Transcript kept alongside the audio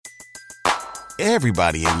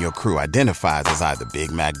Everybody in your crew identifies as either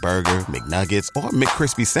Big Mac Burger, McNuggets, or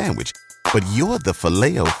McCrispy Sandwich. But you're the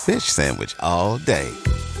Filet-O-Fish Sandwich all day.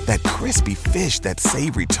 That crispy fish, that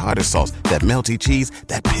savory tartar sauce, that melty cheese,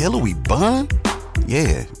 that pillowy bun.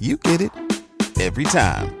 Yeah, you get it. Every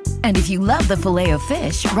time. And if you love the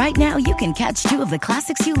Filet-O-Fish, right now you can catch two of the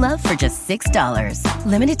classics you love for just $6.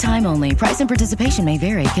 Limited time only. Price and participation may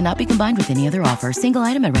vary. Cannot be combined with any other offer. Single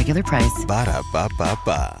item at regular price.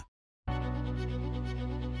 Ba-da-ba-ba-ba.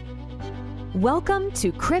 Welcome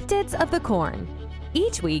to Cryptids of the Corn.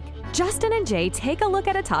 Each week, Justin and Jay take a look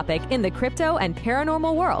at a topic in the crypto and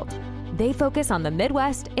paranormal world. They focus on the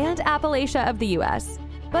Midwest and Appalachia of the U.S.,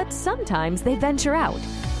 but sometimes they venture out.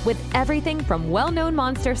 With everything from well-known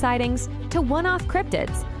monster sightings to one-off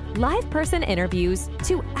cryptids, live person interviews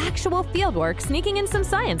to actual fieldwork sneaking in some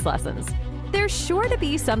science lessons, there's sure to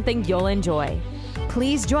be something you'll enjoy.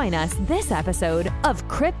 Please join us this episode of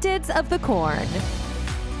Cryptids of the Corn.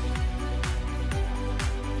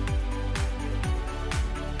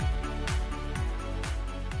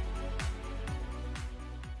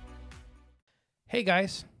 Hey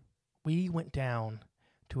guys, we went down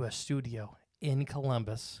to a studio in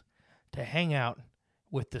Columbus to hang out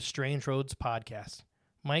with the Strange Roads podcast,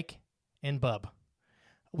 Mike and Bub.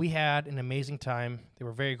 We had an amazing time. They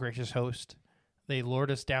were very gracious hosts. They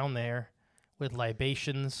lured us down there with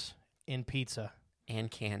libations and pizza.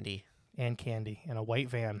 And candy. And a white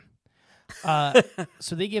van.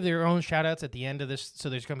 So they give their own shout-outs at the end of this. So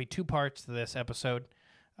there's going to be two parts to this episode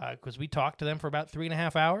because we talked to them for about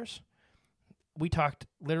 3.5 hours. We talked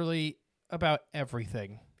literally about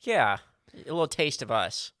everything. Yeah, a little taste of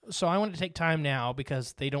us. So I want to take time now,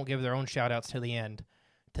 because they don't give their own shout-outs till the end,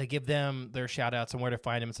 to give them their shout-outs and where to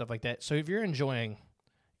find them and stuff like that. So if you're enjoying,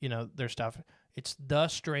 their stuff, it's The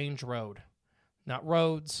Strange Road. Not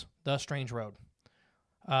Roads, The Strange Road.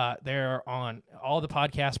 They're on all the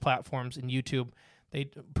podcast platforms and YouTube. They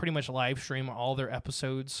pretty much live stream all their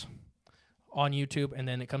episodes on YouTube, and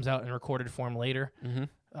then it comes out in recorded form later. Mm-hmm.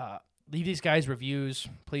 Leave these guys reviews,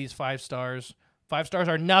 please. 5 stars. 5 stars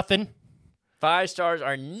are nothing. 5 stars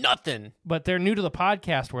are nothing. But they're new to the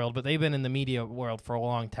podcast world, but they've been in the media world for a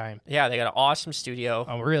long time. Yeah, they got an awesome studio.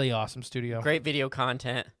 A really awesome studio. Great video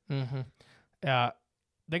content. Mm-hmm.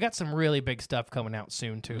 They got some really big stuff coming out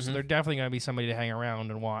soon, too, so they're definitely going to be somebody to hang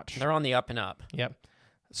around and watch. They're on the up and up. Yep.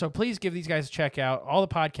 So please give these guys a check out. All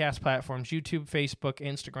the podcast platforms, YouTube, Facebook,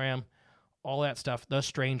 Instagram, all that stuff. The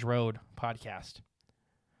Strange Road podcast.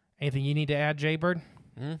 Anything you need to add, Jay Bird?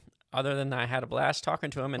 Other than I had a blast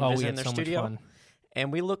talking to them and visiting their studio. Much fun.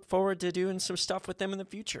 And we look forward to doing some stuff with them in the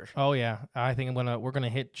future. Oh, yeah. I think we're gonna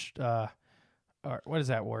hit, what is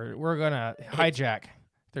that word? We're going to hijack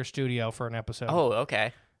their studio for an episode. Oh,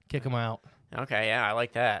 okay. Kick them out. Okay, yeah, I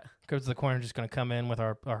like that. Goes to the corner, just going to come in with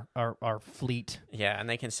our fleet. Yeah, and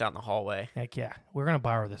they can sit out in the hallway. Heck yeah. We're going to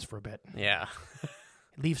borrow this for a bit. Yeah.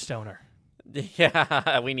 Leave Stoner.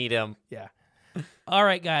 Yeah, we need him. Yeah. All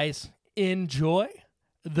right, guys. Enjoy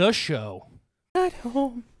the show. At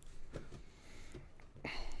home.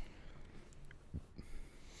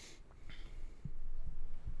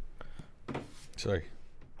 Sorry.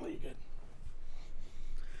 Oh, you good?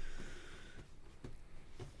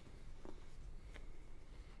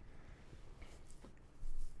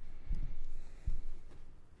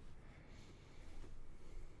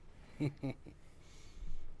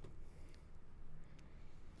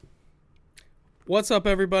 What's up,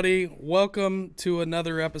 everybody? Welcome to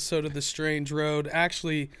another episode of The Strange Road.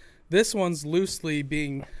 Actually, this one's loosely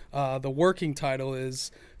being, the working title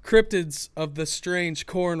is Cryptids of the Strange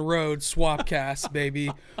Corn Road Swapcast,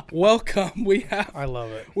 baby. Welcome. I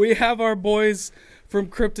love it. We have our boys from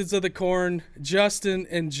Cryptids of the Corn, Justin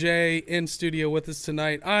and Jay, in studio with us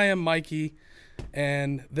tonight. I am Mikey,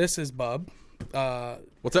 and this is Bub.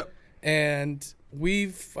 What's up? And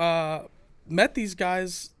we've met these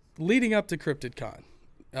guys leading up to CryptidCon.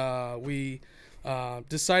 We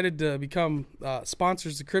decided to become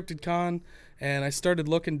sponsors of CryptidCon, and I started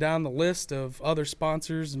looking down the list of other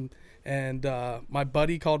sponsors, and my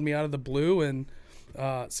buddy called me out of the blue and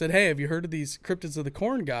said, "Hey, have you heard of these Cryptids of the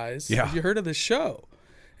Corn guys? Yeah. Have you heard of this show?"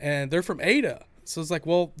 And they're from Ada. So it's like,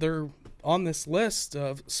 well, they're on this list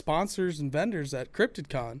of sponsors and vendors at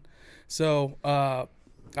CryptidCon. So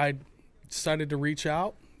I decided to reach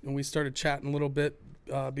out, and we started chatting a little bit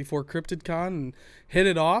before CryptidCon and hit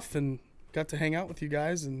it off and got to hang out with you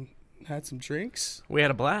guys and had some drinks. We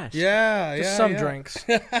had a blast. Yeah, Some drinks.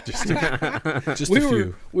 Just a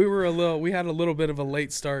few. We had a little bit of a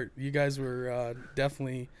late start. You guys were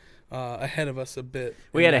definitely ahead of us a bit.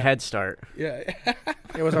 We had a head start. Yeah.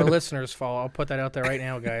 It was our listeners' fault. I'll put that out there right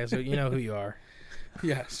now, guys. You know who you are.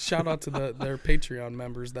 Yeah, shout out to their Patreon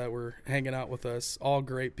members that were hanging out with us. All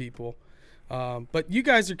great people. But you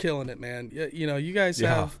guys are killing it, man. You guys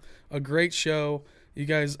have a great show. You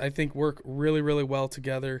guys, I think, work really, really well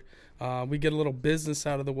together. We get a little business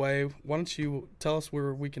out of the way. Why don't you tell us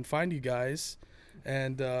where we can find you guys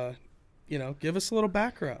and, give us a little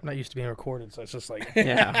background. I'm not used to being recorded, so it's just like...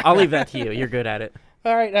 Yeah, I'll leave that to you. You're good at it.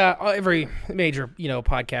 All right, every major,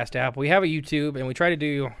 podcast app, we have a YouTube, and we try to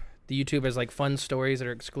do the YouTube as, like, fun stories that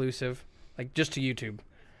are exclusive, like, just to YouTube.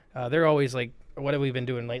 They're always, like, what have we been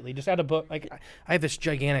doing lately? Just add a book. Like, I have this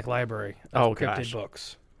gigantic library of cryptid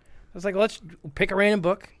books. I was like, let's pick a random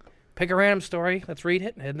book, pick a random story, let's read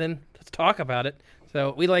it, and then let's talk about it.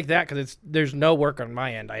 So we like that because there's no work on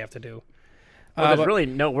my end I have to do. Well, there's really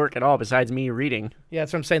no work at all besides me reading. Yeah,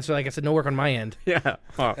 that's what I'm saying. So like I said, no work on my end. Yeah.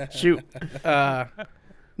 Oh, shoot.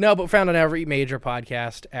 No, but found on every major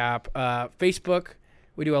podcast app. Facebook,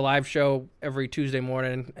 we do a live show every Tuesday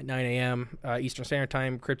morning at 9 a.m. Eastern Standard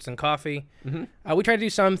Time, Cryptids and Coffee. Mm-hmm. We try to do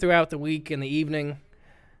some throughout the week in the evening.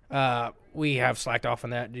 We have slacked off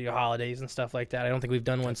on that due to holidays and stuff like that. I don't think we've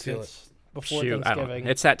done one since before Thanksgiving.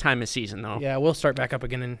 It's that time of season, though. Yeah, we'll start back up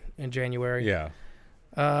again in January. Yeah.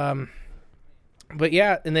 But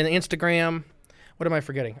yeah, and then Instagram. What am I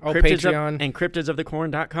forgetting? Oh, Patreon. And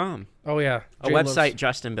cryptidsofthecorn.com. Oh, yeah. A website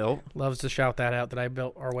Justin built. Loves to shout that out that I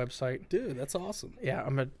built our website. Dude, that's awesome. Yeah,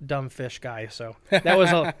 I'm a dumb fish guy, so that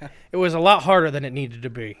was it was a lot harder than it needed to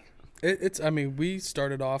be. We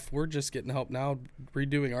started off, we're just getting help now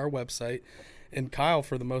redoing our website, and Kyle,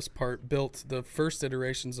 for the most part, built the first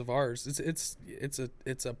iterations of ours.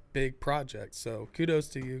 It's a big project, so kudos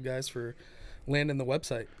to you guys for landing the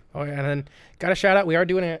website. Oh, yeah, and then got a shout out. We are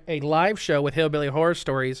doing a live show with Hillbilly Horror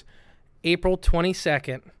Stories, April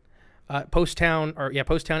 22nd, Post Town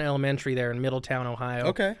Elementary there in Middletown, Ohio.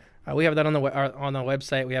 Okay. We have that on the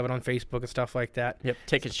website. We have it on Facebook and stuff like that. Yep.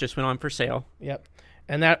 Tickets just went on for sale. Yep.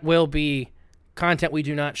 And that will be content we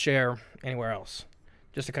do not share anywhere else,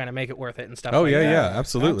 just to kind of make it worth it and stuff. Oh, like yeah, that. yeah,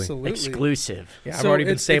 absolutely. Exclusive. Yeah, I've already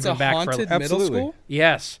been saving back for middle school?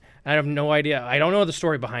 Yes. I have no idea. I don't know the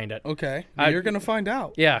story behind it. Okay. You're going to find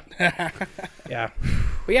out. Yeah. Yeah.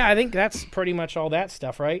 But yeah, I think that's pretty much all that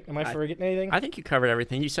stuff, right? Am I forgetting anything? I think you covered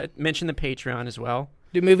everything. You mentioned the Patreon as well.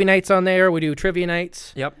 Do movie nights on there. We do trivia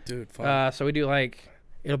nights. Yep. Dude, fun. So we do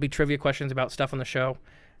it'll be trivia questions about stuff on the show.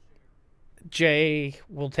 Jay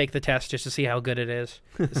will take the test just to see how good it is,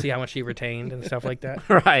 to see how much he retained and stuff like that.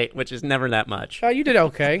 Right, which is never that much. Oh, you did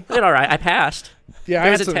okay. I did all right. I passed. Yeah, if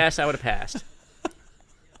it was a test, I would have passed.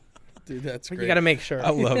 Dude, that's great. You got to make sure. I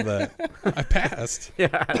love that. I passed. Yeah,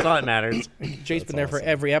 that's all that matters. Jay's been there for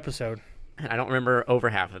every episode. I don't remember over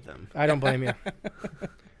half of them. I don't blame you.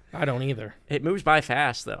 I don't either. It moves by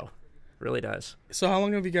fast, though. It really does. So how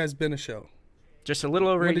long have you guys been a show? Just a little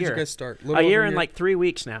over when a year. When did you guys start? A year and like 3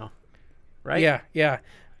 weeks now, right? Yeah, yeah.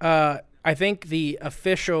 I think the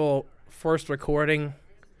official first recording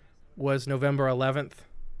was November 11th.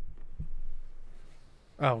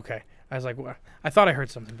 Oh, okay. I was like, I thought I heard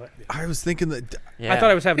something, but I was thinking that. Yeah. I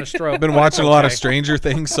thought I was having a stroke. I've been watching a lot of Stranger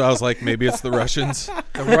Things, so I was like, maybe it's the Russians.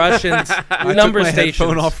 The Russians I number took my stations.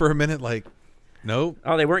 headphone off for a minute, like, nope.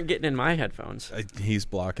 Oh, they weren't getting in my headphones. He's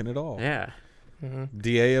blocking it all. Yeah. Mm-hmm.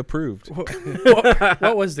 DA approved.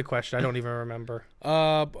 What was the question? I don't even remember.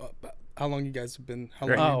 How long you guys have been? How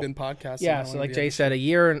long you been podcasting? Yeah, so like Jay said, a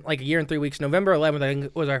year and 3 weeks. November 11th, I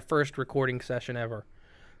think, was our first recording session ever.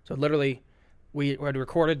 So literally, we had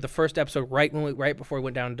recorded the first episode right before we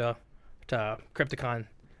went down to Crypticon,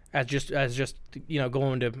 as just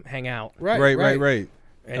going to hang out. Right.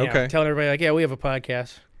 And, okay. Telling everybody like, yeah, we have a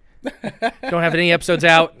podcast. Don't have any episodes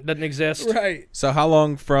out. Doesn't exist. Right. So how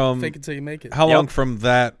long from fake it till you make it? How long from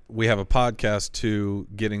that we have a podcast to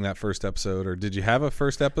getting that first episode, or did you have a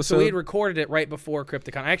first episode? So we had recorded it right before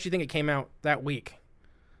Crypticon. I actually think it came out that week.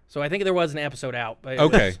 So I think there was an episode out. But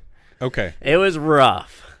okay. It was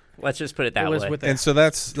rough. Let's just put it that way. With so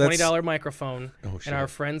that's $20 microphone in our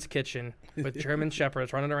friend's kitchen with German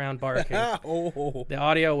shepherds running around barking. Oh. The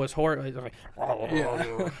audio was horrible. Like,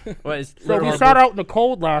 So we sat out in the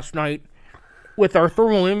cold last night with our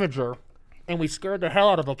thermal imager, and we scared the hell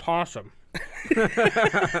out of a possum.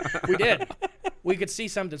 We did. We could see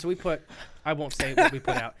something, so we put. I won't say what we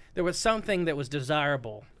put out. There was something that was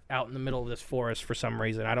desirable out in the middle of this forest for some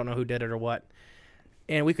reason. I don't know who did it or what.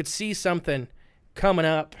 And we could see something coming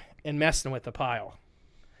up and messing with the pile.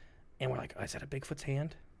 And we're like, is that a Bigfoot's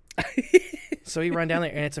hand? So we run down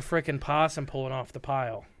there, and it's a freaking possum pulling off the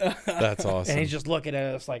pile. That's awesome. And he's just looking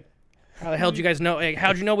at us like, how the hell did you guys know? Like,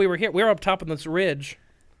 how'd you know we were here? We were up top of this ridge.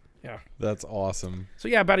 Yeah. That's awesome. So,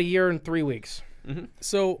 yeah, about a year and 3 weeks. Mm-hmm.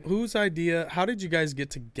 So whose idea, how did you guys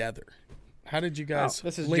get together? How did you guys?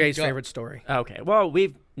 This is link Jay's up? favorite story. Okay. Well,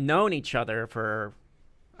 we've known each other for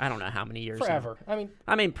I don't know how many years. Forever. Now.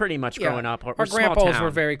 I mean, pretty much growing up. Our We're a small grandpas town. were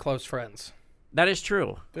very close friends. That is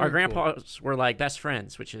true. Very Our grandpas were like best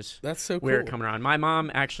friends, which is That's so weird cool. coming around. My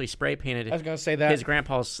mom actually spray painted I was going to say that. his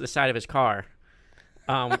grandpa's the side of his car.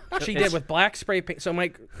 She did with black spray paint. So,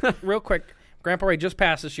 Mike, real quick, Grandpa Ray just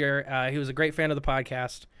passed this year. He was a great fan of the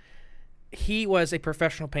podcast. He was a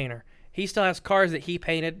professional painter. He still has cars that he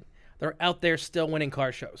painted. They're out there still winning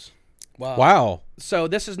car shows. Wow. So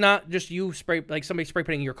this is not just you somebody spray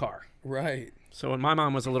painting your car. Right. So when my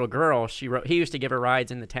mom was a little girl, he used to give her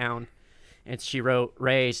rides in the town, and she wrote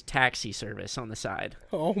Ray's taxi service on the side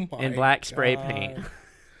Oh my. in black spray paint.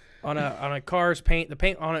 On a car's paint, the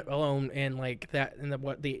paint on it alone, in like that in the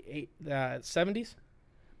 70s.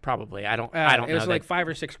 Probably. I don't know. It was like $5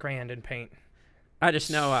 or $6 grand in paint, I just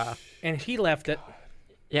know. and he left it.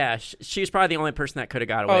 Yeah, she's probably the only person that could have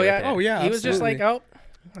got away with it. Oh yeah. He was just like, absolutely.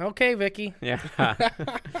 oh, okay, Vicky. Yeah.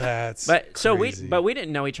 That's But so crazy. we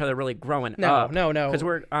didn't know each other really growing No, up. no. Because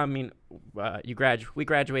we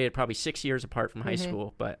graduated probably 6 years apart from high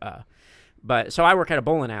school. But so I work at a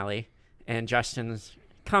bowling alley, and Justin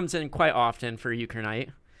comes in quite often for euchre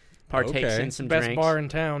night, partakes Okay. in some Best drinks. bar in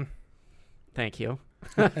town. Thank you.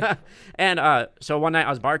 And so one night I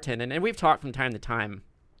was bartending, and we've talked from time to time,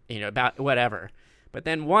 about whatever. But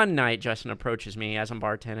then one night Justin approaches me as I'm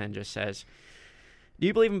bartending and just says, "Do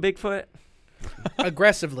you believe in Bigfoot?"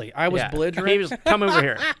 Aggressively. I was belligerent. He was, "Come over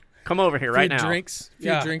here. Come over here right few now." drinks. Few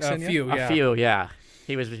yeah, drinks a in you? few. A few, yeah.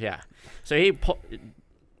 He was, yeah. So he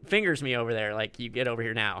fingers me over there, like, "You get over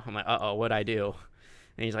here now." I'm like, "Uh-oh, what'd I do?"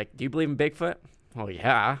 And he's like, "Do you believe in Bigfoot?" "Oh,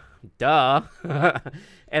 yeah, duh."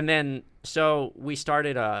 And then, so we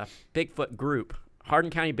started a Bigfoot group,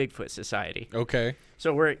 Hardin County Bigfoot Society. Okay.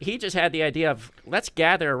 So he just had the idea of, let's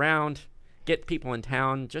gather around, get people in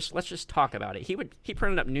town, let's just talk about it. He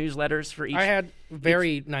printed up newsletters for each. I had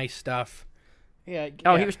very nice stuff. Yeah.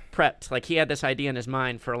 Oh, he was prepped. Like, he had this idea in his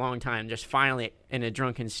mind for a long time. Just finally, in a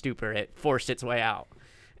drunken stupor, it forced its way out.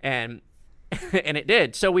 And and it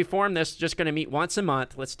did. So we formed this, just going to meet once a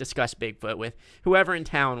month. Let's discuss Bigfoot with whoever in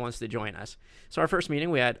town wants to join us. So our first meeting,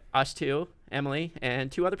 we had us two, Emily,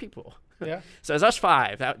 and 2 other people. Yeah. So it was us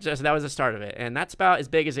 5. That was the start of it. And that's about as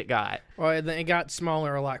big as it got. Well, it got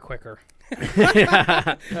smaller a lot quicker.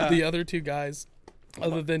 The other 2 guys,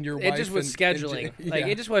 other than your wife. It just was and scheduling. Jay. Like,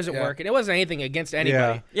 Yeah. it just wasn't Yeah. working. It wasn't anything against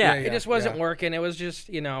anybody. Yeah. It just wasn't working. It was just,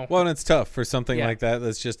 Well, and it's tough for something Yeah. like that.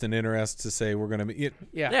 That's just an interest to say we're going to be.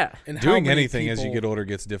 Yeah. And how Doing many anything as you people- get older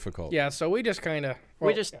gets difficult. Yeah, so we just kind of...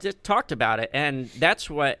 We just talked about it. And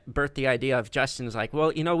that's what birthed the idea of Justin's like,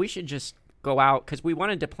 well, we should just go out, because we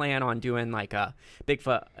wanted to plan on doing like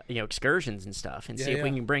Bigfoot excursions and stuff, and see if we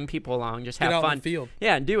can bring people along, just Get have out in fun. the field.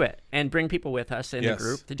 Yeah, and do it, and bring people with us in the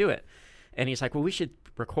group to do it. And he's like, well, we should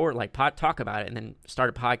record, like, talk about it, and then start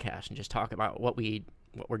a podcast and just talk about what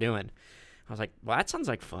we're doing. I was like, well, that sounds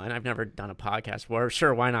like fun. I've never done a podcast before.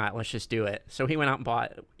 Sure, why not? Let's just do it. So he went out and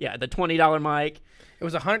bought the $20 mic. It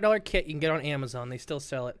was a $100 kit you can get on Amazon. They still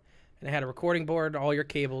sell it. And it had a recording board, all your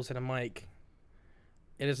cables, and a mic.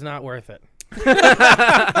 It is not worth it.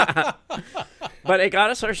 But it got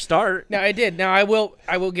us our start. Now, it did. Now, I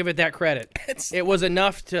will give it that credit. It was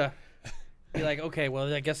enough to be like, okay,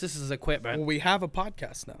 well, I guess this is equipment. Well, we have a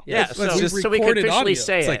podcast now. Yeah, Let's so just- we could recorded officially audio.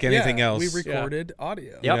 say It's it. like anything else. We recorded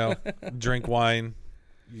audio. Yep. Drink wine.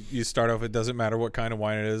 You start off, it doesn't matter what kind of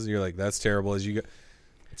wine it is. You're like, that's terrible. As you go,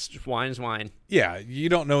 It's just wine's wine. yeah, you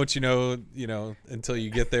don't know what you know, until you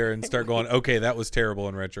get there and start going, okay, that was terrible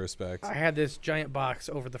in retrospect. I had this giant box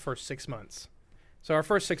over the first 6 months. So our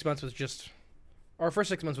first 6 months was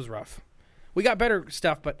rough. We got better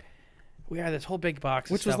stuff, but we had this whole big box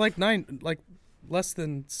of Which was stuff. like less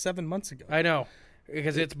than 7 months ago. I know,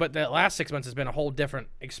 but the last 6 months has been a whole different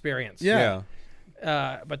experience. Yeah.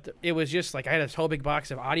 But it was just like I had this whole big box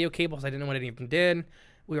of audio cables. I didn't know what any of them did.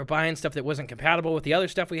 We were buying stuff that wasn't compatible with the other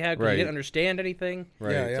stuff we had because we didn't understand anything.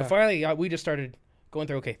 Right. Yeah, So finally, we just started going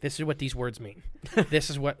through, okay, this is what these words mean. This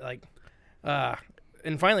is what,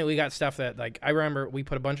 and finally we got stuff that, like, I remember we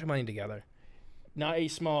put a bunch of money together. Not a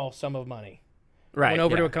small sum of money. Right. Went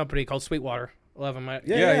over to yeah. a company called Sweetwater. Love them.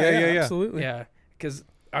 Yeah. Absolutely. Yeah, because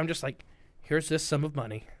I'm just like, here's this sum of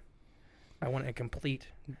money. I want a complete,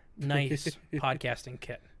 nice podcasting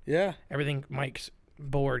kit. Yeah. Everything, mics,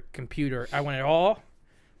 board, computer. I want it all.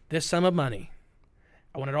 This sum of money.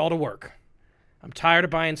 I want it all to work. I'm tired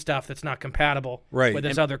of buying stuff that's not compatible with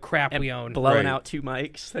this other crap we own. Blowing out 2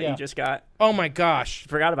 mics that Yeah. you just got. Oh my gosh!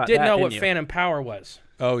 Forgot about Didn't that. know didn't what you? phantom power was.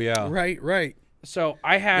 Oh, yeah. Right. So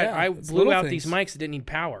I Yeah, blew it's out little these things. mics that didn't need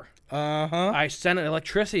power. I sent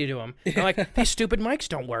electricity to him. I'm like, these stupid mics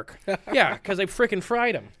don't work. Yeah, because I freaking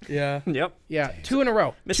fried them. Yeah. Yep. Yeah, 2 in a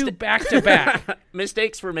row. 2 back to back.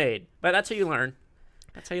 Mistakes were made, but that's how you learn.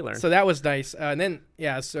 That's how you learn. So that was nice. And then,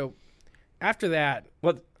 so after that.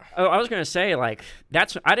 Well, I was going to say, like,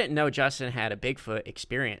 I didn't know Justin had a Bigfoot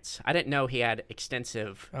experience. I didn't know he had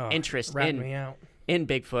extensive interest in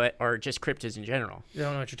Bigfoot or just cryptids in general. You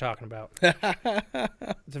don't know what you're talking about.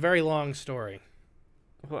 It's a very long story.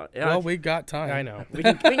 Well, we got time. I know. We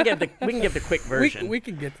can give the quick version. We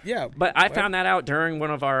can get But I found that out during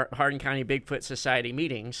one of our Hardin County Bigfoot Society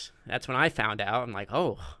meetings. That's when I found out. I'm like,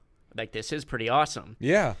 oh, like this is pretty awesome.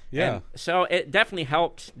 Yeah. And so it definitely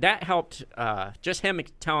helped. That helped. Just him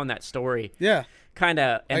telling that story. Yeah. Kind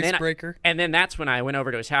of icebreaker. And then that's when I went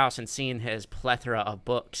over to his house and seen his plethora of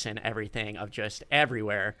books and everything of just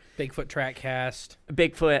everywhere. Bigfoot track cast.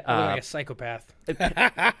 Bigfoot. Like a psychopath.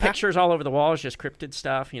 Pictures all over the walls, just cryptid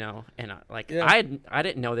stuff, and I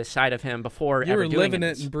didn't know this side of him before. You ever were doing living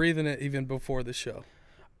this. it and breathing it even before the show.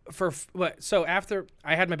 So after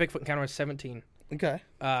I had my Bigfoot encounter, I was 17. Okay.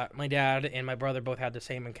 My dad and my brother both had the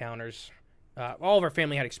same encounters. All of our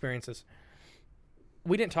family had experiences.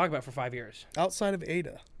 We didn't talk about it for 5 years. Outside of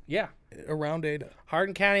Ada. Yeah. Around Ada.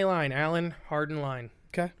 Hardin County line. Allen, Hardin line.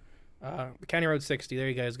 Okay. County Road 60. There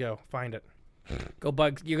you guys go. Find it. Go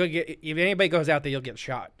bug. You go get. If anybody goes out there, you'll get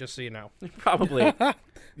shot. Just so you know. Probably.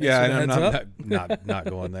 Yeah, and I'm not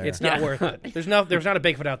going there. It's not worth it. There's not a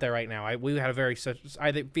Bigfoot out there right now. I feel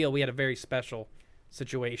we had a very special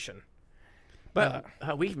situation. But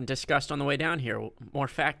we even discussed on the way down here more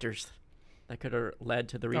factors that could have led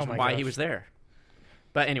to the reason why he was there.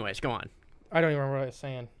 But anyways, go on. I don't even remember what I was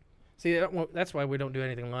saying. See, that's why we don't do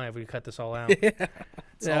anything live. We cut this all out.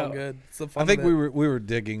 It's all good. It's the fun I think of it. we were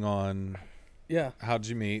digging on. Yeah. How'd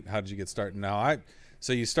you meet? How'd you get started? Now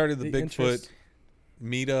so you started the Bigfoot interest.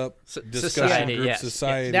 Meetup discussion Society, group yes.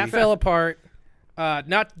 society. That fell apart.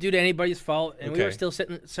 Not due to anybody's fault, and we were Okay. still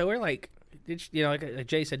sitting. So we're like, like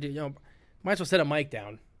Jay said, might as well set a mic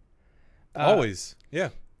down. Always, yeah.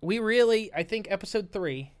 We really, I think, episode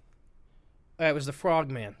 3. It was the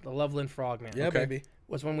Frogman, the Loveland Frogman. Yeah, baby.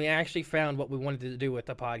 Was when we actually found what we wanted to do with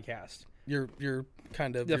the podcast. Your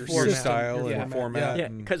kind of The your format. Your system, style your and format. Yeah,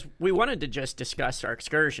 and- because we wanted to just discuss our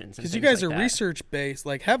excursions. Because you guys are research based,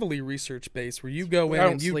 like heavily research based, where you go in I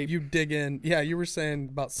don't and sleep. you dig in. Yeah, you were saying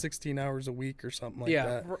about 16 hours a week or something like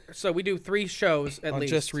that. So we do 3 shows at On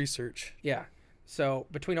least. just research. Yeah. So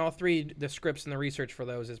between all 3, the scripts and the research for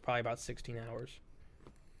those is probably about 16 hours.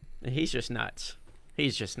 He's just nuts.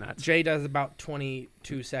 He's just nuts. Jay does about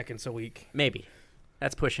 22 seconds a week. Maybe.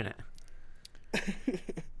 That's pushing it.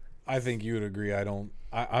 I think you would agree.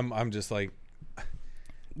 I'm just like.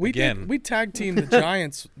 We Again. we tag teamed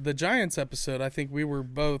the Giants episode. I think we were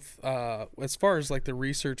both as far as like the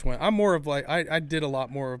research went. I'm more of like I did a lot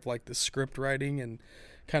more of like the script writing and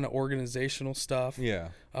kind of organizational stuff. Yeah.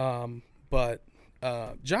 But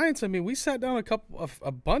Giants, I mean, we sat down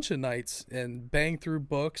a bunch of nights and banged through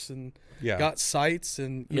books and got sites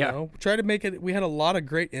and you know tried to make it. We had a lot of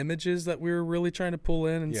great images that we were really trying to pull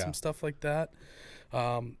in and some stuff like that.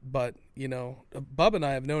 But Bub and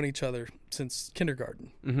I have known each other since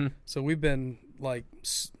kindergarten, so we've been like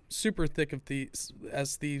super thick of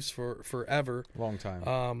thieves for forever, Long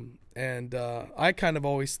time. and I kind of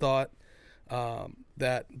always thought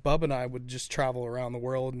that Bub and I would just travel around the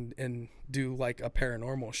world and do like a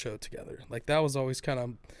paranormal show together. Like that was always kind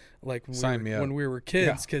of like when we were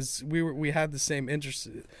kids, because we had the same interests.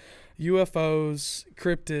 UFOs,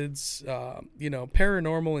 cryptids,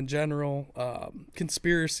 paranormal in general,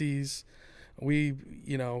 conspiracies. We,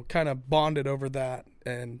 kind of bonded over that,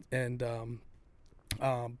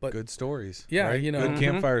 but Good stories. Yeah, right? Good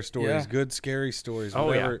campfire stories, Yeah. good scary stories. Oh,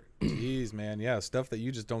 Whatever. Jeez, man, stuff that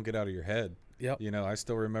you just don't get out of your head. Yep. I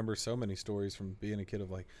still remember so many stories from being a kid of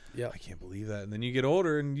like, Yep. I can't believe that. And then you get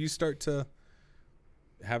older and you start to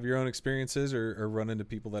have your own experiences or run into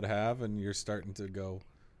people that have, and you're starting to go,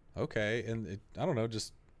 okay. And I don't know,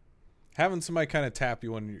 just having somebody kind of tap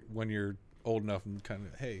you when you're old enough and kind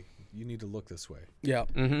of, hey, you need to look this way. yeah,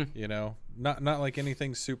 Not like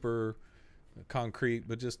anything super concrete,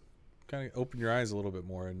 but just kind of open your eyes a little bit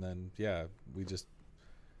more. And then, we just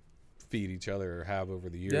feed each other or have over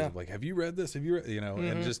the years of like, have you read this? Have you read,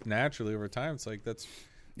 and just naturally over time, it's like, that's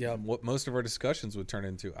what most of our discussions would turn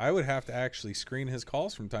into. I would have to actually screen his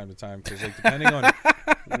calls from time to time, because like depending on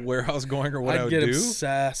where I was going or what I would get do,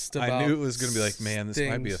 obsessed about I knew it was going to be like, man, this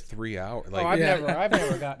might be a things. 3 hour. Like, I've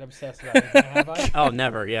never gotten obsessed about anything, have I? Oh,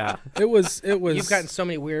 never, yeah. It was. You've gotten so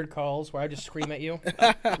many weird calls where I just scream at you.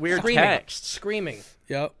 Weird Screaming. texts. Screaming.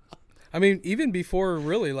 Yep. I mean, even before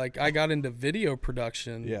really, like, I got into video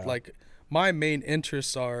production, like, my main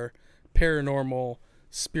interests are paranormal,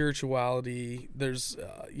 spirituality. There's,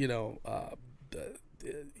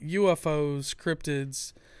 UFOs,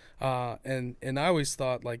 cryptids, and I always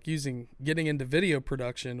thought, like, getting into video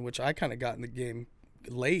production, which I kind of got in the game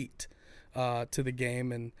late to the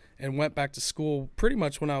game, and went back to school pretty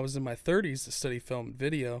much when I was in my 30s to study film and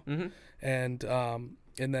video.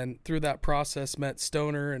 And then through that process met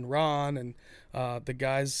Stoner and Ron and the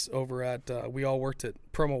guys over at we all worked at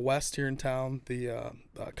Promo West here in town, the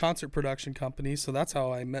concert production company. So that's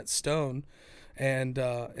how I met Stone and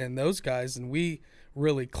those guys, and we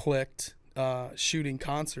really clicked shooting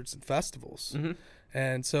concerts and festivals.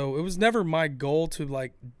 And so it was never my goal to,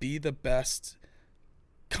 like, be the best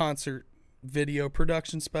concert video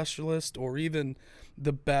production specialist or even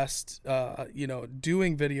the best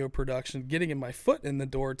doing video production, getting in my foot in the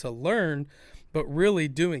door to learn, but really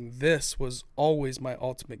doing this was always my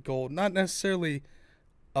ultimate goal. Not necessarily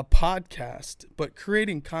a podcast, but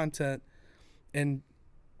creating content and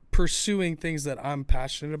pursuing things that I'm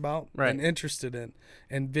passionate about and interested in,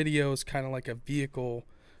 and video is kind of like a vehicle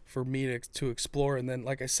for me to explore. And then,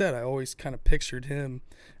 like I said, I always kind of pictured him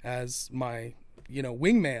as my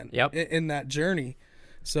wingman in that journey.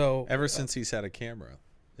 So ever since he's had a camera,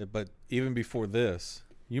 but even before this,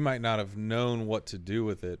 you might not have known what to do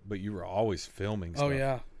with it, but you were always filming stuff. Oh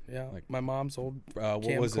yeah, like my mom's old what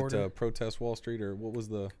was it, Protest Wall Street, or what was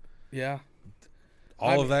the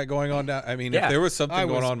all of that going on down? I mean, if there was something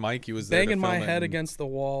going on, Mikey was there banging my head against the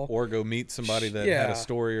wall, or go meet somebody that had a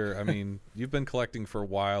story. Or I mean, you've been collecting for a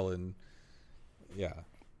while, and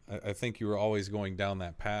I think you were always going down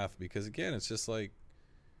that path, because again, it's just like,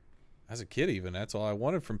 as a kid, even that's all I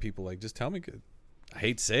wanted from people. Like, just tell me. I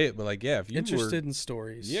hate to say it, but like, if you interested in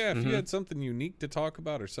stories, if you had something unique to talk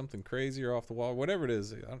about, or something crazy or off the wall, whatever it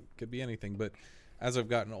is, it could be anything. But as I've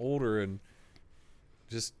gotten older, and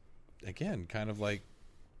just again, kind of like,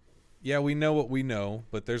 we know what we know,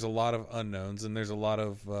 but there's a lot of unknowns, and there's a lot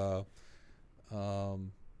of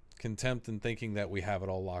contempt and thinking that we have it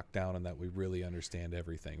all locked down and that we really understand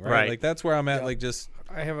everything, right? Like, that's where I'm at. Like, just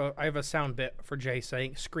I have a sound bit for Jay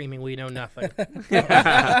saying, screaming, "We know nothing."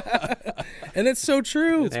 And it's so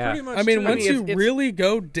true. It's pretty much I mean, true. once you really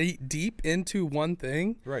go deep into one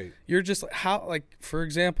thing, right, you're just like, for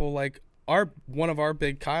example, like one of our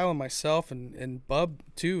big, Kyle and myself and Bub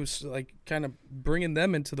too, so like kind of bringing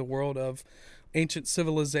them into the world of ancient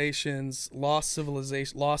civilizations, lost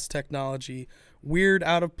technology, weird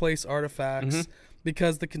out of place artifacts,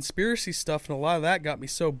 because the conspiracy stuff and a lot of that got me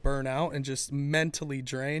so burnt out and just mentally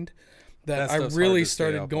drained that I really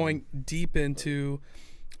started going deep into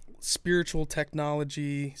spiritual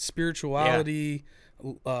technology, spirituality,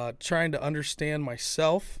 trying to understand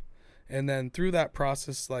myself. And then through that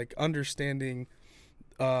process, like understanding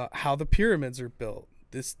how the pyramids are built,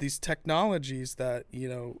 these technologies that,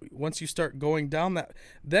 once you start going down that,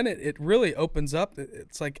 then it really opens up.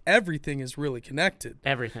 It's like everything is really connected.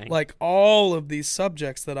 Everything. Like all of these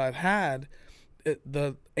subjects that I've had,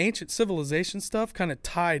 the ancient civilization stuff kind of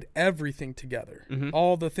tied everything together.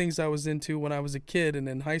 All the things I was into when I was a kid and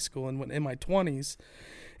in high school and when in my 20s,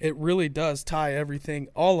 it really does tie everything,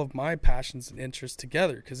 all of my passions and interests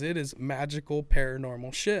together, because it is magical,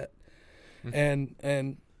 paranormal shit.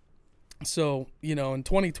 And so, in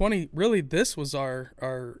 2020, really this was our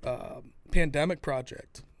pandemic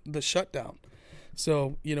project, the shutdown.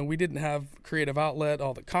 So, we didn't have creative outlet,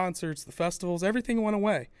 all the concerts, the festivals, everything went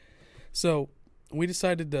away. So we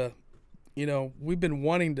decided to, we've been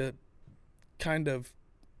wanting to kind of,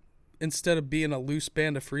 instead of being a loose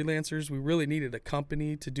band of freelancers, we really needed a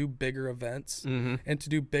company to do bigger events and to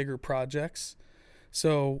do bigger projects.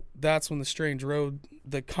 So that's when the Strange Road,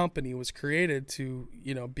 the company, was created to,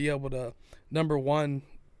 be able to, number one,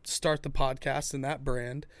 start the podcast and that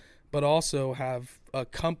brand, but also have a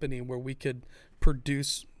company where we could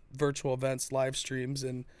produce virtual events, live streams,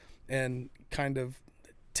 and kind of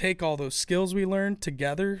take all those skills we learned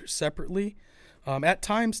together separately, at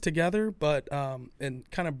times together, but and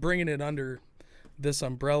kind of bringing it under this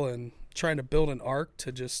umbrella and trying to build an arc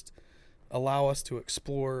to just allow us to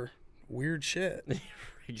explore weird shit.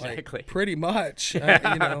 Exactly. Like, pretty much.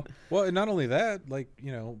 Well, and not only that, like,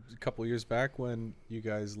 a couple years back when you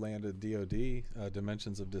guys landed DOD,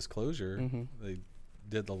 Dimensions of Disclosure, they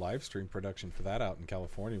did the live stream production for that out in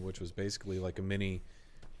California, which was basically like a mini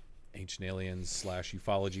Ancient Aliens /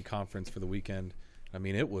 ufology conference for the weekend. I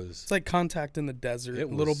mean, it's like Contact in the Desert, a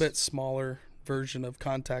little bit smaller version of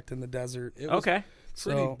Contact in the Desert. It was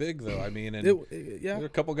pretty big, though. I mean, and there were a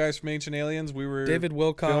couple guys from Ancient Aliens. We were David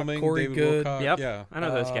Wilcock, filming, Corey David Good. Wilcock. Yep. Yeah, I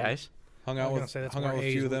know those guys. hung out with a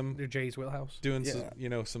few of them. Jay's wheelhouse. Doing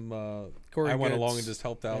some. Corey I went Goods. along and just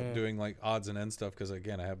helped out doing like odds and ends stuff because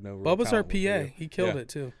again I have no. Real Bubba's our talent with PA. video. He killed it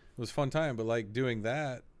too. It was a fun time, but like doing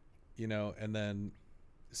that, and then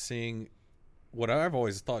seeing what I've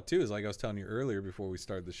always thought too is like I was telling you earlier before we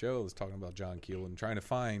started the show, I was talking about John Keel and trying to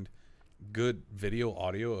find good video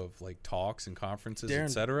audio of like talks and conferences,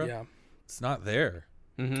 etc. Yeah. It's not there.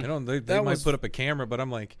 Mm-hmm. They might put up a camera, but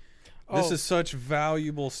I'm like, this is such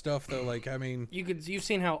valuable stuff though. Like, I mean, you've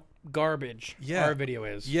seen how garbage our video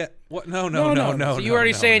is. Yeah. What? No. So you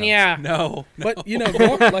already saying yeah. No. But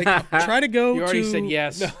try to go. You already said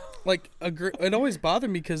yes. No. Like it always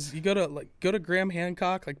bothered me because you go to Graham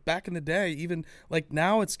Hancock, like back in the day, even like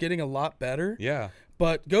now it's getting a lot better. Yeah.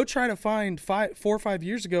 But go try to find 4 or 5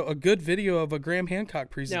 years ago a good video of a Graham Hancock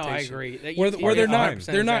presentation. No, I agree. Where they're not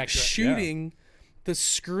accurate. shooting the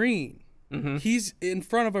screen. Mm-hmm. He's in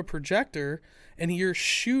front of a projector and you're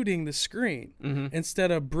shooting the screen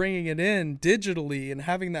instead of bringing it in digitally and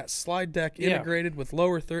having that slide deck integrated with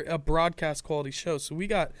a broadcast quality show. So we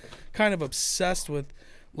got kind of obsessed with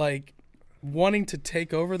like wanting to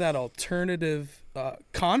take over that alternative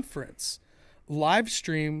conference live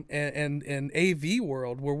stream and AV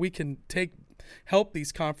world where we can help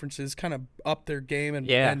these conferences kind of up their game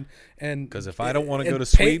and because if I don't want to go to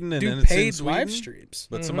Sweden and then it's in Sweden, live streams,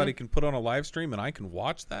 but somebody can put on a live stream and I can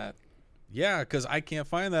watch that. Yeah, because I can't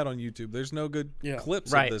find that on YouTube. There's no good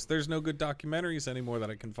clips of this. There's no good documentaries anymore that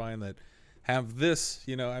I can find that have this.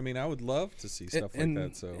 I mean, I would love to see stuff like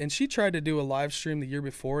that. So, and she tried to do a live stream the year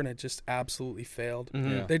before, and it just absolutely failed.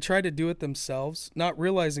 Mm-hmm. Yeah. They tried to do it themselves, not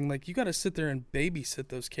realizing like you got to sit there and babysit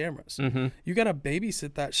those cameras. Mm-hmm. You got to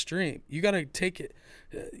babysit that stream. You got to take it,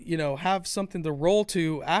 have something to roll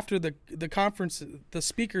to after the conference. The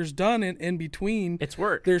speaker's done in between. It's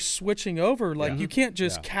work. They're switching over. Like you can't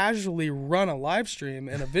just casually run a live stream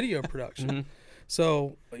in a video production.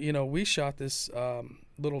 So we shot this.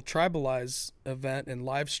 Little Tribalize event and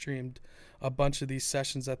live streamed a bunch of these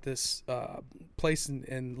sessions at this place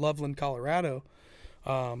in Loveland, Colorado.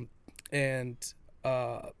 And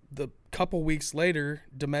the couple weeks later,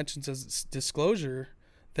 Dimensions as Disclosure,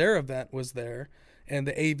 their event was there. And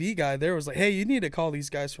the AV guy there was like, hey, you need to call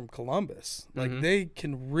these guys from Columbus. Like they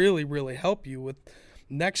can really, really help you with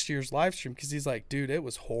next year's live stream. Because he's like, dude, it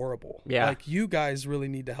was horrible. Yeah. Like you guys really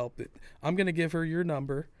need to help it. I'm going to give her your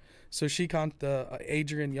number. So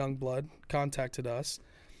Adrian Youngblood contacted us,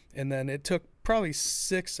 and then it took probably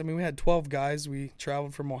 6. I mean, we had 12 guys. We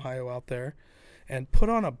traveled from Ohio out there and put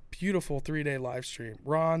on a beautiful 3-day live stream.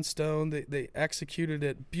 Ron, Stone, they executed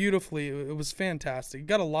it beautifully. It was fantastic. It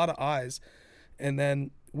got a lot of eyes. And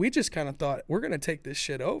then we just kind of thought, we're going to take this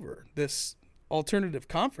shit over, this alternative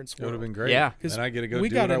conference world. It would have been great. Yeah. And I get to go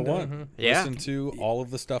do what I want. Listen to all of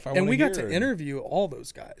the stuff I want to hear. And we got to interview all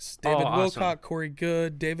those guys. David awesome. Wilcock, Corey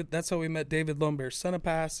Good, That's how we met David Lombear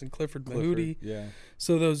Sonapass and Clifford Mahooty. Yeah.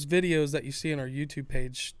 So those videos that you see on our YouTube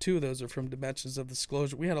page, 2 of those are from Dimensions of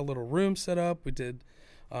Disclosure. We had a little room set up. We did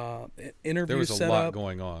interviews. There was a set lot up.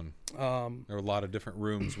 going on. There were a lot of different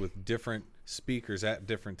rooms with different speakers at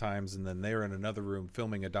different times, and then they were in another room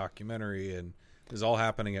filming a documentary, and it was all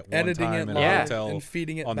happening at one editing time it in live a hotel and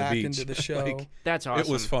feeding it on back the beach. into the show. That's awesome.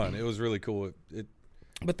 It was fun. It was really cool. It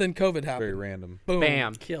But then COVID happened. very random. Boom.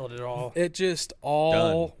 Bam. Killed it all. It just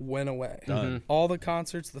all went away. Done. All the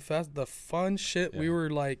concerts, the fun shit we were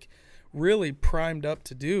like really primed up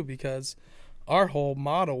to do, because our whole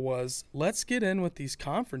motto was, let's get in with these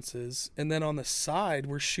conferences, and then on the side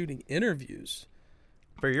we're shooting interviews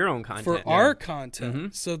For your own content. for our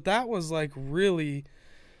content. So that was like really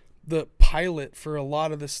the pilot for a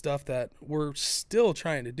lot of the stuff that we're still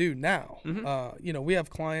trying to do now. We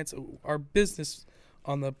have clients. Our business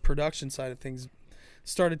on the production side of things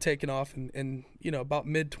started taking off in about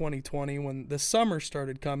mid-2020 when the summer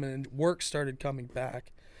started coming and work started coming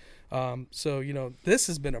back. So this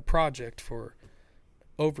has been a project for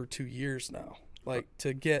over 2 years now, like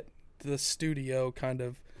to get the studio kind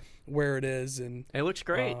of where it is. And it looks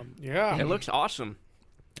great. Yeah. It looks awesome.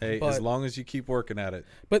 Hey, But- as long as you keep working at it.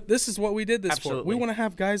 But this is what we did this for. Absolutely. We want to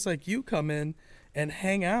have guys like you come in and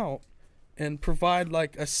hang out and provide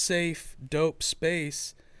like a safe, dope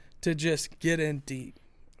space to just get in deep.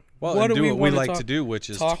 Well, What and do do we what we wanna like to do, which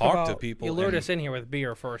is talk to about? people. You lured and us in here with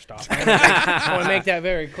beer first off. I want to make that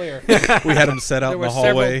very clear. we had them set out in the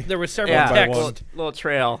hallway. There were several Yeah. by texts one. Little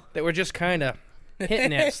trail. that were just kind of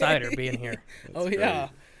hinting at cider being here. Yeah.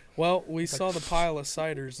 Well, we saw the pile of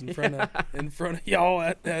ciders in front of y'all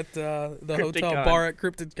at the hotel CryptidCon. bar at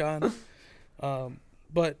CryptidCon.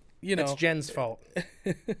 But It's Jen's fault.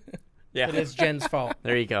 Yeah. It is Jen's fault.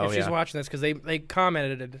 There you go. If she's yeah. watching this, because they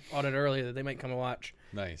commented on it earlier that they might come and watch.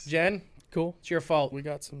 Nice. Jen, Cool. It's your fault We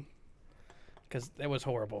got some. because it was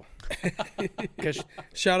horrible.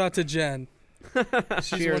 Shout out to Jen.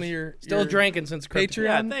 She's Cheers. one of your Still drinking since Cryptid. Patreon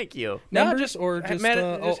Yeah, thank you. members or just, hanging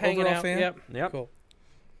overall out. fan. Yep. Yep. Cool.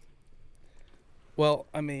 Well,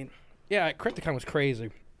 I mean, Yeah, Crypticon was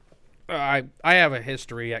crazy. I have a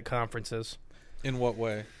history at conferences In what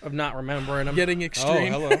way? of not remembering them. getting Oh,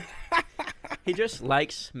 extreme. hello. He just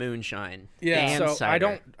likes moonshine. Yeah. and so cider. I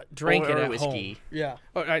don't drink or it at whiskey. home.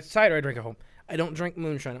 Yeah. Cider I drink at home. I don't drink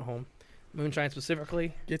moonshine at home. Moonshine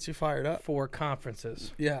specifically Gets you fired up. for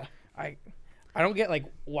conferences. Yeah. I don't get like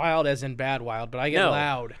wild as in bad wild, but I get No.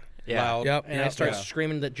 loud Yeah. Loud. Yep. and I yep, start yep.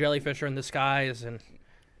 screaming that jellyfish are in the skies, and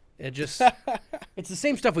it just it's the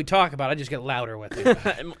same stuff we talk about. I just get louder with it.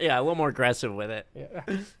 Yeah, a little more aggressive with it.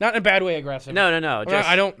 Yeah. Not in a bad way aggressive. No. Just,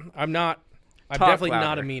 I'm Talk definitely not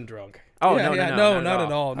louder. a mean drunk. Oh, Yeah, no, yeah, no, not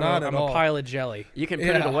at all. Not I'm at all. a pile of jelly. You can put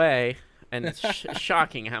it Yeah. away, and it's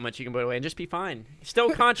shocking how much you can put away and just be fine.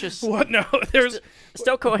 Still conscious, What? No, there's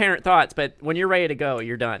still coherent thoughts, but when you're ready to go,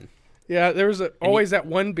 you're done. yeah, there's always that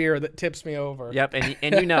one beer that tips me over. Yep, and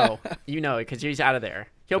you know, because he's out of there.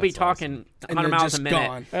 He'll be talking And 100 you're miles just a minute,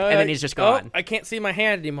 gone. and then he's just gone. I can't see my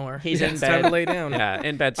hand anymore. He's in It's bed. time to lay down. Yeah,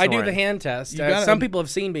 in bed I snoring. do the hand test. You gotta- Some people have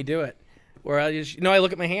seen me do it, where I just, I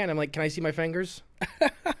look at my hand. I'm like, can I see my fingers?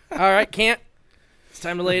 All right, can't. It's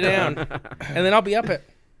time to lay down, and then I'll be up at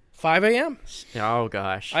 5 a.m. Oh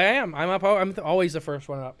gosh. I am. I'm up. I'm always the first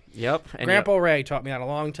one up. Yep. And Grandpa Ray taught me that a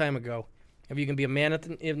long time ago. If you can be a man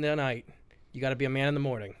in the night, you got to be a man in the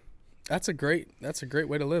morning. That's a great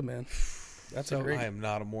way to live, man. That's a great. I am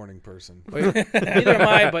not a morning person. Neither am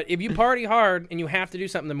I. But if you party hard and you have to do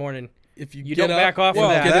something in the morning, If you get don't up, back off Well,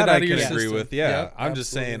 of that. get it that out I of your can agree system. with. Yeah, Yeah, I'm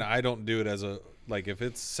just saying absolutely. I don't do it as a like if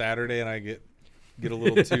it's Saturday and I get a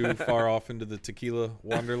little too far off into the tequila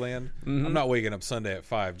wonderland. I'm not waking up Sunday at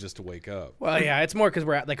 5 just to wake up. Well, yeah, it's more because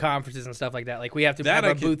we're at the conferences and stuff like that. Like we have to That have I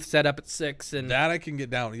our can- booth set up at 6. And That I can get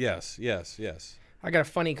down. Yes. I got a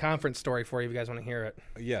funny conference story for you if you guys want to hear it.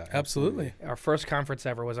 Yeah, Absolutely. Our first conference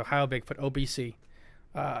ever was Ohio Bigfoot OBC.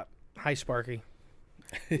 Hi, Sparky.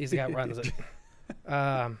 He's the guy who runs it.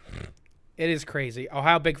 It is crazy.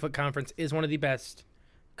 Ohio Bigfoot Conference is one of the best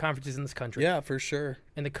conferences in this country. Yeah, for sure.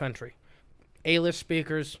 In the country. A-list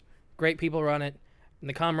speakers, great people run it, and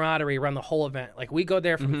the camaraderie around the whole event. Like we go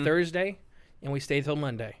there from Thursday and we stay till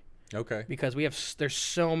Monday Okay. because there's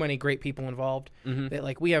so many great people involved. That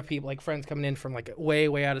like we have people like friends coming in from like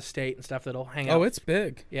way out of state and stuff that'll hang out. Oh, it's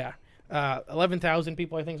big. Yeah. 11,000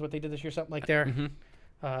 people, I think, is what they did this year, something like there.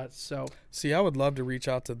 So See, I would love to reach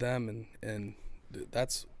out to them, and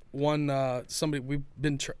that's one somebody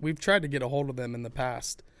we've tried to get a hold of them in the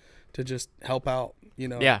past to just help out.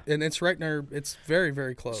 Yeah. And it's right near. It's very,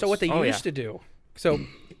 very close. So what they Oh, used yeah. to do, so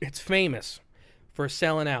it's famous for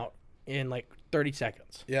selling out in like 30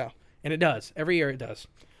 seconds. Yeah. And it does. Every year it does.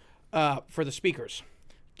 For the speakers.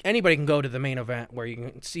 Anybody can go to the main event where you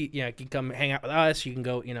can see, you can come hang out with us. You can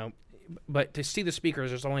go, but to see the speakers,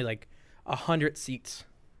 there's only like 100 seats.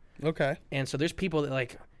 Okay. And so there's people that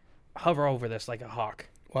like hover over this like a hawk.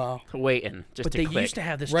 Wow. Waiting just But to they click. used to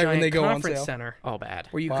have this Right when giant they go on conference sale. center Oh, bad.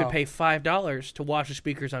 where you Wow. could pay $5 to watch the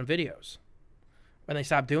speakers on videos. And they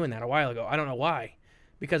stopped doing that a while ago. I don't know why.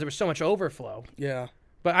 Because there was so much overflow. Yeah.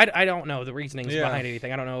 But I don't know the reasonings Yeah. behind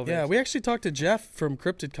anything. I don't know if Yeah. it's... We actually talked to Jeff from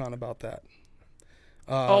CryptidCon about that.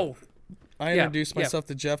 I yeah, introduced yeah. myself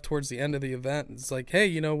to Jeff towards the end of the event. It's like, hey,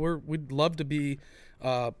 we'd love to be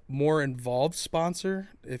more involved sponsor.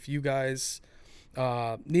 If you guys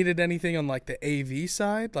needed anything on like the AV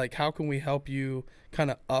side, like how can we help you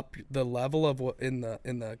kind of up the level of what in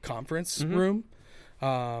the conference room?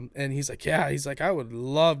 And he's like, I would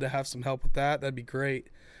love to have some help with that. That'd be great.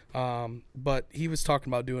 But he was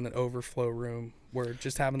talking about doing an overflow room where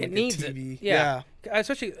just having like It needs a TV. it. Yeah.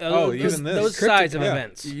 Especially Oh, those, even this. those size of Yeah.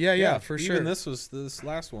 events. Yeah, for sure. Even this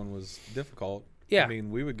last one was difficult. Yeah. I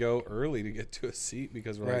mean, we would go early to get to a seat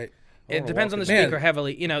because we're Right. like, I It wanna depends on the walk in speaker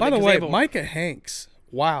heavily. By the because way, they have a- Micah Hanks.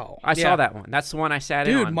 Wow. I Yeah. saw that one. That's the one I sat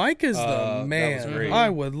in Dude, on. Micah's that the was man. great. I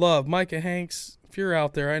would love Micah Hanks. If you're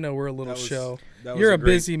out there, I know we're a little That was- show. that was You're a a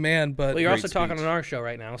great- busy man, but Well, you're also Great talking speech. on our show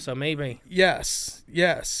right now, so maybe yes,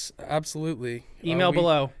 absolutely. email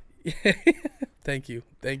below. Thank you.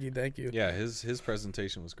 Yeah, his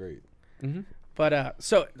presentation was great. But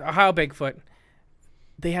so Ohio Bigfoot,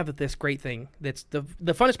 they have this great thing. That's the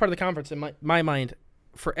funnest part of the conference in my mind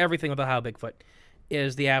for everything with Ohio Bigfoot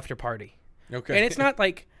is the after party. Okay. And it's not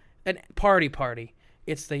like a party.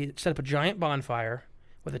 It's they set up a giant bonfire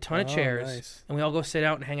with a ton of Oh, chairs, nice. and we all go sit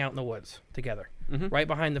out and hang out in the woods together, right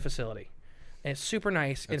behind the facility. And it's super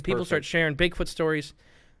nice, and That's people start perfect. sharing Bigfoot stories.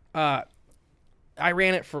 I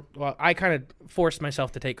ran it for, well, I kind of forced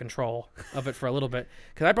myself to take control of it for a little bit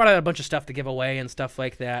because I brought out a bunch of stuff to give away and stuff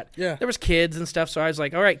like that. Yeah. There was kids and stuff, so I was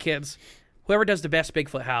like, all right, kids, whoever does the best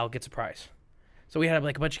Bigfoot howl gets a prize. So we had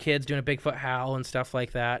like a bunch of kids doing a Bigfoot howl and stuff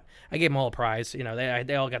like that. I gave them all a prize. You know,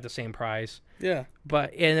 they all got the same prize. Yeah. And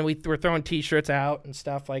then we were throwing T-shirts out and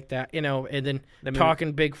stuff like that, you know, and then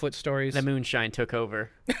talking Bigfoot stories. The moonshine took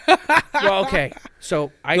over. Well, okay.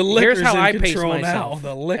 So here's how I pace myself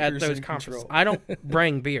at those conferences. I don't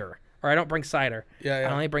bring beer or I don't bring cider. Yeah.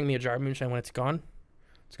 I only bring me a jar of moonshine when it's gone.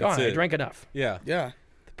 It's gone. I drank enough. Yeah. Yeah.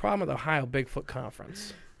 The problem with the Ohio Bigfoot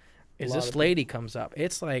Conference is this lady comes up.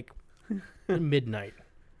 It's like midnight.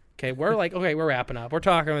 Okay, we're like, we're wrapping up. We're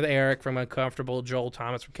talking with Eric from Uncomfortable, Joel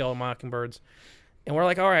Thomas from Killing Mockingbirds. And we're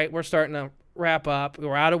like, all right, we're starting to wrap up.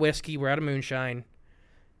 We're out of whiskey. We're out of moonshine.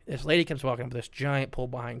 This lady comes walking up with this giant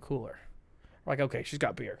pull-behind cooler. We're like, okay, she's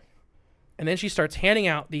got beer. And then she starts handing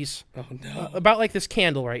out these, about like this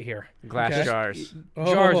candle right here. Glass jars.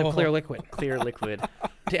 Jars of clear liquid. Clear liquid.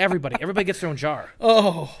 To everybody. Everybody gets their own jar.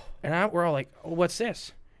 Oh. And we're all like, what's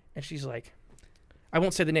this? And she's like, I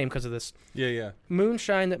won't say the name because of this. Yeah.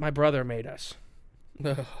 Moonshine that my brother made us.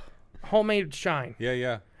 Homemade shine.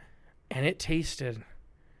 Yeah. And it tasted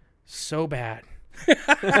so bad.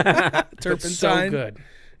 Turpentine. So good.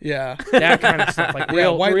 Yeah. That kind of stuff. Like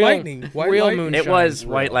real white lightning. Real moonshine. It was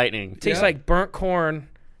white lightning. It tastes like burnt corn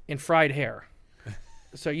and fried hair.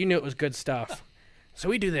 So you knew it was good stuff. So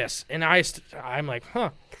we do this. And I'm like,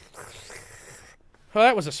 Well,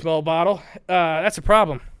 that was a small bottle. That's a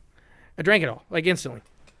problem. I drank it all, like instantly.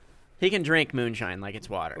 He can drink moonshine like it's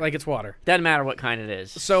water. Doesn't matter what kind it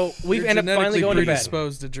is. So we've ended up finally going to bed.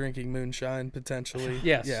 Predisposed to drinking moonshine potentially.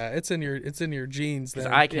 Yes. Yeah, it's in your genes. Then.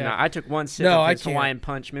 I cannot. Yeah. I took one sip of his Hawaiian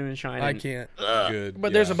Punch moonshine. I can't. Good.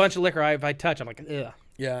 But there's a bunch of liquor if I touch, I'm like, ugh.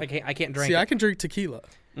 Yeah. I can't drink. See, it. I can drink tequila.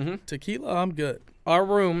 Mm-hmm. Tequila, I'm good. Our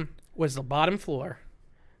room was the bottom floor,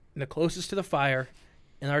 and the closest to the fire,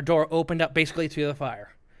 and our door opened up basically to the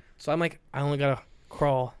fire. So I'm like, I only gotta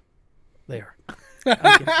crawl there.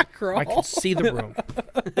 I can see the room.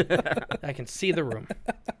 I can see the room.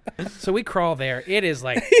 So we crawl there. It is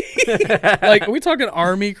like like, are we talking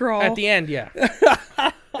army crawl? At the end, yeah.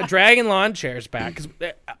 Dragging lawn chairs back because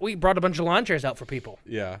we brought a bunch of lawn chairs out for people.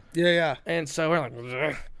 Yeah. And so we're like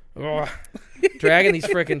dragging these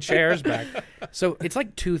freaking chairs back. So it's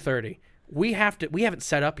like 2:30. We haven't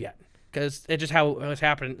set up yet because it's just how it was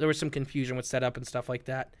happening. There was some confusion with setup and stuff like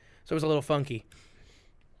that. So it was a little funky.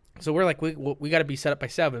 So we're like, we got to be set up by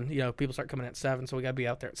 7. You know, people start coming at 7, so we got to be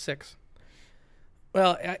out there at 6.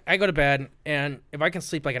 Well, I go to bed, and if I can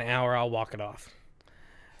sleep like an hour, I'll walk it off.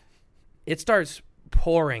 It starts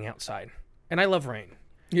pouring outside, and I love rain.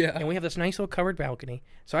 Yeah. And we have this nice little covered balcony.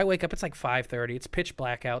 So I wake up, it's like 5:30. It's pitch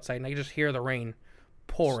black outside, and I just hear the rain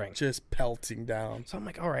pouring. Just pelting down. So I'm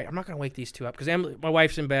like, all right, I'm not going to wake these two up because my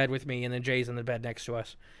wife's in bed with me, and then Jay's in the bed next to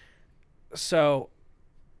us. So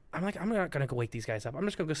I'm like, I'm not going to go wake these guys up. I'm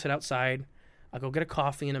just going to go sit outside. I'll go get a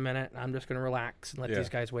coffee in a minute, and I'm just going to relax and let these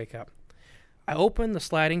guys wake up. I open the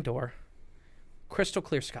sliding door. Crystal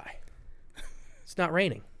clear sky. It's not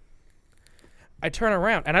raining. I turn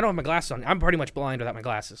around, and I don't have my glasses on. I'm pretty much blind without my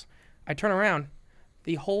glasses. I turn around.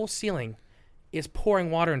 The whole ceiling is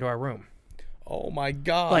pouring water into our room. Oh, my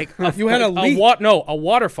God. Like you had a leak. A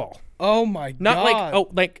waterfall. Oh, my God.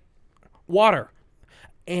 Not like water.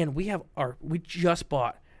 And we just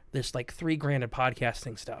bought this like $3,000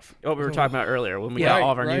 podcasting stuff. What we were talking about earlier when we got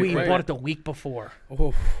all of our new. We bought it the week before.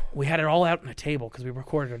 Oh. We had it all out on the table because we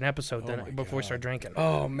recorded an episode before we started drinking.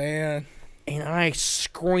 Oh man! And I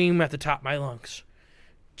scream at the top of my lungs,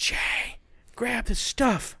 "Jay, grab this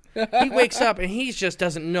stuff!" He wakes up and he just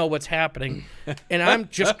doesn't know what's happening, and I'm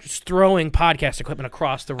just throwing podcast equipment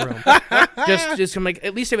across the room. just I'm like,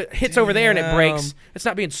 at least if it hits over there and it breaks, it's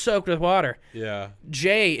not being soaked with water. Yeah.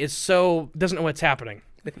 Jay doesn't know what's happening.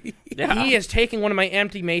 Yeah. He is taking one of my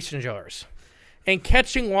empty mason jars and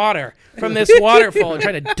catching water from this waterfall and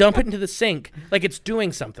trying to dump it into the sink like it's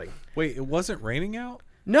doing something. Wait, it wasn't raining out?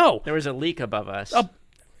 No. There was a leak above us.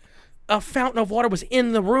 A fountain of water was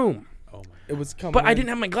in the room. Oh my! It was coming. But I didn't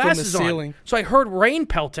have my glasses on, so I heard rain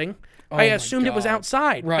pelting. I assumed it was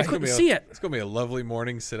outside. Right. I couldn't see it. It's gonna be a lovely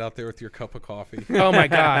morning. Sit out there with your cup of coffee. Oh my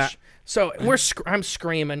gosh! So I'm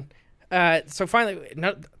screaming. So finally,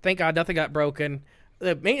 thank God, nothing got broken.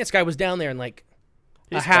 The maintenance guy was down there in like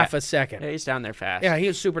half a second. Yeah, he's down there fast. Yeah, he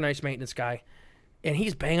was a super nice maintenance guy. And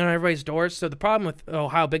he's banging on everybody's doors. So the problem with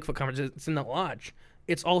Ohio Bigfoot Conference is it's in the lodge.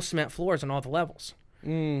 It's all cement floors on all the levels.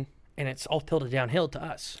 and it's all tilted downhill to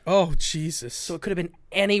us. Oh, Jesus. So it could have been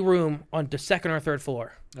any room on the second or third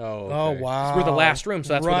floor. Oh, okay. Oh, wow. We're the last room,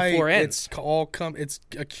 so that's where the floor ends. It's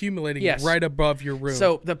accumulating Yes. right above your room.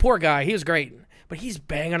 So the poor guy, he was great, but he's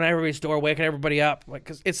banging on everybody's door, waking everybody up, like,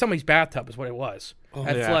 because it's somebody's bathtub is what it was.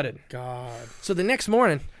 Had flooded. God. So the next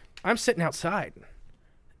morning, I'm sitting outside,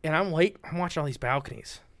 and I'm watching all these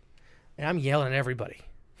balconies, and I'm yelling at everybody.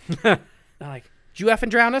 I'm like, did you effing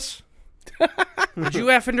drown us? Did you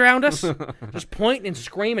effing drown us? Just pointing and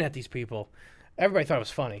screaming at these people. Everybody thought it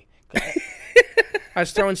was funny. I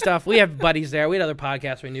was throwing stuff. We have buddies there. We had other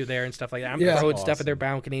podcasts we knew there and stuff like that. I'm throwing stuff at their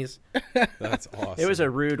balconies. That's awesome. It was a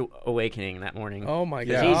rude awakening that morning. Oh, my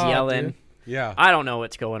God. He's yelling. Dude. Yeah. I don't know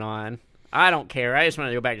what's going on. I don't care. I just want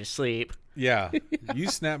to go back to sleep. Yeah. You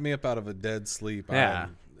snapped me up out of a dead sleep. Yeah.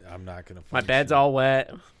 I'm not going to My bed's all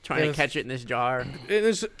wet. Trying to catch it in this jar.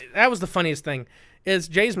 That was the funniest thing. Is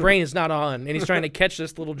Jay's brain is not on, and he's trying to catch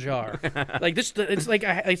this little jar. Like this, it's like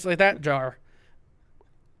that jar.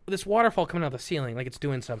 This waterfall coming out of the ceiling, like it's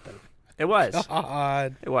doing something. It was.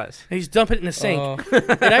 God. It was. And he's dumping it in the sink.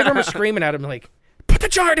 And I remember screaming at him like, "Put the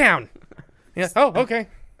jar down!" Yeah. Oh, okay.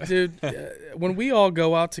 Dude, when we all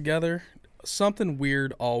go out together, something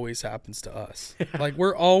weird always happens to us. Like,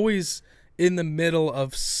 we're always in the middle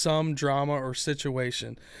of some drama or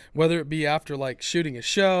situation, whether it be after, like, shooting a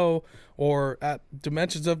show or at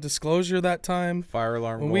Dimensions of Disclosure that time. Fire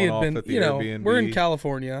alarm when going we had off been, at the Airbnb. we're in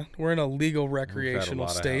California. We're in a legal recreational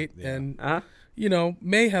state. And,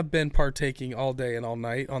 may have been partaking all day and all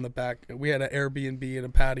night on the back. We had an Airbnb and a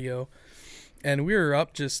patio. And we were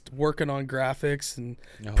up just working on graphics and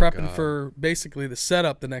prepping for basically the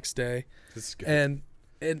setup the next day. And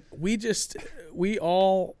we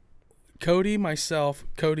all, Cody, myself,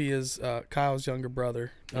 Cody is Kyle's younger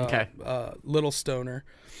brother, little stoner.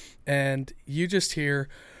 And you just hear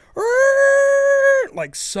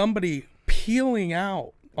like somebody peeling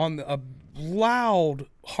out on a loud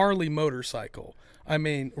Harley motorcycle. I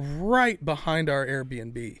mean, right behind our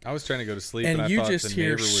Airbnb. I was trying to go to sleep, and I you thought just the hear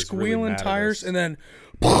neighbor was squealing really mad tires, at us. and then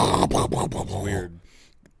It's weird.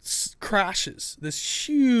 crashes. This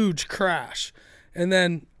huge crash, and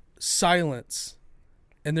then silence,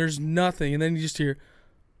 and there's nothing, and then you just hear,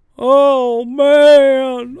 "Oh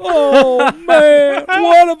man! Oh man!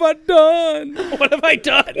 What have I done? What have I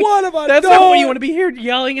done? What have I done? That's not what you want to be here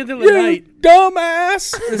yelling into the night.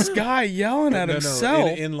 Dumbass!" This guy yelling at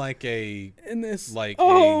himself in like a in this like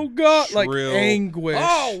oh a god, like shrill, anguish.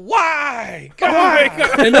 Oh, why? God. Oh my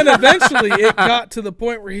God. And then eventually it got to the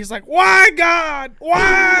point where he's like, "Why, God?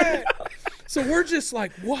 Why?" So we're just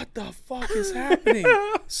like, "What the fuck is happening?"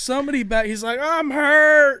 Somebody back. He's like, "I'm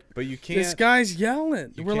hurt." But you can't. This guy's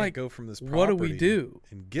yelling. You We're can't like, go from this property "What do we do?"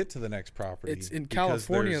 and get to the next property? It's in because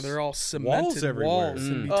California. there's They're all cemented walls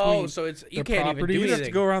in between. Oh, so it's you the can't even properties. do You have to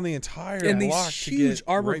anything. go around the entire And these block to huge get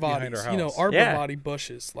arbor right behind our bodies, house. arbor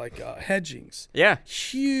bushes, like hedgings. Yeah.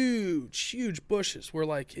 Huge bushes. Where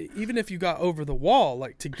like even if you got over the wall,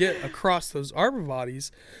 like to get across those arbor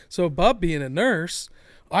bodies. So Bub being a nurse,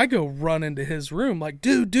 I go run into his room like,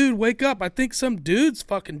 dude, wake up. I think some dude's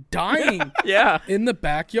fucking dying in the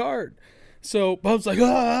backyard. So Bub's like,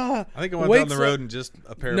 I think I went down the road and just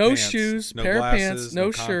a pair of no pants. shoes, no pair of glasses, pants,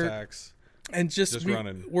 no shirt. contacts. And just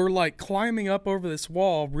running. We're like climbing up over this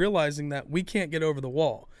wall, realizing that we can't get over the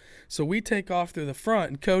wall. So we take off through the front,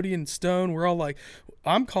 and Cody and Stone, we're all like,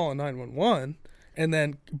 I'm calling 911. And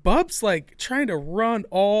then Bub's like trying to run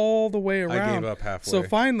all the way around. I gave up halfway. So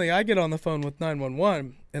finally I get on the phone with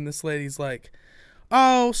 911, and this lady's like,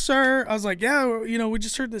 "Oh, sir." I was like, "Yeah, we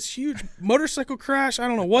just heard this huge motorcycle crash. I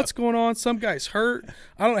don't know what's going on. Some guy's hurt.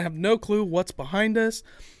 I don't have no clue what's behind us."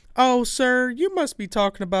 "Oh, sir, you must be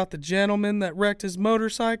talking about the gentleman that wrecked his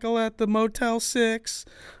motorcycle at the Motel 6.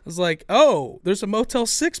 I was like, "Oh, there's a Motel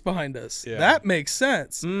 6 behind us." Yeah. That makes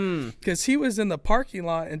sense. Because he was in the parking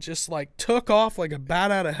lot and just like took off like a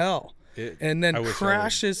bat out of hell. And then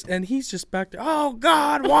crashes, and he's just back there. "Oh,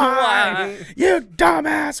 God, why? You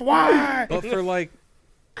dumbass, why?" But for like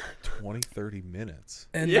 20, 30 minutes.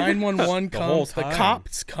 And 911 comes, the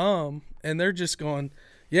cops come, and they're just going,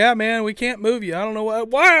 "Yeah, man, we can't move you. I don't know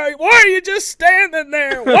why are you just standing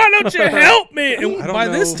there? Why don't you help me?" And by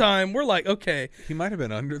this time, we're like, okay. He might have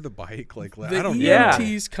been under the bike. Like, The I don't know.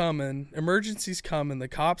 EMT's coming, emergency's coming, the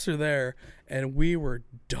cops are there, and we were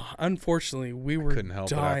unfortunately, we were couldn't help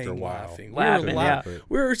it dying after a while. laughing.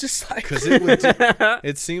 We were just like, because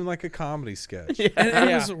it seemed like a comedy sketch. and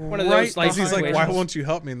it was One of right those, like, He's like, situations. "Why won't you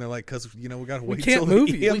help me?" And they're like, "Because we got to wait can't till move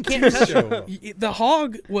the you. We EMTs show up." The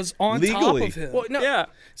hog was on top Legally. of him. Well, no, Yeah.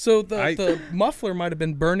 So the muffler might have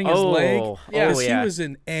been burning his leg Oh, because yeah. he was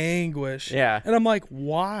in anguish. Yeah. Yeah. And I'm like,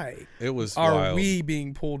 why It was are wild. we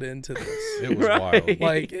being pulled into this? It was wild.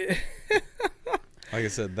 Like, Like I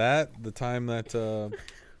said, the time that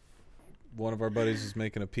one of our buddies was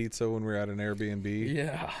making a pizza when we were at an Airbnb.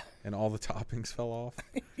 yeah. And all the toppings fell off.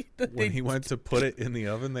 When he went to put it in the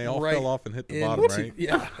oven, they all fell off and hit the bottom, right?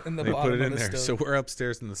 Yeah, in the They bottom put it in of the there. stove. So we're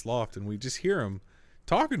upstairs in this loft, and we just hear him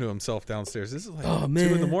talking to himself downstairs. This is like oh 2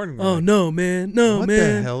 man, in the morning. We're oh like, no, man, no, what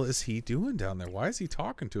man. the hell is he doing down there? Why is he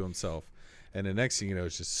talking to himself? And the next thing you know,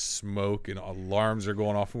 it's just smoke and alarms are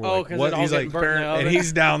going off. And we're like, because what? it all He's getting like, burnt in the and oven.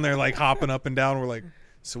 he's down there like hopping up and down. We're like,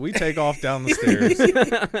 so we take off down the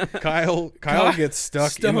stairs. Kyle gets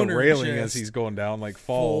stuck in the Stoner railing just as he's going down, like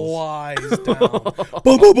falls. Flies down.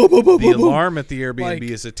 Boom, boom, boom, boom, boom, The boom, boom. alarm at the Airbnb Like-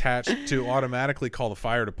 is attached to automatically call the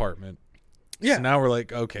fire department. Yeah. So now we're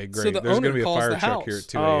like, okay, great. the There's going owner to be a calls fire the truck house. here at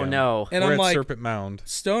 2 Oh, a.m. no. And We're I'm at like, Serpent Mound.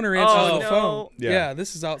 Stoner answers Oh, the no. phone. Yeah. Yeah,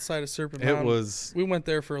 this is outside of Serpent It Mound. was We went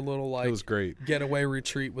there for a little it was great. getaway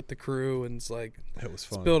retreat with the crew, and it's like, It was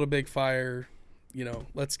fun. let's build a big fire.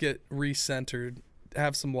 Let's get recentered,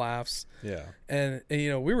 have some laughs. Yeah. And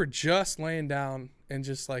we were just laying down and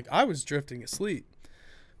just like I was drifting asleep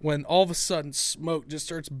when all of a sudden smoke just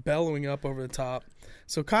starts bellowing up over the top.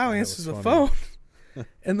 So Kyle answers the phone,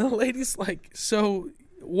 and the lady's like, "So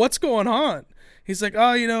what's going on?" He's like,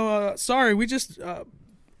 "Oh, sorry, we just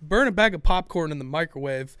burned a bag of popcorn in the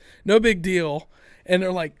microwave. No big deal." And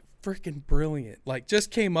they're like, freaking brilliant. Like,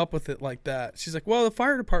 just came up with it like that. She's like, well, the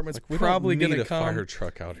fire department's We probably don't going need to a come. fire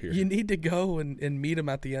truck out here. You need to go and meet him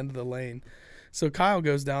at the end of the lane. So Kyle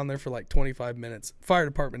goes down there for like 25 minutes. Fire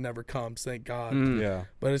department never comes, thank God. Yeah.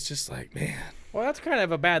 But it's just like, man. Well, that's kind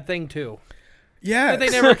of a bad thing too. Yeah. That they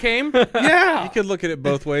never came. Yeah. You could look at it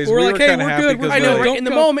both ways. We're we like, were hey, kind of we're happy good, we're because I know, Like, right? don't In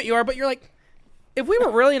the go- moment you are, but you're like, if we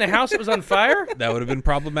were really in a house that was on fire, that would have been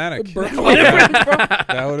problematic. Burnt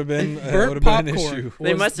that would have been an popcorn issue.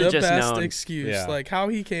 They was must have the just best known. excuse. Yeah. Like, how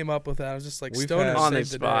he came up with that. I was just like, We've Stoner had- On the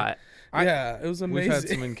saved the day. spot. Yeah, it was We've amazing. had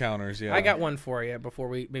some encounters, yeah. I got one for you before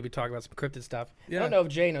we maybe talk about some cryptid stuff. I Yeah. don't know if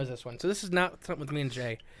Jay knows this one. So this is not something with me and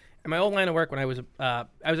Jay. In my old line of work, when I was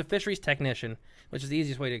a fisheries technician, which is the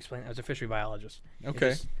easiest way to explain it. I was a fishery biologist.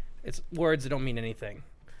 Okay. It's words that don't mean anything.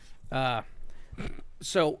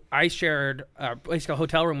 So I shared basically a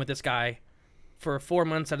hotel room with this guy for 4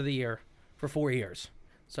 months out of the year for 4 years.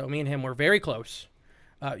 So me and him were very close.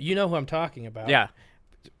 You know who I'm talking about. Yeah.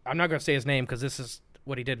 I'm not going to say his name because this is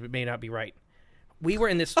what he did. It may not be right. We were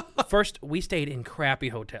in this we stayed in crappy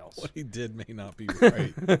hotels. What he did may not be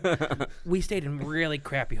right. We stayed in really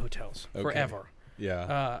crappy hotels forever.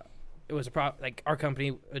 Yeah. It was like our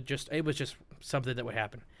company it was just something that would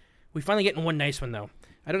happen. We finally get in one nice one though.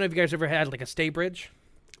 I don't know if you guys ever had like a stay bridge.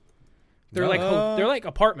 They're they're like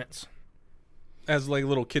apartments. As like a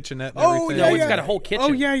little kitchenette and Oh, everything. No, yeah, it's got a whole kitchen.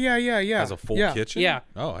 Oh, yeah. Has a full Yeah. kitchen? Yeah.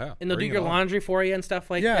 Oh, yeah. And they'll Bring do your it on. laundry for you and stuff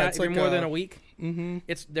like Yeah, that. it's If you're like more a- than a week. Mm-hmm.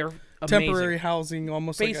 They're amazing. Temporary housing,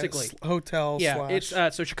 almost Basically. like a hotel. Yeah, slash.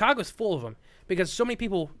 it's so Chicago's full of them because so many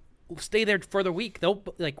people stay there for the week. They'll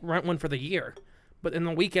like rent one for the year, but in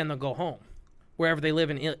the weekend they'll go home, wherever they live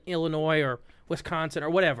in Illinois or Wisconsin or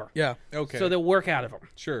whatever. Yeah. Okay. So they'll work out of them.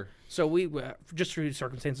 Sure. So we just through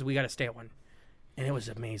circumstances we got to stay at one, and it was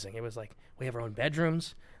amazing. It was like we have our own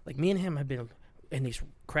bedrooms. Like me and him have been in these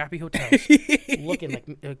crappy hotels, looking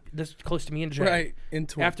like this close to me and Jay. Right.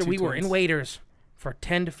 Into After two we were in twins. waiters for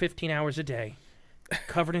 10 to 15 hours a day,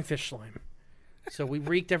 covered in fish slime. So we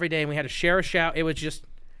reeked every day, and we had to share a shower. It was just,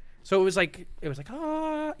 so it was like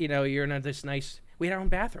you're in this nice. We had our own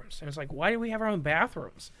bathrooms, and it's like, why do we have our own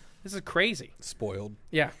bathrooms? This is crazy. Spoiled.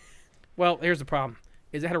 Yeah. Well, here's the problem: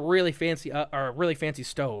 is it had a really fancy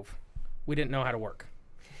stove. We didn't know how to work.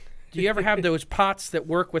 Do you ever have those pots that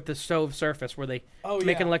work with the stove surface where they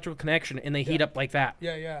make an electrical connection and they heat up like that?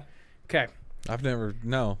 Yeah. Okay. I've never,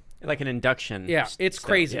 no. Like an induction. Yeah, it's stove,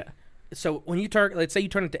 crazy. yeah. So when you let's say you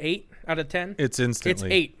turn it to 8 out of 10, It's instantly.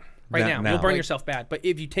 it's 8 right now. You'll burn Like- yourself bad. But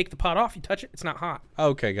if you take the pot off, you touch it, it's not hot.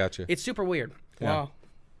 Okay, gotcha. It's super weird. Wow.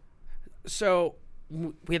 So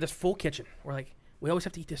we had this full kitchen. We're like, we always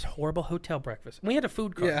have to eat this horrible hotel breakfast. And we had a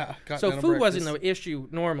food cart. Yeah, So continental food wasn't breakfast. the issue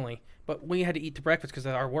normally, but we had to eat the breakfast because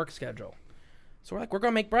of our work schedule. So we're like, we're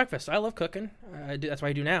going to make breakfast. I love cooking. That's what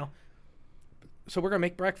I do now. So we're going to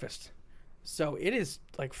make breakfast. So it is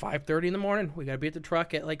like 5:30 in the morning. We got to be at the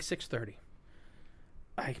truck at like 6:30.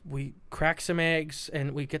 We crack some eggs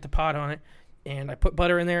and we get the pot on it, and I put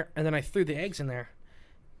butter in there, and then I threw the eggs in there.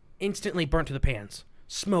 Instantly burnt to the pans.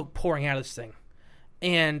 Smoke pouring out of this thing.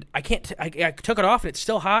 And I can't. I took it off, and it's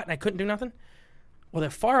still hot, and I couldn't do nothing. Well, the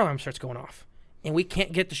fire alarm starts going off, and we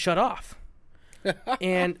can't get to shut off.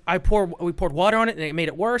 And we poured water on it, and it made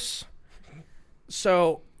it worse.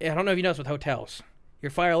 So I don't know if you noticed with hotels, your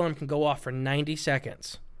fire alarm can go off for 90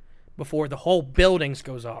 seconds before the whole building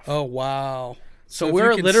goes off. Oh, wow. So if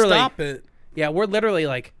we're you can literally stop it. Yeah, we're literally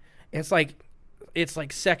like it's like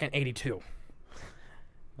second 82.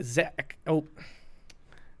 Zach,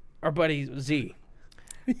 our buddy Z.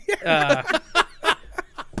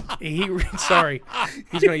 Sorry,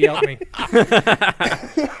 he's gonna yell at me.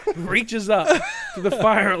 Reaches up to the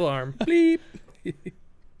fire alarm, bleep,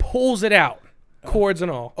 pulls it out, cords and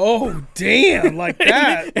all. Oh, damn, like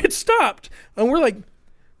that. It stopped, and we're like,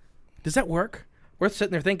 does that work? We're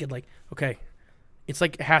sitting there thinking like, okay, it's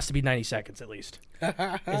like it has to be 90 seconds at least.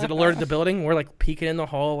 Is it alerted the building? We're like peeking in the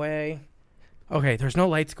hallway. Okay, there's no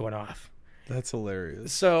lights going off. That's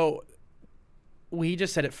hilarious. So we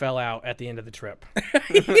just said it fell out at the end of the trip.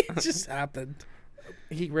 It just happened.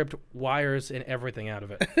 He ripped wires and everything out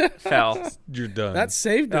of it. Fell. You're done. That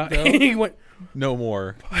saved it, though. He went, no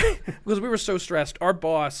more. because we were so stressed. Our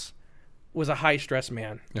boss was a high stress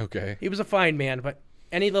man. Okay. He was a fine man, but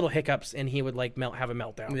any little hiccups and he would like have a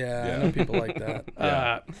meltdown. Yeah, I know people like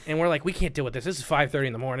that. And we're like, we can't deal with this. This is 5:30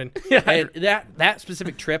 in the morning. Yeah. And that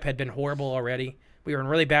specific trip had been horrible already. We were in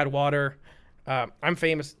really bad water. I'm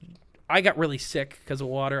famous. I got really sick because of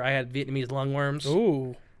water. I had Vietnamese lungworms.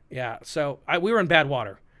 Ooh. Yeah, so we were in bad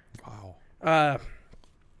water. Wow.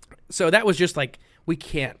 So that was just like we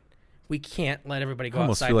can't let everybody go I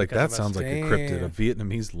almost outside. feel like because that of us. sound like a cryptid, a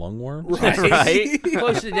Vietnamese lungworm. Right?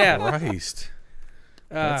 Close to death. Christ.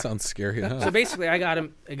 That sounds scary enough. So basically, I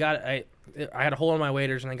had a hole in my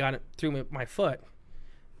waders, and I got it through my foot.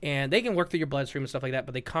 And they can work through your bloodstream and stuff like that,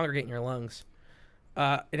 but they congregate in your lungs.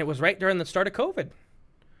 And it was right during the start of COVID.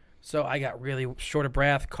 So I got really short of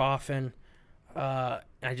breath, coughing.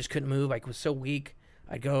 I just couldn't move. I was so weak.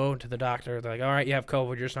 I'd go to the doctor. They're like, all right, you have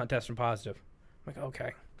COVID. You're just not testing positive. I'm like,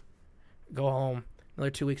 okay. Go home.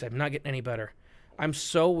 Another 2 weeks. I'm not getting any better. I'm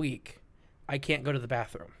so weak, I can't go to the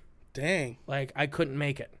bathroom. Dang. Like, I couldn't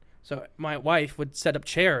make it. So my wife would set up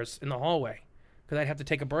chairs in the hallway because I'd have to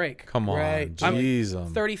take a break. Come on. Right.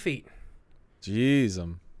 Jeez. 30 feet.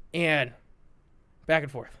 Jeez. And back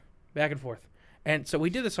and forth. Back and forth. And so we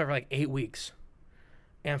did this for like 8 weeks.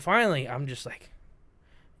 And finally, I'm just like,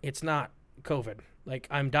 it's not COVID. Like,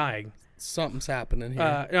 I'm dying. Something's happening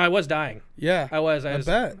here. No, I was dying. Yeah. I was. I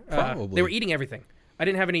bet. Probably. They were eating everything. I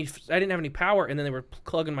didn't have any power, and then they were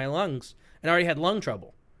clogging my lungs, and I already had lung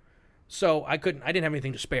trouble. So I didn't have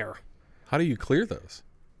anything to spare. How do you clear those?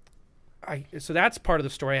 So that's part of the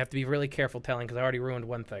story I have to be really careful telling because I already ruined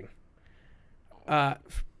one thing.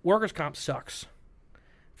 Workers' comp sucks.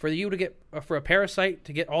 For a parasite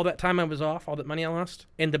to get all that time I was off, all that money I lost,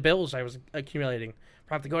 and the bills I was accumulating,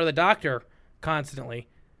 I have to go to the doctor constantly.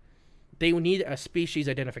 They need a species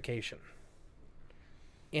identification.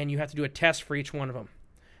 And you have to do a test for each one of them.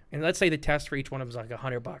 And let's say the test for each one of them is like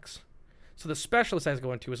 $100. So the specialist I was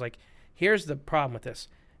going to was like, here's the problem with this,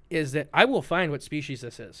 is that I will find what species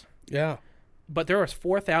this is. Yeah. But there are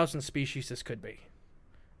 4,000 species this could be.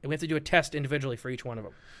 And we have to do a test individually for each one of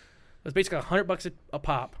them. It's basically $100 a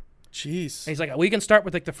pop. Jeez. And he's like, we can start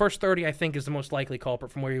with like the first 30, I think, is the most likely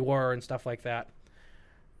culprit from where you were and stuff like that.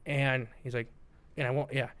 And he's like, and I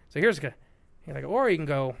won't, yeah. So he's like, or you can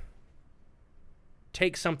go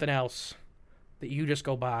take something else that you just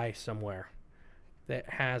go buy somewhere that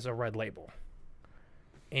has a red label.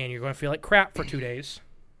 And you're going to feel like crap for 2 days.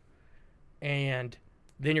 And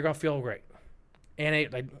then you're going to feel great. And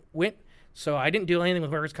I went, so I didn't do anything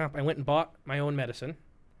with workers' comp. I went and bought my own medicine.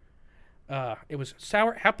 It was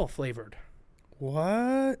sour apple flavored.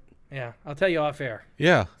 What? Yeah, I'll tell you off air.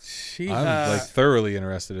 Yeah. Jeez. I'm like thoroughly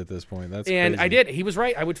interested at this point. That's And crazy. I did. He was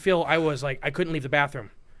right. I was like, I couldn't leave the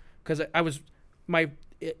bathroom because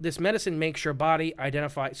this medicine makes your body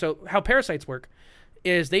identify. So how parasites work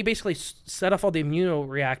is they basically set off all the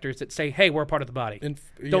immunoreactors that say, hey, we're a part of the body.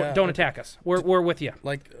 Don't attack us. We're with you.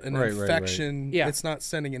 Like an Right, infection. Right. Yeah. It's not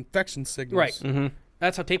sending infection signals. Right. Mm-hmm.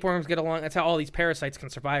 That's how tapeworms get along. That's how all these parasites can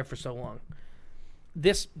survive for so long.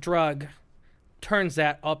 This drug turns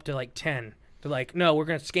that up to like 10. They're like, no, we're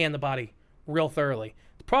going to scan the body real thoroughly.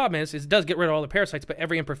 The problem is it does get rid of all the parasites, but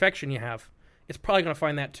every imperfection you have, it's probably going to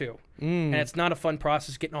find that too. And it's not a fun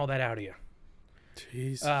process getting all that out of you.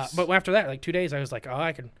 Jesus. But after that, like 2 days, I was like, oh,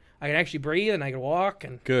 I can actually breathe and I can walk.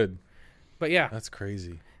 Good. But yeah. That's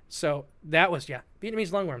crazy. So that was, Vietnamese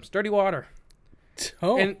lungworms, dirty water.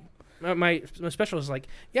 Oh. And my specialist was like,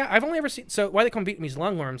 yeah, I've only ever seen. So why they call them Vietnamese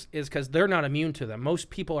lungworms is because they're not immune to them. Most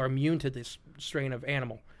people are immune to this strain of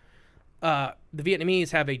animal. The Vietnamese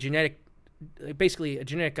have basically a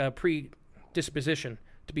genetic predisposition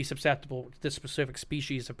to be susceptible to this specific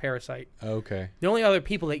species of parasite. Okay. The only other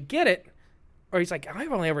people that get it, or he's like,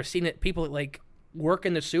 I've only ever seen it, people that like work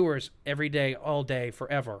in the sewers every day, all day,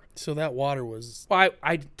 forever. So that water was... Well,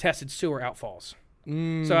 I tested sewer outfalls.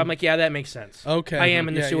 So I'm like, yeah, that makes sense. Okay. I am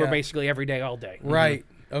in the sewer basically every day, all day. Right.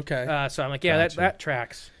 Okay. So I'm like, yeah, that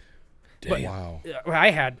tracks. But, Wow.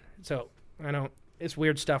 I had, so I know it's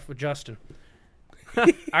weird stuff with Justin.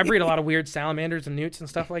 I breed a lot of weird salamanders and newts and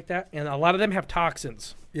stuff like that, and a lot of them have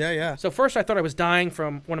toxins. Yeah. So first I thought I was dying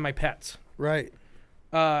from one of my pets. Right.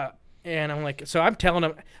 And I'm like, so I'm telling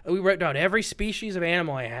him, we wrote down every species of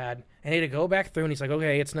animal I had, and he had to go back through, and he's like,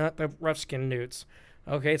 okay, it's not the rough-skinned newts.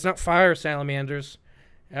 Okay, it's not fire salamanders.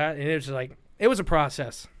 And it was like, it was a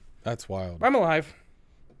process. That's wild. I'm alive.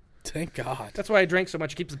 Thank God. That's why I drink so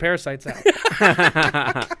much. It keeps the parasites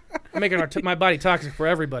out. I'm making my body toxic for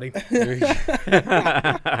everybody.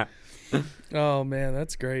 Oh, man,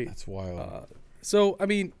 that's great. That's wild. So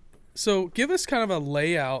give us kind of a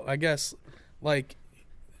layout, I guess, like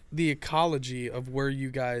the ecology of where you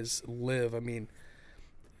guys live. I mean,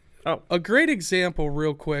 a great example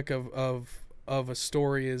real quick of a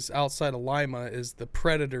story is outside of Lima is the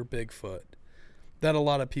predator Bigfoot that a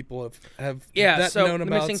lot of people have known the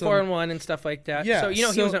about. missing 4-in-1 and stuff like that. Yeah, So, he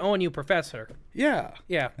was an ONU professor. Yeah.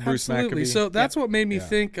 Yeah. Bruce Absolutely. Maccabee. So that's what made me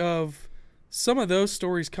think of some of those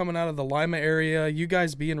stories coming out of the Lima area, you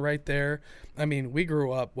guys being right there. I mean, we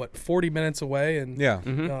grew up, 40 minutes away and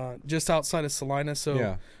just outside of Salina.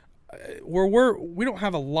 So we don't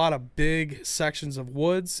have a lot of big sections of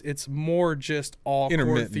woods. It's more just all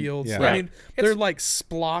cornfields. Yeah. I mean, they're like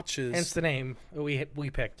splotches. Hence the name we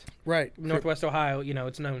picked. Right. Northwest Ohio,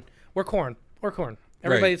 it's known. We're corn.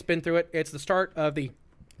 Everybody that's been through it, it's the start of the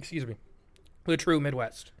true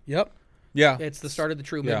Midwest. Yep. Yeah. It's the start of the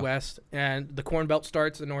true Midwest, and the Corn Belt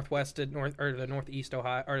starts in the northeast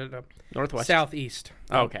Ohio, or the Northwest. southeast.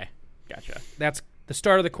 Oh, okay, gotcha. That's the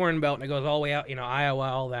start of the Corn Belt, and it goes all the way out, Iowa,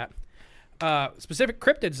 all that. Specific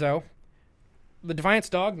cryptids, though, the Defiance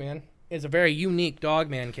Dogman is a very unique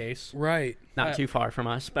Dogman case. Right. Not too far from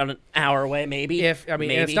us, about an hour away, maybe. And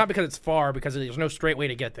it's not because it's far, because there's no straight way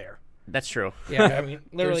to get there. That's true. Yeah,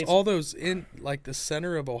 literally, there's all those in like the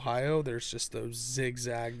center of Ohio. There's just those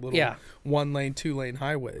zigzag little 1-lane, 2-lane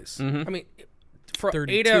highways. Mm-hmm. For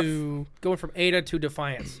 32. going from Ada to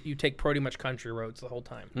Defiance, you take pretty much country roads the whole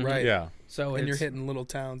time. Mm-hmm. Right. Yeah. So and you're hitting little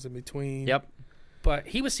towns in between. Yep. But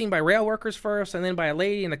he was seen by rail workers first, and then by a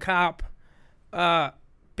lady and a cop.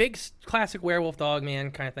 Big classic werewolf dog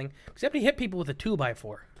man kind of thing. Except he hit people with a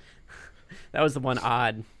 2x4. That was the one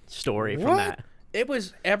odd story from that. It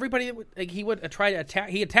was everybody that would, he would try to attack.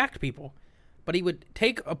 He attacked people, but he would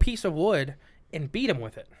take a piece of wood and beat him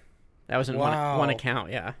with it. That was in one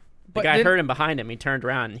account, yeah. The But guy then- heard him behind him. He turned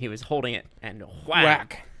around and he was holding it and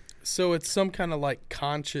whack. So it's some kind of like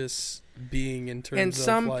conscious being in terms And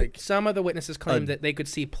of some of the witnesses claimed that they could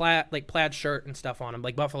see plaid shirt and stuff on him,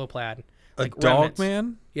 like buffalo plaid. A like dog remnants.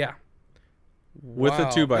 man Yeah. with a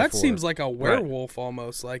 2x4. That seems like a werewolf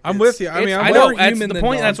almost. Like I'm it's- with you. I mean, I I'm know. more That's human the than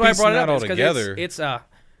point. dog. That's why I brought it Piecing that up. all It's 'cause together. It's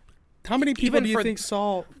How many people even do you for think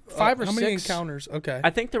saw 5 or how many 6? encounters? Okay. I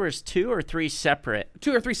think there was 2 or 3 separate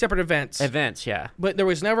 2 or 3 separate events. yeah. But there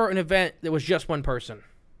was never an event that was just one person.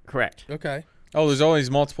 Correct. Okay. Oh, there's always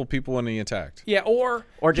multiple people when he attacked. Yeah, or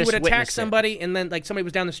Or he just would attack witnessed it. somebody, and then somebody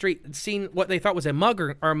was down the street and seen what they thought was a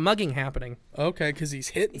mugging happening. Okay, because he's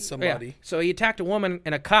hitting somebody. Yeah. So he attacked a woman,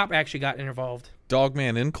 and a cop actually got involved. Dog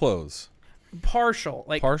man in clothes.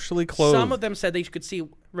 Partially clothed. Some of them said they could see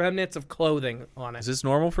remnants of clothing on it. Is this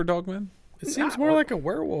normal for dog man? It seems more like a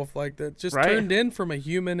werewolf, like that just turned in from a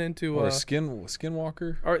human into Or a a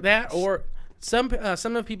skinwalker? Or that, or some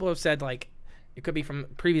of the people have said it could be from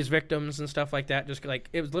previous victims and stuff like that. Just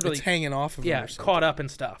it was literally it's hanging off of him or something. caught up and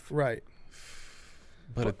stuff. Right.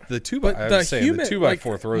 But the 2x4 But the human,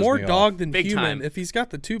 2x4 throws more me dog off. than Big human. time. If he's got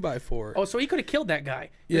the 2x4. Oh, so he could have killed that guy. 'Cause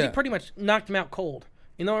Yeah. he pretty much knocked him out cold.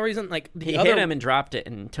 You know the reason? He hit him and dropped it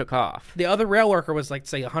and took off. The other rail worker was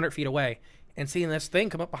say 100 feet away, and seeing this thing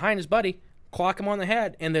come up behind his buddy, clock him on the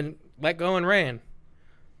head, and then let go and ran.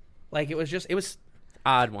 It was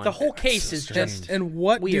Odd one. the whole case so is strange. just. And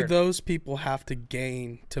what weird. do those people have to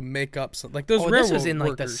gain to make up some those Oh, railroad this was in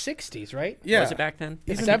workers? the 60s, right? Yeah. Was it back then?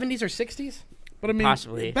 The 70s or 60s? But I mean,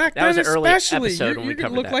 Possibly. back That was then an early especially, episode when we you're gonna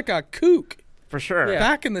covered look that. like a kook. For sure. Yeah.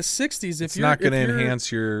 Back in the 60s, if It's you're not going to if you're-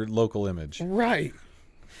 enhance your local image. Right.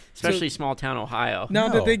 Especially small town Ohio. Now,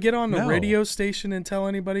 No, did they get on the no. radio station and tell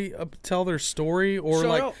anybody, tell their story, or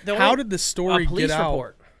So, no, how did the story a police get out?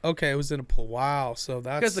 report. Okay, it was in a wow. So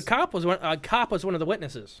that's Because the cop was one of the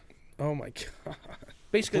witnesses. oh my god.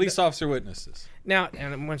 Basically, Police officer witnesses. now,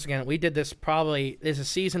 and once again, we did this this is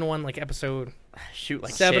season 1, episode shoot,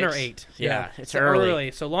 like 7 or 6. 8. Yeah, it's so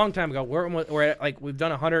early. So a long time ago. We're at, like, we've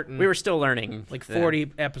done 100 and We were still learning. like then.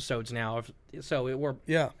 40 episodes now. So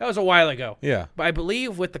Yeah. that was a while ago. Yeah. But I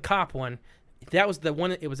believe with the cop one, that was the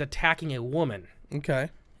one. It was attacking a woman, Okay.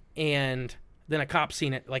 and then a cop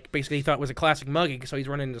seen it. Like, basically, he thought it was a classic muggy, so he's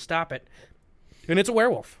running in to stop it, and it's a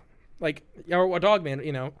werewolf, like, or a dog man.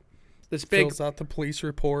 This big. Fills out the police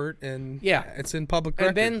report, and Yeah. it's in public record.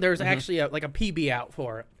 And then there's actually a PB out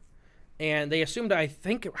for it. And they assumed, I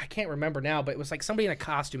can't remember now, but it was like somebody in a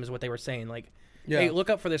costume is what they were saying. Like, hey, look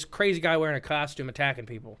up for this crazy guy wearing a costume attacking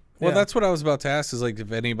people. Well, that's what I was about to ask is, like,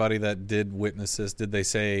 if anybody that did witness this, did they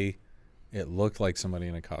say it looked like somebody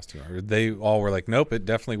in a costume? Or they all were like, nope, it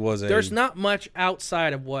definitely was a... There's not much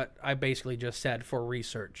outside of what I basically just said for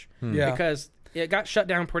research. Yeah. Because it got shut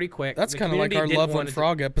down pretty quick. That's The kind of like our community didn't Loveland want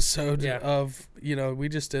Frog episode Yeah. of, we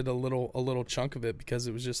just did a little chunk of it because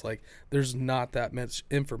it was just like there's not that much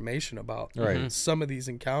information about some of these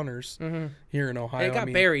encounters here in Ohio. It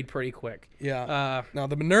got buried pretty quick. Yeah. Now,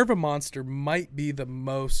 the Minerva monster might be the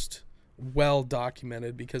most well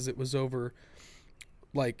documented because it was over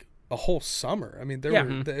like a whole summer. I mean,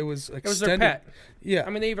 it was extended. It was their pet. Yeah. I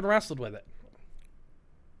mean, they even wrestled with it.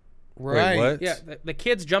 Right. Wait, what? Yeah, the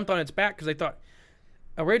kids jumped on its back because they thought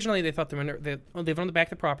originally they thought they lived on the back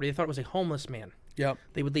of the property. They thought it was a homeless man. Yep.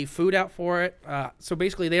 They would leave food out for it. So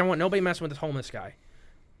basically, they don't want nobody messing with this homeless guy.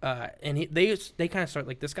 And they kind of start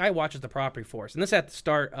like this guy watches the property for us, and this is at the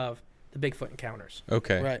start of the Bigfoot encounters.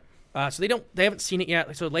 Okay. Right. So they haven't seen it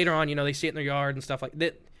yet. So later on, they see it in their yard and stuff like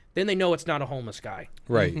that. Then they know it's not a homeless guy.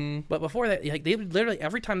 Right. Mm-hmm. But before that, like, they would literally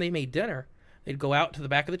every time they made dinner, they'd go out to the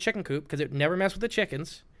back of the chicken coop because it never messed with the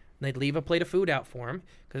chickens. And they'd leave a plate of food out for him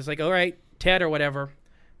because it's like, all right, Ted or whatever,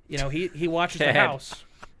 he watches the house.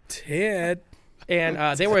 Ted.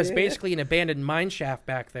 And there was basically an abandoned mine shaft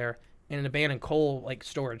back there and an abandoned coal like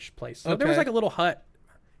storage place. So there was like a little hut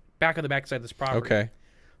back on the backside of this property. Okay.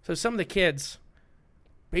 So some of the kids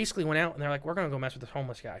basically went out and they're like, we're gonna go mess with this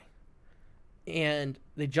homeless guy. And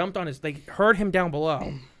they jumped on they heard him down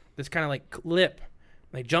below, this kind of like lip.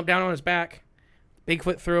 They jumped down on his back.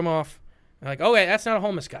 Bigfoot threw him off. They're like, okay, that's not a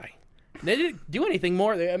homeless guy. They didn't do anything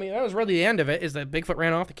more. I mean, that was really the end of it, is that Bigfoot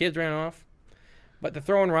ran off, the kids ran off. But the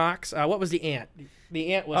throwing rocks, what was the ant?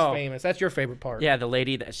 The ant was famous. That's your favorite part. Yeah, the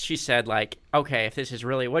lady that she said, like, okay, if this is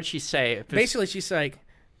really, what'd she say? Basically, she's like,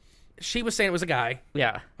 she was saying it was a guy.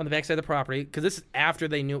 Yeah. On the backside of the property, because this is after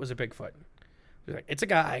they knew it was a Bigfoot. She's like, it's a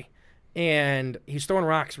guy, and he's throwing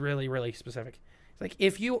rocks really, really specific. It's like,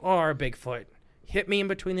 if you are a Bigfoot, hit me in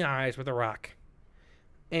between the eyes with a rock.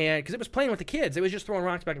 And because it was playing with the kids, it was just throwing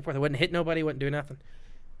rocks back and forth. It wouldn't hit nobody, wouldn't do nothing.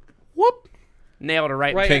 Whoop! Nailed her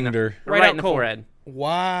right, Pinged her. right out in the cold. forehead.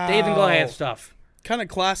 Wow. Dave and Goliath stuff. Kind of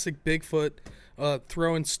classic Bigfoot,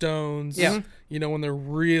 throwing stones. Yeah. When they're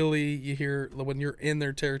really, you hear when you're in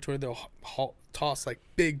their territory, they'll toss like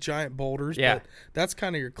big giant boulders. Yeah. But that's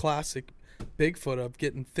kind of your classic Bigfoot of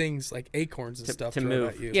getting things like acorns and stuff to thrown move.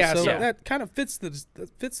 at you. Yeah, So so- that kind of fits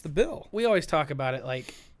the bill. We always talk about it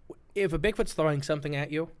like, if a Bigfoot's throwing something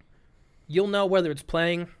at you, you'll know whether it's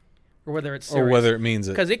playing or whether it's serious. Or whether it means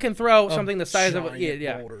it. Because it can throw something the size of giant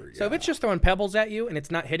a boulder, So if it's just throwing pebbles at you and it's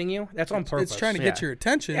not hitting you, that's on purpose. It's trying to get your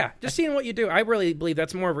attention. Yeah, just seeing what you do. I really believe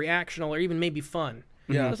that's more reactional or even maybe fun.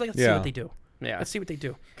 Yeah. Let's see what they do. Yeah. Let's see what they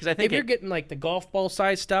do. Because I think if you're getting like the golf ball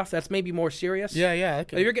size stuff, that's maybe more serious. Yeah.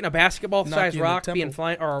 If you're getting a basketball Knock size you in the rock being temple.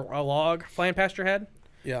 flying or a log flying past your head,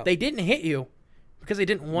 Yeah. they didn't hit you because they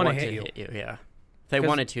didn't want to hit you. Yeah. If they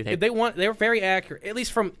wanted to. They were very accurate, at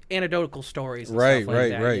least from anecdotal stories. And Right, stuff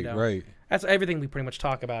like right, that, right. That's everything we pretty much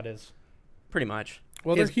talk about is Pretty much.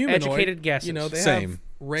 Well, they're is humanoid. educated guesses. They Same. have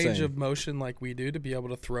range Same. of motion like we do to be able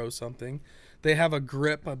to throw something. They have a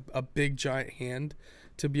grip, a big giant hand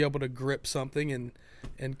to be able to grip something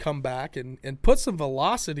and come back and put some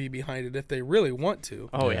velocity behind it if they really want to.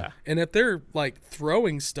 Oh, yeah. And if they're like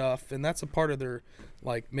throwing stuff, and that's a part of their,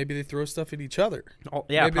 like maybe they throw stuff at each other. Oh,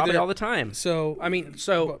 yeah, Maybe probably they're- all the time. So I mean,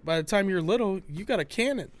 so by the time you're little, you got a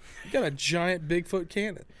cannon. You got a giant Bigfoot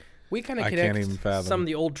cannon. we kind of I connect can't even fathom. some of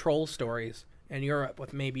the old troll stories in Europe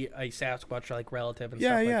with maybe a Sasquatch like relative and Yeah,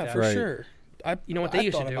 stuff like yeah, that. for Right. sure. You know what they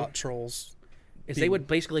used to thought do? about trolls. Is they would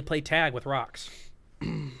basically play tag with rocks.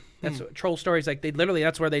 That's what, troll stories. Like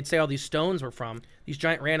that's where they'd say all these stones were from. These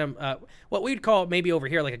giant random, what we'd call maybe over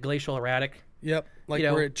here like a glacial erratic. Yep, like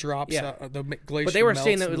where it drops. yeah. The glacier. But they were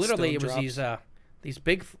saying melts that and the literally it stone was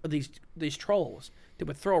drops. these trolls that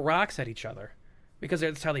would throw rocks at each other because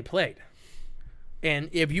that's how they played. And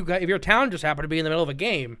if your town just happened to be in the middle of a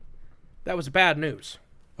game, that was bad news.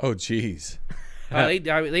 Oh, jeez.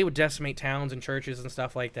 They would decimate towns and churches and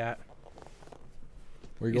stuff like that.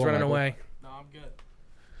 Where you He's going, running Michael? away. No, I'm good.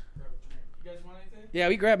 You guys want anything? Yeah,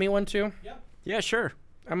 we grab me one too. Yep. Yeah, sure.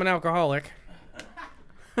 I'm an alcoholic.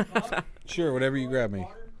 Sure, whatever you grab me.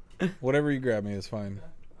 Whatever you grab me is fine.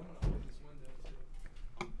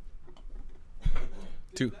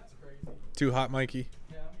 Too hot, Mikey?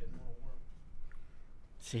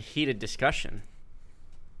 It's a heated discussion.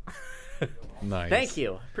 Nice. Thank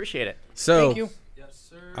you. Appreciate it. So, Thank you. Yes,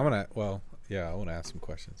 sir. I want to ask some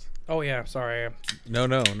questions. Oh yeah, sorry. I'm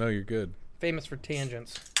No, you're good. famous for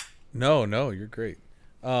tangents. No, you're great.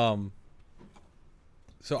 So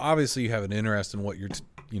obviously you have an interest in what you're,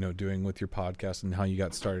 doing with your podcast and how you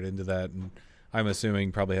got started into that. And I'm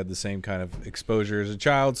assuming probably had the same kind of exposure as a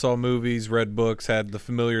child, saw movies, read books, had the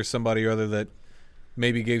familiar somebody or other that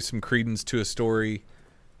maybe gave some credence to a story,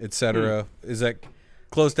 etc. Is that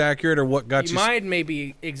close to accurate, or what got you? Mine may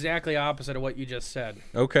be exactly opposite of what you just said.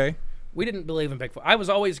 Okay. We didn't believe in Bigfoot. I was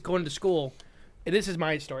always going to school. And this is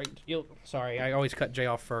my story. Sorry, I always cut Jay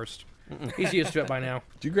off first. He's used to it by now.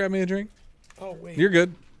 Did you grab me a drink? Oh, wait. You're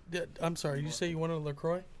good. I'm sorry. You say you wanted a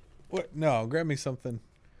LaCroix? What? No, grab me something.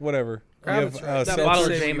 Whatever. Grab You it, have, right. That Say bottle of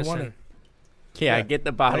what you Jameson. wanted. Yeah, get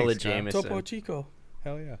the bottle Thanks, of Kyle. Jameson. Topo Chico.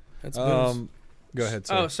 Hell yeah. That's booze. Go ahead,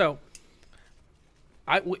 sir. Oh, so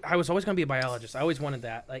I was always going to be a biologist. I always wanted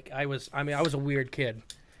that. I was a weird kid,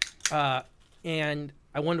 and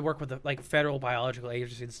I wanted to work with the federal biological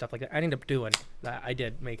agency and stuff like that. I ended up doing that. I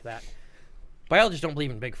did make that. Biologists don't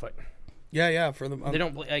believe in Bigfoot. Yeah. For the They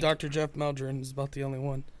don't. Dr. Jeff Meldrin is about the only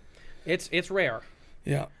one. It's rare,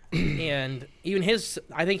 Yeah. and even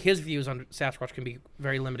I think his views on Sasquatch can be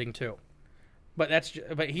very limiting too. But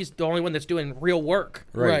he's the only one that's doing real work.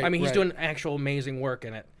 Right. I mean, he's right. doing actual amazing work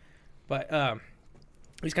in it. But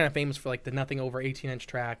he's kind of famous for the nothing over 18-inch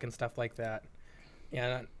track and stuff like that.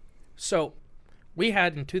 Yeah. So we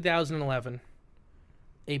had in 2011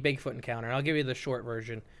 a Bigfoot encounter. And I'll give you the short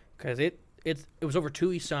version because it was over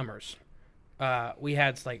 2 summers. We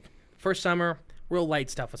had first summer, real light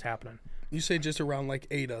stuff was happening. You say just around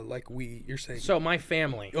Ada, you're saying. So my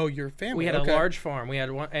family. Oh, your family. We had okay. a large farm. We had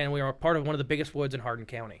one, and we were part of one of the biggest woods in Hardin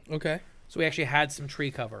County. Okay. So we actually had some tree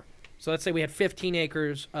cover. So let's say we had 15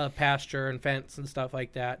 acres of pasture and fence and stuff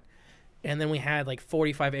like that. And then we had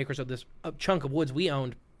 45 acres of this chunk of woods we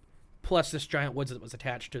owned, plus this giant woods that was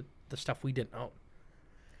attached to the stuff we didn't own.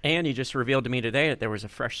 And you just revealed to me today that there was a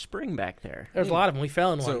fresh spring back there. There's a lot of them. We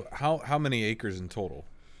fell in one. So how many acres in total?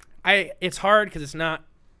 It's hard because it's not.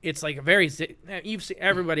 It's a very you've seen,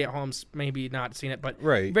 everybody at home's maybe not seen it, but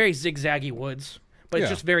Right. very zigzaggy woods. But Yeah.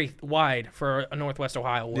 it's just very wide for a Northwest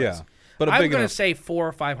Ohio woods. Yeah. But I'm big going to enough. say 400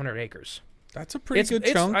 or 500 acres. That's a pretty good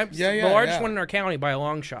chunk. The largest one in our county by a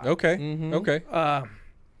long shot. Okay. Mm-hmm. Okay.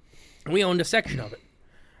 We owned a section of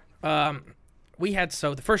it. We had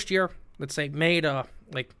the first year, let's say May to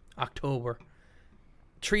October,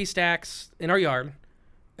 tree stacks in our yard,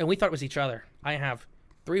 and we thought it was each other. I have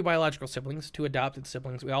 3 biological siblings, 2 adopted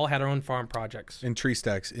siblings. We all had our own farm projects. In tree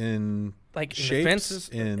stacks, in In shapes, the fences.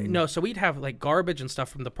 in No, so we'd have garbage and stuff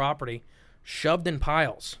from the property shoved in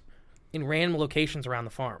piles in random locations around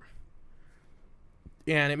the farm.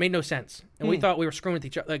 And it made no sense. And we thought we were screwing with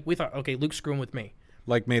each other. We thought, okay, Luke's screwing with me.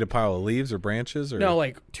 made a pile of leaves or branches, or No,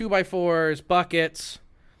 2x4s, buckets.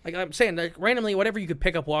 I'm saying, randomly, whatever you could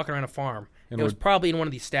pick up walking around a farm. And it was probably in one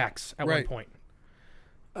of these stacks at one Right. point.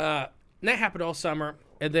 And that happened all summer.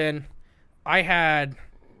 And then I had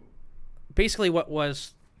basically what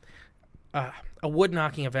was a wood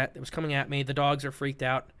knocking event that was coming at me. The dogs are freaked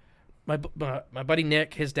out. My buddy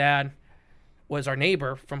Nick, his dad, was our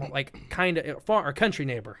neighbor from our country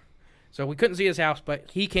neighbor. So we couldn't see his house, but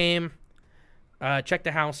he came, checked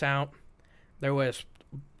the house out. There was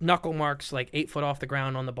knuckle marks 8 foot off the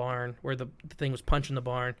ground on the barn where the thing was punching the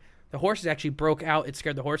barn. The horses actually broke out. It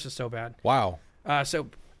scared the horses so bad. Wow. So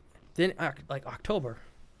then October,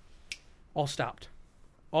 all stopped.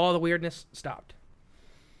 All the weirdness stopped.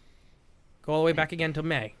 Go all the way back again to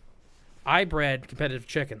May. I bred competitive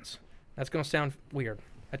chickens. That's going to sound weird.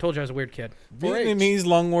 I told you I was a weird kid. Vietnamese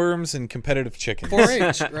lungworms and competitive chickens.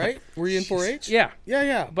 4-H, right? Were you in 4-H? Yeah.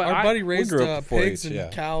 Yeah. But Our buddy raised grew up in 4-H, pigs and yeah.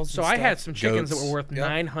 cows. So and I had stuff. some chickens Goats. that were worth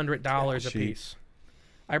Yep. $900 a Sheep. piece.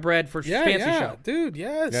 I bred for Yeah, fancy yeah, show. dude.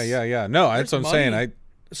 Yes. Yeah. No, that's There's what I'm saying.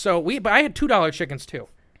 money. But I had $2 chickens too.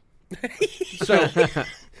 So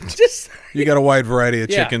Just You got a wide variety of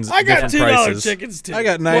Yeah. chickens. I got different $2 prices. chickens too. I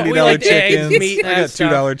got Well, we $90 like the eggs, chickens. meat, I that got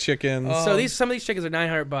 $2 chickens. So some of these chickens are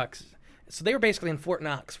 $900. So they were basically in Fort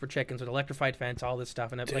Knox for chickens with electrified fence, all this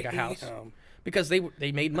stuff, and it was like a house Damn. because they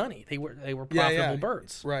made money. They were Yeah, profitable yeah.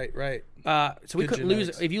 birds. Right. So we Good couldn't genetics.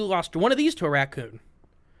 lose if you lost one of these to a raccoon.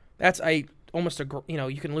 That's you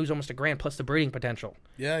can lose almost $1,000 plus the breeding potential.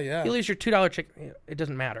 Yeah. You lose your $2 chicken, it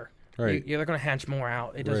doesn't matter. Right. They're going to hatch more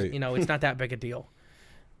out. It doesn't, Right. it's not that big a deal.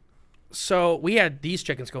 So we had these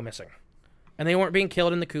chickens go missing. And they weren't being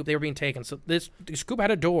killed in the coop. They were being taken. So this coop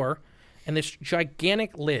had a door and this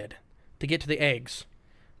gigantic lid to get to the eggs.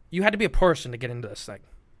 You had to be a person to get into this thing.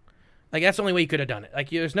 Like, that's the only way you could have done it. Like,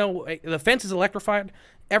 the fence is electrified.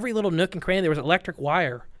 Every little nook and cranny, there was electric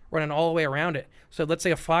wire running all the way around it. So let's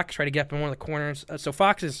say a fox tried to get up in one of the corners. So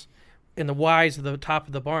foxes in the Ys at the top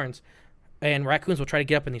of the barns, and raccoons will try to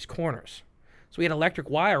get up in these corners. So we had electric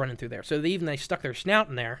wire running through there. So they stuck their snout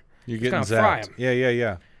in there. You're getting kind of fry zapped.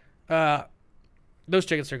 'em. Yeah. Those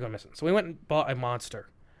chickens started going missing. So we went and bought a monster.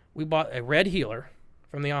 We bought a red heeler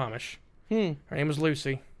from the Amish. Her name was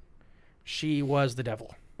Lucy. She was the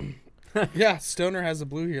devil. Yeah, Stoner has a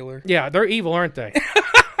blue healer. Yeah, they're evil, aren't they?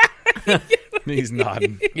 He's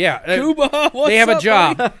nodding. Yeah. Cuba, what's They have a up,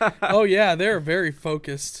 job. buddy? Oh, yeah, they're very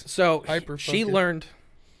focused. So Hyper-focused. she learned.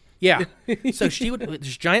 Yeah. So she would,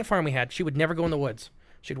 this giant farm we had, she would never go in the woods.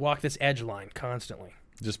 She'd walk this edge line constantly.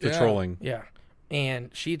 Just patrolling. Yeah.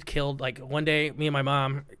 And she'd killed, like, one day, me and my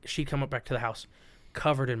mom, she'd come up back to the house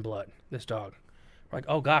covered in blood, this dog. We're like,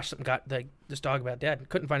 oh, gosh, something got this dog about dead.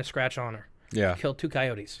 Couldn't find a scratch on her. Yeah. Killed 2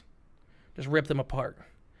 coyotes. Just ripped them apart.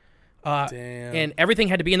 Damn. And everything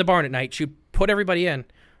had to be in the barn at night. She'd put everybody in.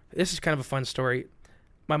 This is kind of a fun story.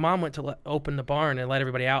 My mom went to open the barn and let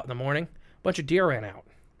everybody out in the morning. A bunch of deer ran out.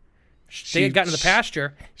 They had gotten to the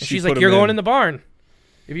pasture, and she's like, you're going in the barn.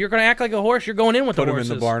 If you're going to act like a horse, you're going in with the horses.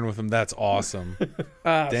 Put him in the barn with him. That's awesome.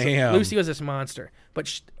 Damn. So Lucy was this monster.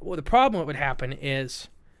 But the problem that would happen is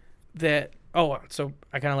that, so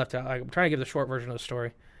I kind of left out. I'm trying to give the short version of the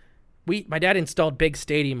story. My dad installed big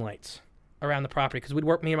stadium lights around the property because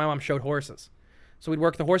me and my mom showed horses. So we'd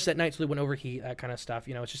work the horse at night so they wouldn't overheat, that kind of stuff.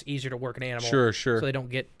 It's just easier to work an animal. Sure. So they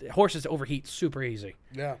don't horses overheat super easy.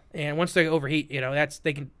 Yeah. And once they overheat,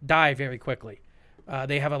 they can die very quickly.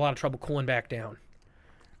 They have a lot of trouble cooling back down.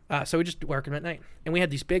 So we just work them at night. And we had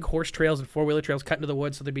these big horse trails and 4-wheeler trails cut into the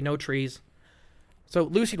woods so there'd be no trees. So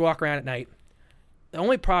Lucy'd walk around at night. The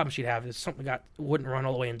only problem she'd have is something wouldn't run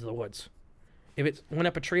all the way into the woods. If it went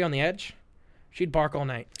up a tree on the edge, she'd bark all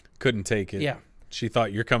night. Couldn't take it. Yeah. She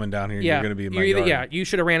thought, you're coming down here and you're going to be in my yard. Yeah, you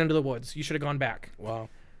should have ran into the woods. You should have gone back. Wow.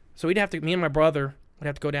 So me and my brother would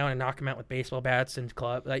have to go down and knock him out with baseball bats and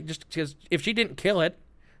club. Like, just because if she didn't kill it,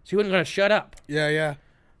 she wasn't going to shut up. Yeah.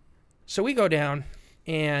 So we go down,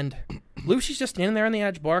 and Lucy's just standing there on the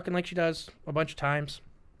edge barking like she does a bunch of times.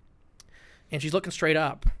 And she's looking straight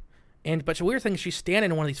up. But the weird thing is she's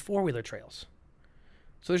standing in one of these 4-wheeler trails.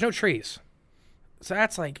 So there's no trees. So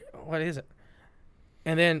that's like, what is it?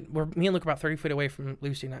 And then me and Luke are about 30 feet away from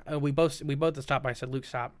Lucy. And we both stopped by. I said, Luke,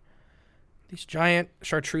 stop. These giant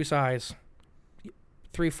chartreuse eyes,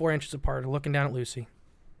 3-4 inches apart, are looking down at Lucy.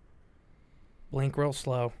 Blink real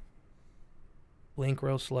slow. Blink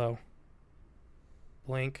real slow.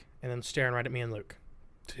 Blink, and then staring right at me and Luke.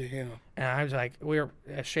 Damn. And I was like, we were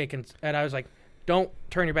shaking. And I was like, don't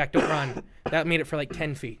turn your back, don't run. That made it for like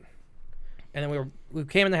 10 feet. And then we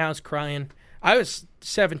came in the house crying. I was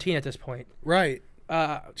 17 at this point. Right.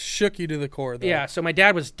 Shook you to the core, though. Yeah, so my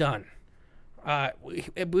dad was done.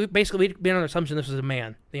 We'd been on the assumption this was a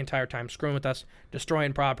man the entire time, screwing with us,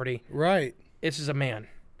 destroying property. Right. This is a man.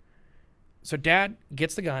 So Dad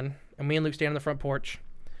gets the gun, and me and Luke stand on the front porch,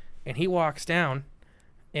 and he walks down,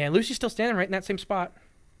 and Lucy's still standing right in that same spot,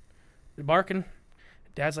 barking.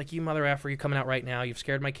 Dad's like, you mother effer, you coming out right now. You've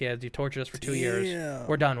scared my kids. You've tortured us for 2 years.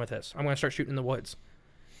 We're done with this. I'm going to start shooting in the woods.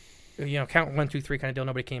 Count 1, 2, 3 kind of deal.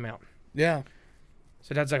 Nobody came out. Yeah.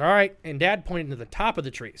 So Dad's like, all right. And Dad pointed to the top of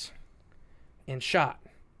the trees and shot.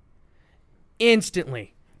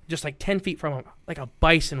 Instantly, just like 10 feet from him, like a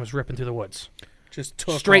bison was ripping through the woods. Just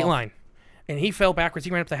took straight off. line. And he fell backwards.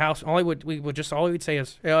 He ran up the house. All he would say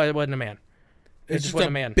is, oh, it wasn't a man. It It's just just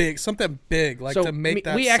wasn't a man. Something big, like So to make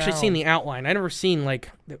that we actually sound. seen the outline. I never seen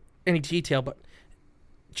like any detail, but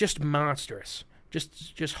just monstrous,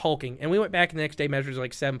 just hulking. And we went back the next day, measured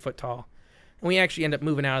like 7 foot tall, and we actually ended up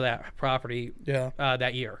moving out of that property.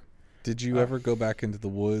 That year. Did you ever go back into the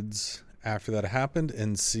woods after that happened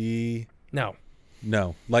and see? No.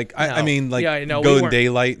 Like No. I mean, like Yeah, no, go we in weren't.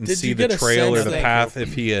 daylight and Did see you the get a trail or sense the that- path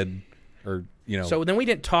if he had, or So then we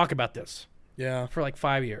didn't talk about this Yeah. for like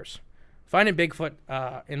 5 years. Finding Bigfoot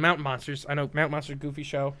in Mountain Monsters. I know Mountain Monsters Goofy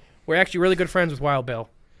Show. We're actually really good friends with Wild Bill.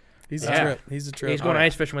 He's Yeah. a trip. He's a trip. He's going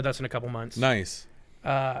ice fishing with us in a couple months. nice.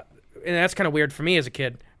 And that's kind of weird for me as a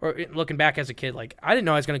kid, or looking back as a kid. Like, I didn't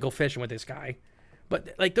know I was going to go fishing with this guy.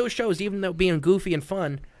 But, like, those shows, even though being goofy and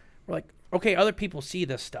fun, we're like, okay, other people see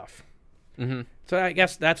this stuff. Mm-hmm. So I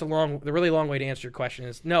guess that's the really long way to answer your question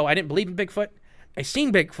is, no, I didn't believe in Bigfoot. I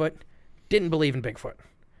seen Bigfoot, didn't believe in Bigfoot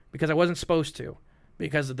because I wasn't supposed to.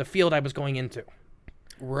 because of the field I was going into.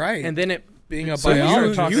 Right. And then it being a so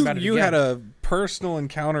biologist. you had a personal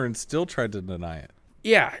encounter and still tried to deny it.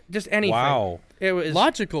 Yeah, just anything. Wow. It was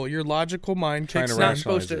logical. Your logical mind Trying kicks to in. not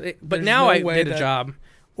supposed to. But There's now no I way did a that- job,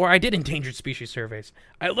 or I did endangered species surveys.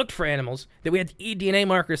 I looked for animals that we had DNA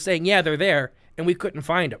markers saying, yeah, they're there, and we couldn't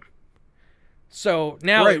find them. So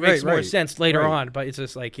now it makes more sense later on, but it's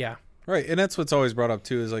just like, yeah. Right, and that's what's always brought up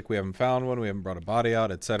too, is like we haven't found one, we haven't brought a body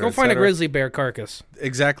out, et cetera. Go find a grizzly bear carcass.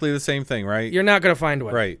 Exactly the same thing, right? You're not going to find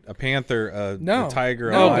one. Right, a panther, a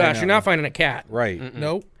tiger. Oh gosh, you're not finding a cat. Right. Mm-mm.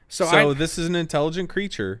 Nope. So this is an intelligent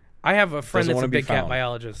creature. I have a friend Doesn't that's a wanna be big cat found.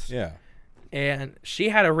 biologist. Yeah. And she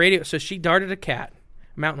had a radio, so she darted a cat,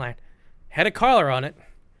 mountain lion, had a collar on it,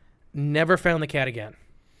 never found the cat again.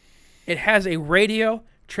 It has a radio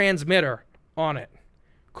transmitter on it,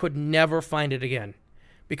 could never find it again,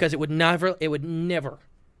 because it would never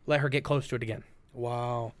let her get close to it again.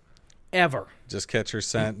 Wow. Ever. Just catch her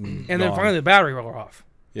scent and then finally the battery wore off.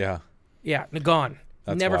 Yeah. Yeah, gone.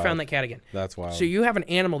 That's never wild. found that cat again. That's wild. So you have an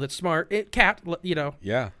animal that's smart, cat,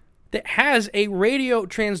 Yeah. that has a radio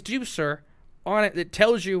transducer on it that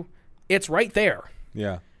tells you it's right there.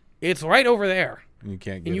 Yeah. It's right over there. You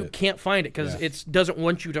can't get and you it. can't find it because it doesn't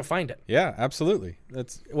want you to find it. Yeah, absolutely.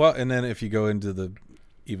 And then if you go into the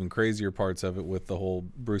even crazier parts of it with the whole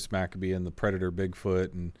Bruce Maccabee and the Predator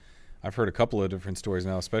Bigfoot, and I've heard a couple of different stories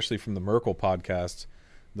now, especially from the Merkel podcast,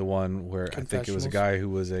 the one where I think it was a guy who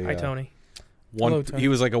was a Hi, Tony. Hello, Tony. He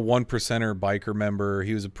was like a 1%er biker member.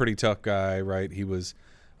 He was a pretty tough guy, right? He was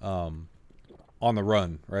on the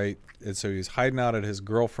run, right? And so he was hiding out at his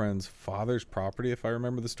girlfriend's father's property, if I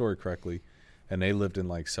remember the story correctly. And they lived in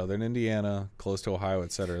like southern Indiana, close to Ohio,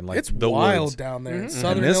 et cetera. And like it's the wild woods. down there. Mm-hmm.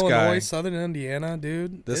 Southern this Illinois, guy- southern Indiana,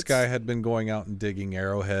 dude. This guy had been going out and digging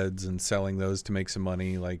arrowheads and selling those to make some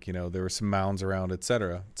money. Like, there were some mounds around, et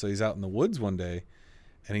cetera. So he's out in the woods one day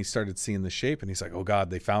and he started seeing the shape and he's like, oh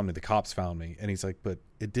God, they found me. The cops found me. And he's like, but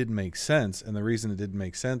it didn't make sense. And the reason it didn't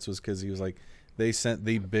make sense was because he was like, they sent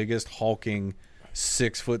the biggest hulking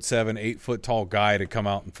 6'7", 8 foot tall guy to come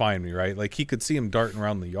out and find me, right? Like he could see him darting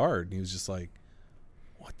around the yard and he was just like,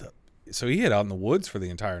 what the? So he hid out in the woods for the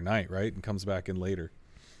entire night, right? And comes back in later.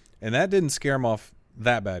 And that didn't scare him off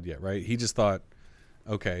that bad yet, right? He just thought,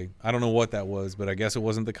 okay, I don't know what that was, but I guess it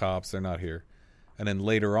wasn't the cops. They're not here. And then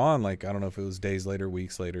later on, like, I don't know if it was days later,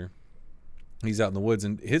 weeks later, he's out in the woods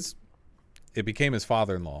and it became his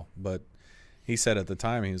father-in-law. But he said at the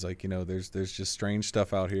time, he was like, there's just strange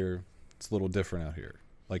stuff out here. It's a little different out here.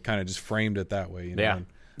 Like kind of just framed it that way. Yeah. And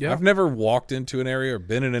Yeah. I've never walked into an area or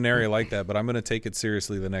been in an area like that, but I'm going to take it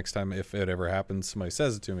seriously the next time if it ever happens. Somebody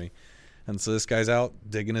says it to me. And so this guy's out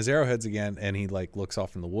digging his arrowheads again, and he like looks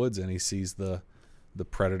off in the woods and he sees the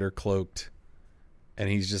predator cloaked, and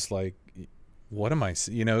he's just like, what am I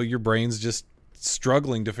your brain's just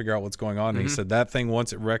struggling to figure out what's going on. And he said that thing,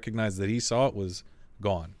 once it recognized that he saw it, was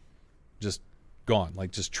gone. Just gone.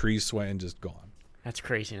 Like just trees swaying, just gone. That's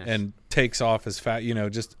craziness. And takes off as fast,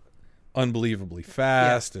 just unbelievably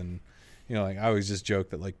fast. And like I always just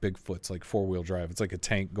joke that like Bigfoot's like 4-wheel drive. It's like a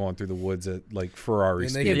tank going through the woods at like Ferrari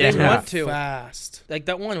And speed. they they go want to. fast. Like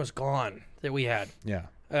that one was gone that we had. Yeah.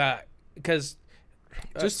 Because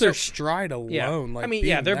Just their stride alone. Like being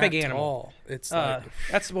they're that big animal. tall. It's like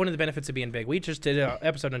that's one of the benefits of being big. We just did an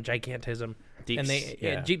episode on gigantism,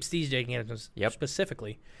 and Jeep sees gigantism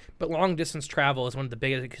specifically. But long distance travel is one of the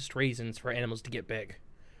biggest reasons for animals to get big.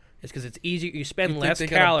 It's because it's easier. You spend you think less they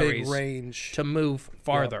got a big calories range. to move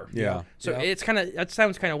farther. Yeah. So Yep. it's that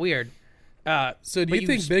sounds kind of weird. So do but you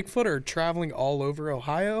think Bigfoot are traveling all over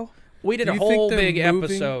Ohio? We did Do a you think whole they're big moving-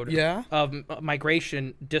 episode Yeah? of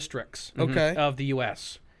migration districts Okay. of the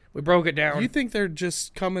U.S. We broke it down. Do you think they're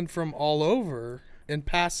just coming from all over and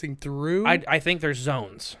passing through? I think there's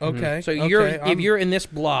zones. Okay. So okay, if you're in this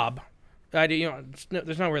blob,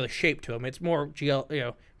 there's not really shape to them. It's more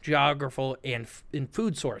geographical and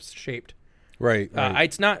food source shaped. Right.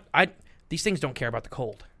 It's not. These things don't care about the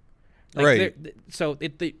cold. Right. So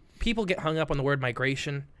the people get hung up on the word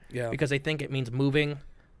migration because they think it means moving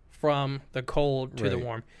from the cold to the Right.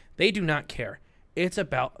 warm. They do not care. It's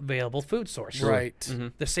about available food source. right. Mm-hmm.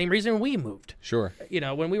 The same reason we moved. Sure.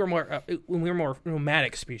 When we were more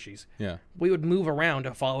nomadic species, Yeah. we would move around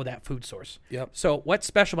to follow that food source. Yep. So what's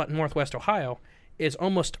special about Northwest Ohio is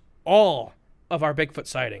almost all of our Bigfoot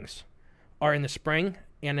sightings are in the spring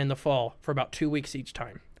and in the fall for about 2 weeks each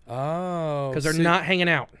time. Oh. Because they're so not hanging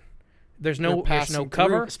out. There's no passing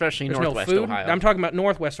cover, through. Especially there's Northwest no food. Ohio. I'm talking about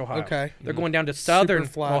Northwest Ohio. Okay. They're going down to southern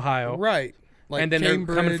super flat. Ohio, Right. Like and then they're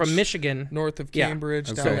coming from Cambridge, Michigan. north of Yeah. Cambridge.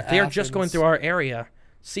 Okay. Down So to they're just going Athens. through our area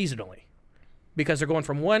seasonally. because they're going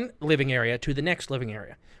from one living area to the next living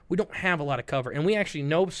area. We don't have a lot of cover, and we actually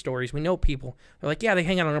know stories. We know people. They're like, yeah, they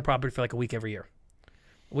hang out on our property for like a week every year.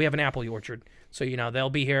 We have an apple orchard, so they'll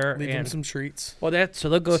be here. Leave them some treats. Well, so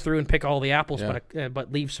they'll go through and pick all the apples,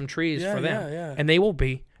 but leave some trees for them, and they will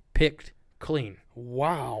be picked clean.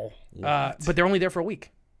 Wow. But they're only there for a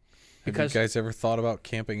week. Have you guys ever thought about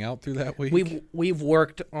camping out through that week? We've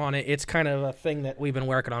worked on it. It's kind of a thing that we've been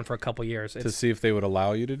working on for a couple years. To see if they would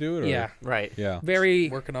allow you to do it? Or? Yeah. Right. Yeah. Very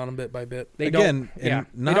working on them bit by bit. They don't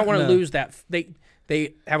want to lose that.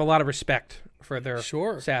 They have a lot of respect for their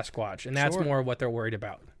Sasquatch, and that's more what they're worried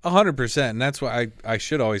about. 100%. And that's why I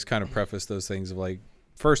should always kind of preface those things of like,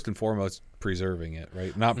 first and foremost, preserving it,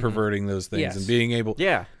 right? Not perverting those things and being able.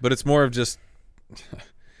 Yeah. But it's more of just,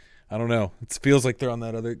 I don't know. It feels like they're on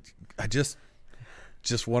that other. I just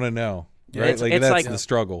want to know. Right? It's that's like the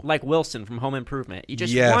struggle. Like Wilson from Home Improvement. You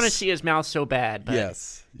just want to see his mouth so bad, but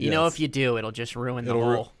you know if you do, it'll just ruin the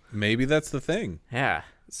whole. Maybe that's the thing. Yeah.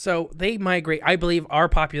 So they migrate. I believe our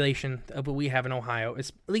population of what we have in Ohio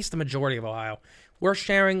is at least the majority of Ohio. We're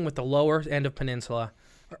sharing with the lower end of Peninsula,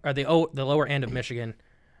 or the lower end of Michigan,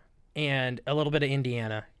 and a little bit of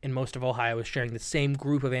Indiana, and most of Ohio is sharing the same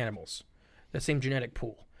group of animals, the same genetic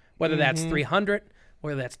pool. Whether that's 300,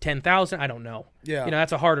 whether that's 10,000, I don't know. Yeah.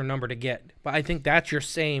 That's a harder number to get. But I think that's your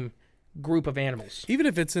same group of animals. Even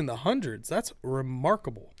if it's in the hundreds, that's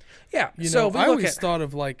remarkable. Yeah. I always thought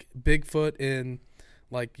of like Bigfoot in,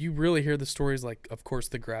 like, you really hear the stories, like, of course,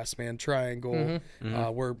 the Grassman Triangle,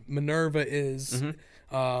 where Minerva is,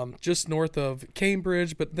 just north of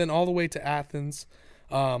Cambridge, but then all the way to Athens.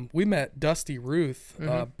 We met Dusty Ruth,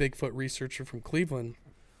 Bigfoot researcher from Cleveland,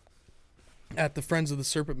 at the Friends of the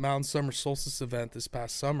Serpent Mound Summer Solstice event this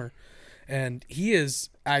past summer. And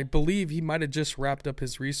I believe he might have just wrapped up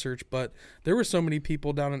his research, but there were so many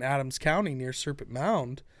people down in Adams County near Serpent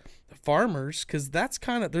Mound, farmers, because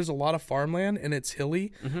there's a lot of farmland and it's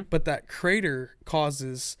hilly, but that crater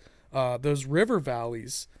causes those river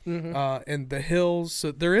valleys and the hills.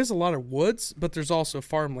 So there is a lot of woods, but there's also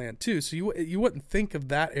farmland too. So you wouldn't think of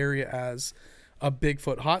that area as a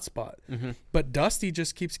Bigfoot hotspot. But Dusty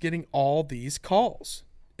just keeps getting all these calls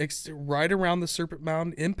right around the Serpent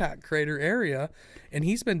Mound impact crater area, and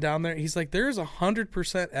he's been down there. He's like, there is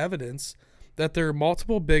 100% evidence that there are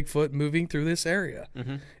multiple Bigfoot moving through this area.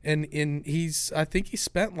 And I think he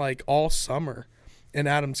spent like all summer in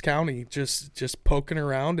Adams County just poking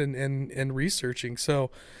around and researching. So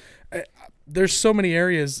there's so many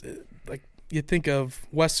areas, like you think of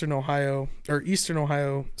Western Ohio or Eastern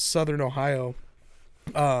Ohio, Southern Ohio,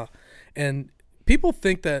 and people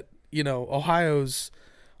think that, Ohio's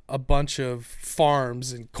a bunch of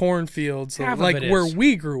farms and cornfields, like where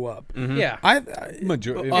we grew up. Yeah, a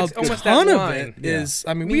ton of it is.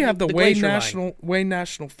 I mean, we have the Wayne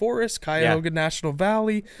National Forest, Cuyahoga National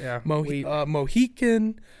Valley,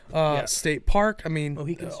 Mohican State Park. I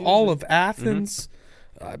mean, all of Athens.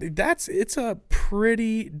 It's a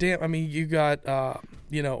pretty damn. I mean, you got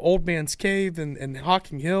Old Man's Cave and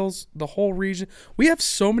Hocking Hills, the whole region. We have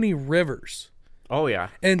so many rivers. Oh yeah,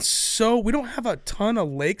 and so we don't have a ton of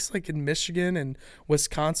lakes like in Michigan and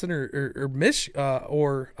Wisconsin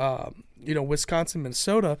or Wisconsin,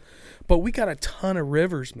 Minnesota, but we got a ton of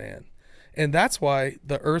rivers, man, and that's why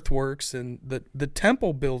the earthworks and the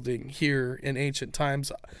temple building here in ancient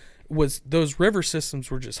times was those river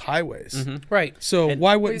systems were just highways, right? So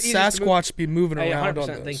why wouldn't Sasquatch be moving around on those?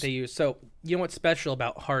 I think they use. So you know what's special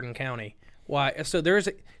about Hardin County? Why? So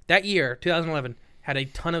that year, 2011, had a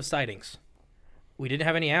ton of sightings. We didn't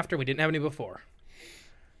have any after. We didn't have any before.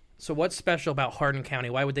 So what's special about Hardin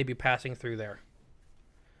County? Why would they be passing through there?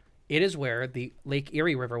 It is where the Lake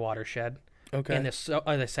Erie River watershed and the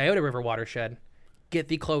Scioto River watershed get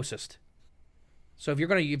the closest. So if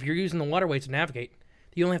you're using the waterway to navigate,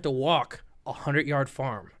 you only have to walk 100-yard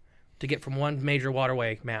farm to get from one major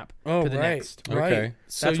waterway map to the next. Okay,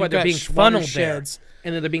 so that's why they're being funneled there,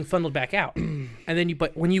 and then they're being funneled back out. And then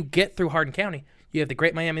but when you get through Hardin County, you have the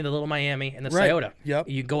Great Miami, the Little Miami, and the Scioto. Yep.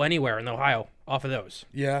 You can go anywhere in Ohio off of those.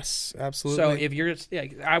 Yes, absolutely. So if you're,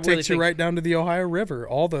 I really takes you right down to the Ohio River.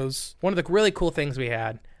 All those. One of the really cool things we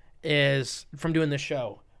had is from doing this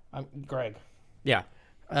show. Greg. Yeah.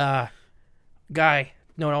 Guy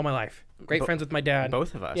known all my life. Great friends with my dad.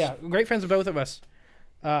 Both of us. Yeah, great friends with both of us.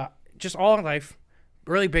 Just all in life.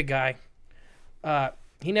 Really big guy.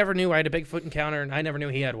 He never knew I had a Bigfoot encounter, and I never knew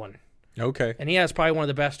he had one. Okay. And he has probably one of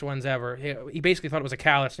the best ones ever. He basically thought it was a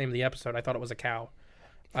cow. That's the name of the episode. I thought it was a cow.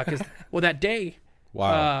 That day,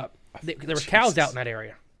 wow, there were cows out in that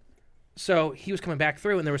area. So he was coming back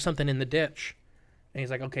through, and there was something in the ditch. And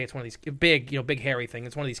he's like, okay, it's one of these big hairy thing.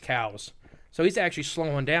 It's one of these cows. So he's actually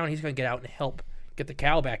slowing down. He's going to get out and help get the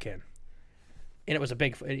cow back in. And it was a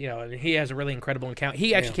big, he has a really incredible encounter.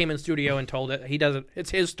 He actually came in the studio and told it. He does it.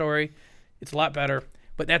 It's his story. It's a lot better.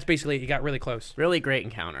 But that's basically, he got really close. Really great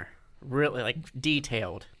encounter. Really, like,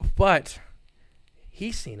 detailed. But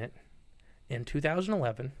he's seen it in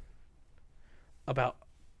 2011 about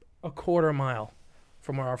a quarter mile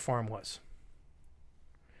from where our farm was.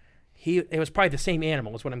 It was probably the same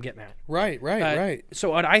animal is what I'm getting at. Right. So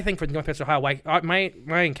what I think for Northwest Ohio, my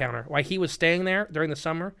encounter, why he was staying there during the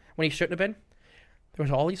summer when he shouldn't have been, there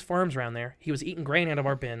was all these farms around there. He was eating grain out of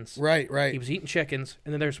our bins. Right. He was eating chickens,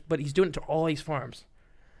 and then but he's doing it to all these farms.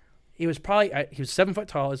 He was 7 foot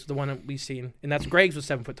tall is the one that we've seen, and that's Greg's was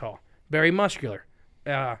 7 foot tall. Very muscular.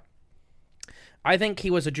 I think he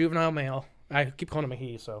was a juvenile male. I keep calling him a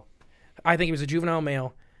he, so I think he was a juvenile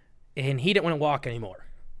male, and he didn't want to walk anymore.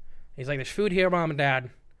 He's like, there's food here, Mom and Dad.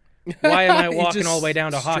 Why am I walking all the way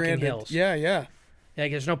down to Hocking Hills? Yeah.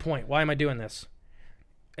 Like, there's no point. Why am I doing this?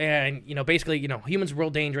 And, basically, humans are real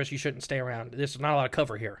dangerous. You shouldn't stay around. There's not a lot of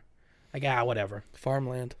cover here. Like, whatever.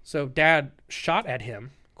 Farmland. So Dad shot at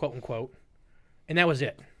him, quote unquote, and that was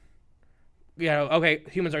it. Okay,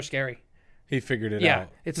 humans are scary. He figured it out. Yeah,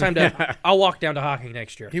 it's time to. I'll walk down to Hocking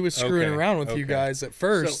next year. He was screwing around with you guys at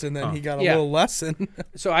first, and then he got a little lesson.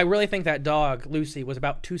 So I really think that dog, Lucy, was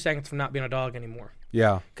about 2 seconds from not being a dog anymore.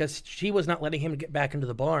 Yeah. Because she was not letting him get back into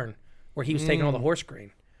the barn where he was taking all the horse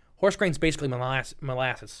grain. Horse grain's basically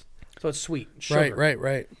molasses. So it's sweet. Sugar.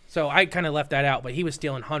 Right. So I kind of left that out, but he was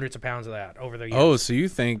stealing hundreds of pounds of that over the years. Oh, so you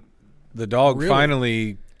think the dog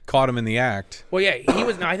finally caught him in the act? Well, yeah,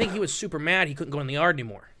 I think he was super mad he couldn't go in the yard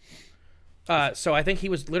anymore. So I think he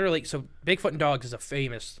was literally. So Bigfoot and dogs is a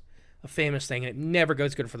famous thing, and it never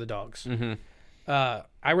goes good for the dogs. Mm-hmm.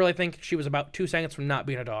 I really think she was about 2 seconds from not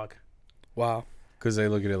being a dog. Wow. Because they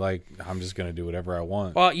look at it like, I'm just going to do whatever I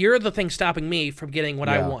want. Well, you're the thing stopping me from getting what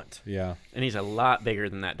I want. Yeah. And he's a lot bigger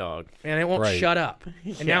than that dog. And it won't shut up.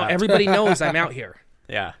 And now everybody knows I'm out here.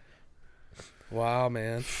 Yeah. Wow,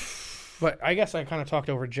 man. But I guess I kind of talked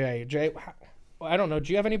over Jay. Jay, I don't know.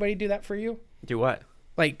 Do you have anybody do that for you? Do what?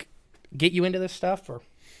 Like, get you into this stuff? Or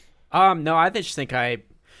No, I just think I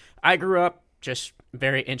grew up just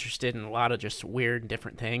very interested in a lot of just weird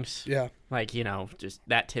different things. Yeah. Like, just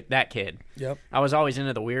that kid. Yep. I was always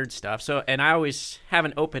into the weird stuff. So, and I always have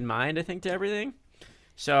an open mind, I think, to everything.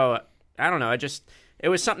 So, I don't know. It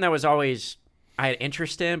was something that was always, I had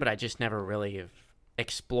interest in, but I just never really have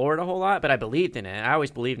explored a whole lot, but I believed in it. I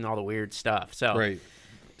always believed in all the weird stuff. So,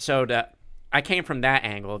 I came from that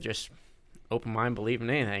angle, just open mind, believing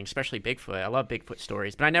in anything, especially Bigfoot. I love Bigfoot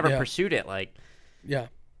stories, but I never pursued it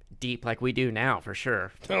deep like we do now, for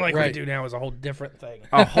sure. We do now is a whole different thing.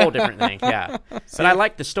 A whole different thing, yeah. But I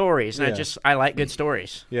like the stories, and I like good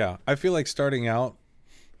stories. Yeah, I feel like starting out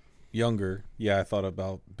younger, I thought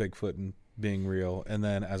about Bigfoot and being real, and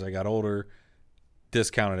then as I got older,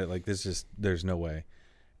 discounted it like there's no way.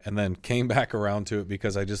 And then came back around to it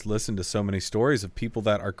because I just listened to so many stories of people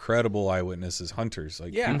that are credible eyewitnesses, hunters,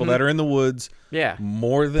 like people that are in the woods,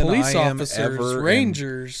 more than police I am officers, ever,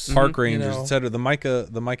 rangers, park rangers, etc. The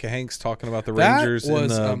Micah Hanks talking about the rangers in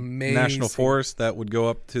the national forest that would go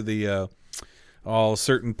up to the all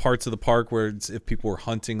certain parts of the park where if people were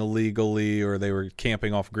hunting illegally or they were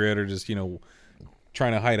camping off grid or just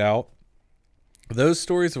trying to hide out. Those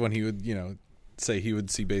stories of when he would say he would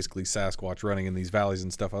see basically Sasquatch running in these valleys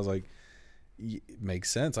and stuff. I was like, it makes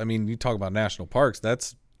sense. I mean, you talk about national parks,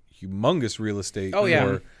 that's humongous real estate.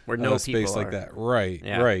 Where no space people like that.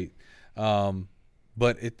 Right.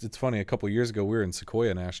 But it's funny. A couple of years ago, we were in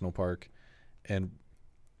Sequoia National Park, and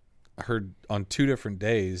I heard on 2 different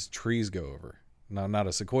days trees go over. Not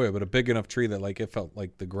a sequoia, but a big enough tree that like it felt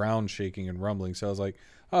like the ground shaking and rumbling. So I was like,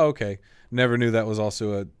 oh, okay. Never knew that was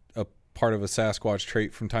also a part of a Sasquatch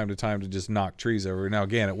trait from time to time to just knock trees over. Now,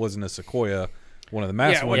 again, it wasn't a sequoia, one of the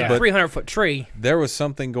massive ones, but 300-foot tree. There was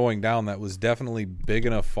something going down that was definitely big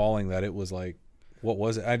enough falling that it was like, what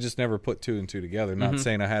was it? I just never put 2 and 2 together. Not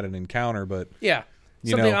saying I had an encounter, but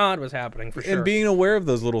something odd was happening for sure. And being aware of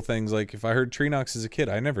those little things, like if I heard tree knocks as a kid,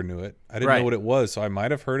 I never knew it. I didn't know what it was, so I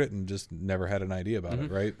might have heard it and just never had an idea about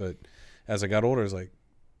it, right? But as I got older, I was like,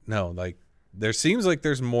 no, like there seems like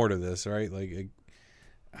there's more to this, right? Like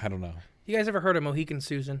I don't know. You guys ever heard of Mohican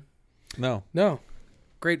Susan? No. No.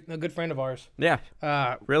 A good friend of ours. Yeah.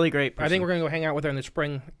 Really great person. I think we're going to go hang out with her in the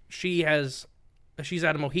spring. She's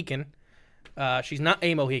out of Mohican. She's not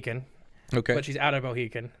a Mohican. Okay. But she's out of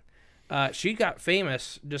Mohican. She got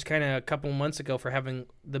famous just kind of a couple months ago for having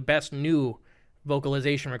the best new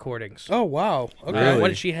vocalization recordings. Oh, wow. Okay. Really? What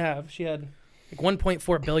did she have? She had like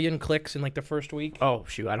 1.4 billion clicks in like the first week. Oh,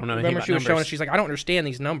 shoot. I don't know. Remember she was showing us, she's like, I don't understand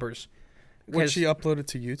these numbers. Would she upload it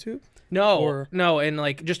to YouTube? No, and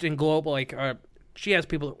like just in global, like she has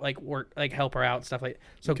people that, like work, like help her out and stuff like.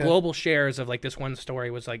 So global shares of like this one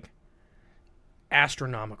story was like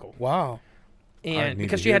astronomical. Wow. And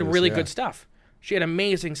because she had really good stuff, she had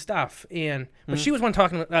amazing stuff, and but she was one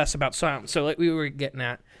talking to us about sound. So like we were getting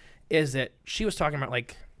at is that she was talking about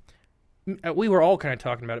like we were all kind of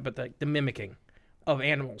talking about it, but the mimicking of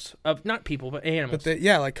animals, of not people but animals. But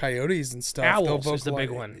like coyotes and stuff. Owls is the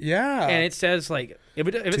big one. Yeah. And it says like if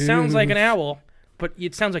it sounds like an owl, but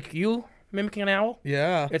it sounds like you mimicking an owl.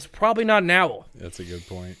 Yeah. It's probably not an owl. That's a good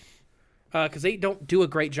point. Because they don't do a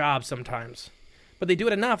great job sometimes, but they do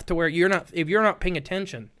it enough to where if you're not paying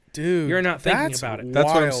attention, dude, you're not thinking about it.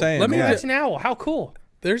 That's what I'm saying. That's an owl. How cool.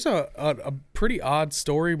 There's a pretty odd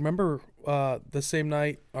story. Remember the same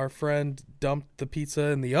night our friend dumped the pizza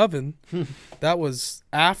in the oven? That was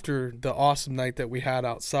after the awesome night that we had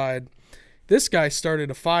outside. This guy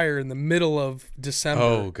started a fire in the middle of December.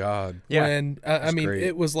 Oh, God. Yeah. When, great.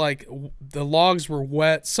 It was like the logs were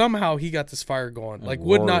wet. Somehow he got this fire going. Like,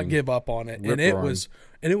 would not give up on it. And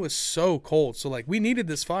it was so cold. So, like, we needed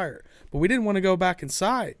this fire. But we didn't want to go back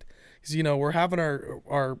inside. Because, we're having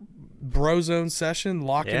our bro zone session,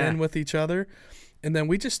 locking in with each other. And then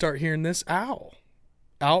we just start hearing this owl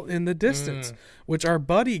out in the distance, which our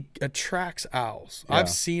buddy attracts owls. Yeah. I've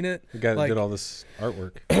seen it. The guy that did all this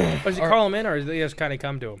artwork. Does he call him in, or does he just kind of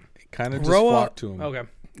come to him? Kind of just flock to him. Okay.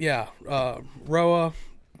 Yeah. Roa,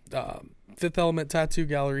 Fifth Element Tattoo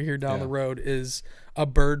Gallery here down the road is a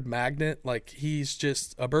bird magnet. Like, he's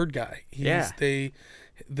just a bird guy.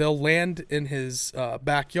 They'll land in his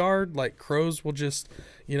backyard. Like, crows will just,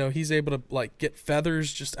 he's able to like get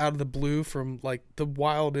feathers just out of the blue from like the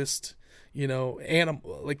wildest,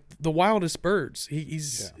 animal, like the wildest birds.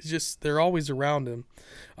 He's just, they're always around him.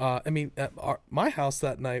 At my house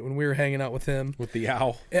that night when we were hanging out with him with the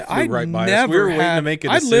owl, I right by never us. We were waiting to make a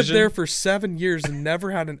decision. I lived there for 7 years and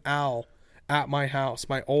never had an owl at my house,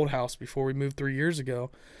 my old house before we moved 3 years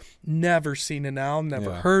ago. Never seen an owl,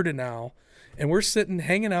 never heard an owl. And we're sitting,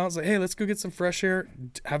 hanging out. It's like, hey, let's go get some fresh air.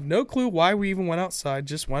 Have no clue why we even went outside.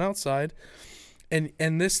 Just went outside. And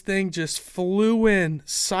this thing just flew in,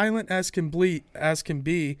 silent as can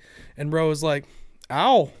be. And Ro was like,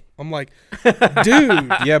 ow. I'm like,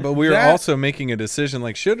 dude. Yeah, but we were also making a decision,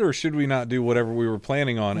 like, should or should we not do whatever we were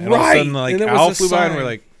planning on? And all of a sudden, like, owl flew by, and we're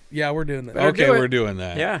like, yeah, we're doing that. Okay, we're doing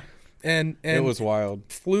that. Yeah. And it was wild.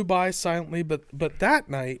 Flew by silently. But that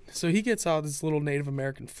night, so he gets out this little Native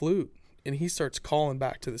American flute. And he starts calling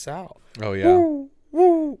back to this owl. Oh, yeah. Woo,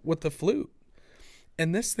 woo, with the flute.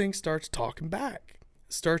 And this thing starts talking back.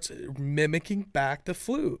 Starts mimicking back the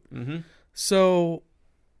flute. Mm-hmm. So,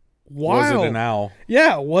 wild. Was it an owl?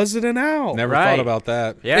 Yeah, was it an owl? Never thought about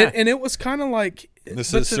that. Yeah. And it was kind of like...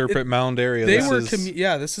 This is Serpent Mound area.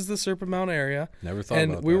 This is the Serpent Mound area. Never thought about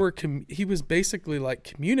that. And we were... he was basically like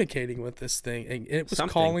communicating with this thing. And it was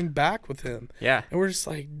calling back with him. Yeah. And we're just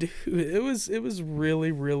like, dude, it was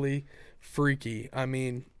really, really... freaky. I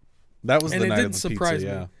mean, that was the night of the surprise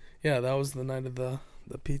pizza. me. Yeah, that was the night of the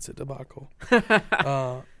pizza debacle.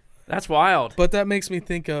 That's wild. But that makes me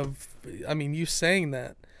think of, you saying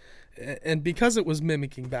that, and because it was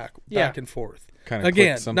mimicking back and forth. Kind of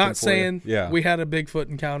again, not saying we had a Bigfoot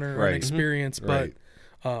encounter or an Mm-hmm. experience, but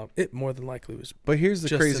it more than likely was. But here's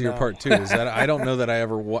the crazier part too: is that I don't know that I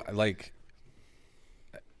ever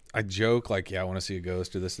I joke like, I want to see a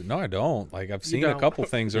ghost or this. No, I don't. Like, I've seen a couple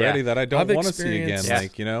things already that I don't want to see again. Yeah.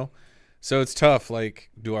 Like, so it's tough. Like,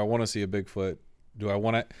 do I want to see a Bigfoot? Do I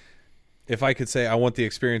want to, if I could say I want the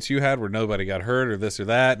experience you had where nobody got hurt or this or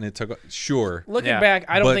that, and it took, sure. Looking back,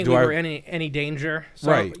 I don't think we were in any danger.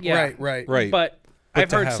 So, right. Yeah. Right. But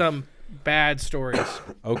I've heard some bad stories.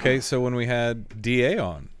 Okay. So when we had DA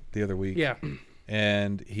on the other week,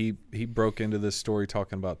 and he broke into this story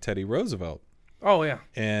talking about Teddy Roosevelt. Oh, yeah.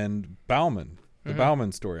 And Bauman, the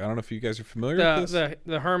Bauman story. I don't know if you guys are familiar with this.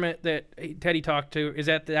 The hermit that Teddy talked to, is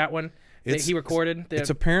that one that he recorded? It's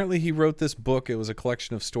apparently he wrote this book. It was a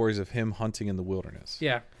collection of stories of him hunting in the wilderness.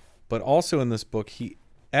 Yeah. But also in this book, he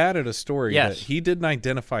added a story that he didn't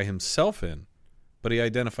identify himself in, but he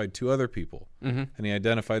identified two other people. Mm-hmm. And he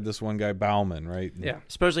identified this one guy, Bauman, right? Yeah.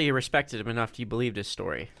 Supposedly you respected him enough you believed his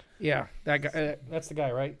story. Yeah. That guy, that's the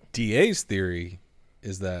guy, right? DA's theory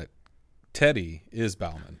is that Teddy is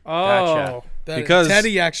Bauman. Oh, gotcha. Because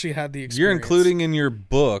Teddy actually had the experience. You're including in your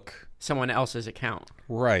book someone else's account.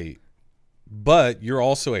 Right. But you're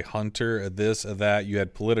also a hunter, a this, a that. You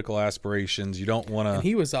had political aspirations. You don't want to... And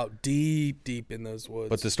he was out deep in those woods.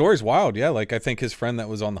 But the story's wild, yeah. Like, I think his friend that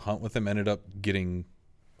was on the hunt with him ended up getting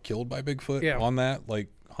killed by Bigfoot on that, like,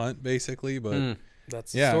 hunt, basically. But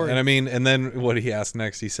That's the story. And I mean, and then what he asked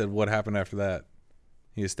next, he said, what happened after that?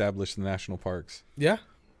 He established the national parks. Yeah.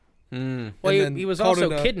 Well, he was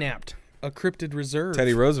also kidnapped. A cryptid reserve.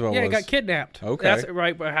 Teddy Roosevelt Yeah, was. he got kidnapped. Okay. That's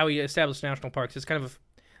right, how he established national parks. It's kind of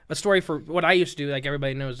a story for what I used to do, like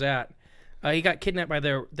everybody knows that. He got kidnapped by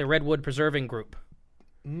the Redwood Preserving Group.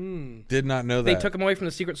 Did not know that. They took him away from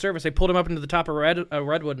the Secret Service. They pulled him up into the top of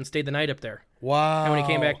Redwood and stayed the night up there. Wow. And when he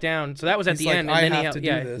came back down, so that was at He's the like, end. I And then have to do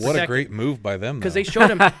this. What a great move by them, though. Because they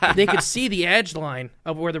showed him, they could see the edge line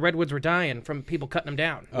of where the redwoods were dying from people cutting them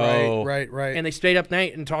down. Right. And they stayed up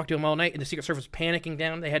night and talked to him all night, and the Secret Service was panicking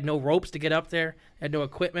down. They had no ropes to get up there, had no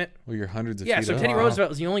equipment. Well, you're hundreds of feet So up. Teddy Roosevelt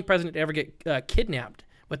was the only president to ever get kidnapped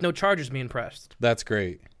with no charges being pressed. That's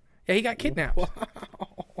great. Yeah, he got kidnapped.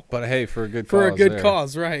 But hey, for a good cause. For a good there.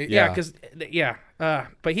 cause, right. Yeah, because,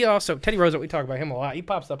 but he also, Teddy Roosevelt, we talk about him a lot. He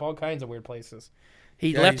pops up all kinds of weird places.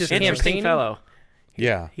 He left his interesting campaigning. fellow.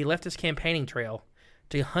 Yeah. He left his campaigning trail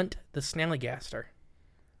to hunt the snallygaster.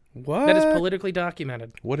 What? That is politically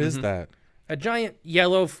documented. What is that? A giant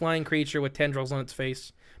yellow flying creature with tendrils on its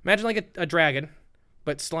face. Imagine like a dragon,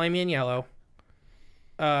 but slimy and yellow,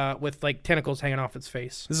 with like tentacles hanging off its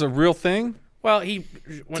face. This is a real thing? Well, he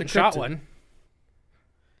went and shot one.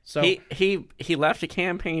 So he left a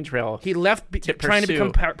campaign trail. he left trying to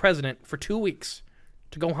pursue. become president for 2 weeks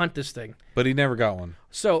to go hunt this thing. But he never got one.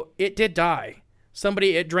 So it did die.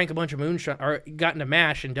 It drank a bunch of moonshine or got into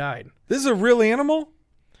mash and died. This is a real animal?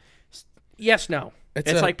 Yes, no.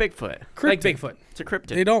 It's like Bigfoot. Like Bigfoot. It's a cryptid.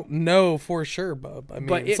 They don't know for sure, Bub. I mean,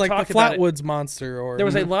 But it's it like the talked about it. Flatwoods monster. Or There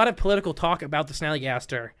was a lot of political talk about the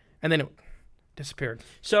snallygaster, and then it disappeared.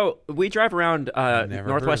 So we drive around Never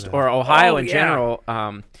Northwest heard of or that. Ohio Oh, in yeah.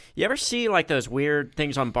 general. You ever see like those weird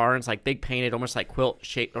things on barns, like big painted, almost like quilt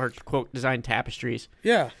shaped or quilt designed tapestries?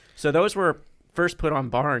 Yeah. So those were first put on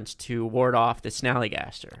barns to ward off the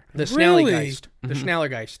snallygaster, The Really? Snallygeist. The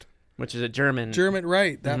Schnallergeist. which is a German.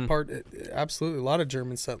 Right. That part, absolutely. A lot of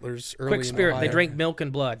German settlers early Quick in spirit. They Ohio. drank milk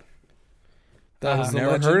and blood. That was the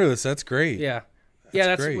Never legend. heard of this. That's great. Yeah.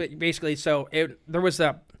 That's great. what, basically. So there was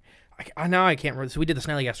a. Now I can't remember. So we did the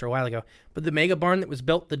Snallygaster a while ago. But the mega barn that was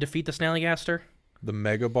built to defeat the Snallygaster, The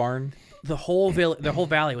mega barn? the whole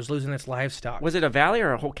valley was losing its livestock. Was it a valley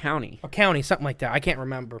or a whole county? A county, something like that. I can't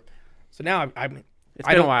remember. So now It's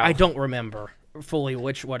been a while. I don't remember fully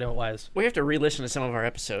what it was. We have to re-listen to some of our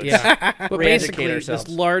episodes. Yeah. But Re-educate basically, ourselves.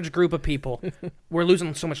 this large group of people were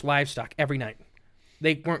losing so much livestock every night.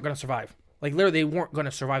 They weren't going to survive. Like, literally, they weren't going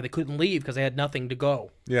to survive. They couldn't leave because they had nothing to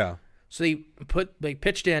go. Yeah. So they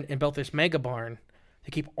pitched in and built this mega barn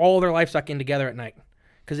to keep all their livestock in together at night.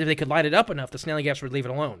 Because if they could light it up enough, the snallygaster would leave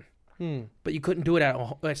it alone. But you couldn't do it at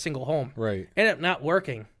a single home. Right. Ended up not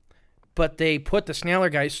working. But they put the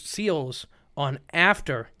snallygeist seals on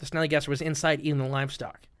after the snallygaster was inside eating the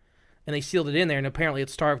livestock. And they sealed it in there, and apparently it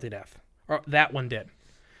starved to death. Or that one did.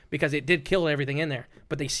 Because it did kill everything in there.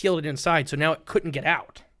 But they sealed it inside, so now it couldn't get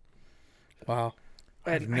out. Wow.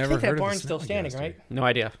 I've And I never think that heard of the barn's still standing, snallygaster. right? No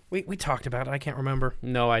idea. We talked about it. I can't remember.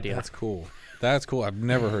 No idea. That's cool. That's cool. I've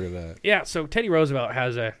never heard of that. Yeah, so Teddy Roosevelt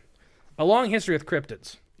has a long history with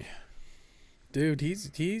cryptids. Dude,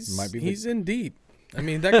 he's Might be he's in deep. I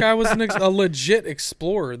mean, that guy was a legit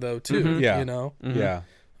explorer, though, too. Yeah. You know? Yeah.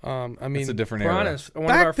 I mean, It's a different era. Piranhas. One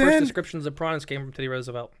Back of our first then- descriptions of piranhas came from Teddy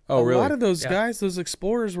Roosevelt. Oh, really? A lot of those Yeah. guys, those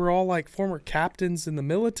explorers, were all like former captains in the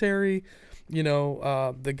military. You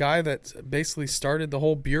know, the guy that basically started the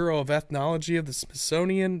whole Bureau of Ethnology of the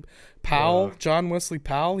Smithsonian, Powell, John Wesley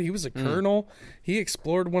Powell, he was a colonel. He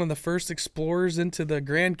explored one of the first explorers into the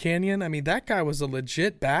Grand Canyon. I mean, that guy was a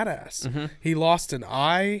legit badass. He lost an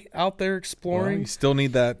eye out there Well, exploring. you still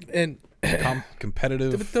need that And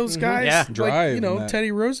competitive. but those guys, Yeah. like, Drive you know, and that.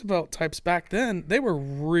 Teddy Roosevelt types back then, they were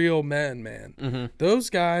real men, man. Those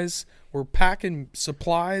guys were packing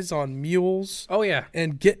supplies on mules Oh, yeah.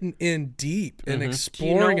 and getting in deep and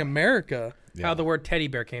exploring know- America. How the word teddy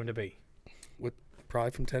bear came to be. With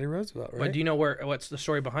probably from Teddy Roosevelt, right? But do you know what's the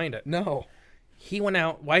story behind it? No, He went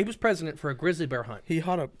out while he was president for a grizzly bear hunt. he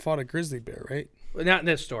fought a grizzly bear, right? Not in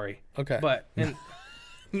this story. Okay. But in,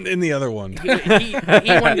 In the other one. he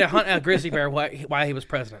wanted to hunt a grizzly bear while he was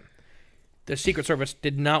president. The Secret Service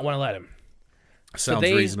did not want to let him. Sounds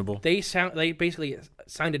they, reasonable. They basically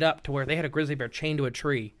signed it up to where they had a grizzly bear chained to a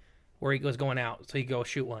tree where he was going out, so he could go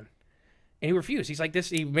shoot one. And he refused. He's like, this.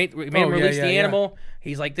 He made him release the animal.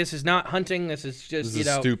 He's like, this is not hunting. This is just This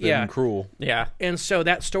is stupid yeah. and cruel. Yeah. And so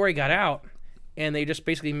that story got out, and they just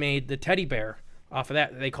basically made the teddy bear off of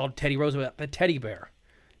that. They called Teddy Roosevelt the teddy bear,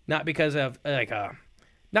 not because of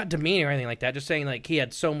not demeaning or anything like that. Just saying like he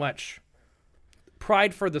had so much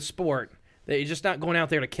pride for the sport that he's just not going out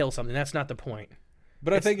there to kill something. That's not the point.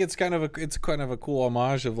 But I think it's kind of a cool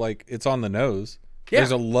homage of like it's on the nose. Yeah.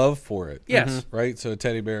 There's a love for it. Yes. Right. So a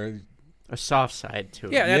teddy bear. A soft side to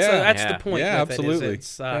it. Yeah, that's the point. Yeah, with absolutely. It, is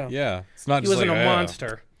It's not he just wasn't like a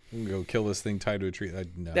monster. I'm gonna go kill this thing tied to a tree.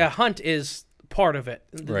 No. The hunt is part of it.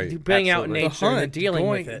 Right. Being out in Absolutely. nature and dealing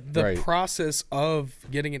with it. The Right. process of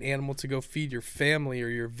getting an animal to go feed your family or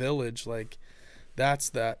your village, like that's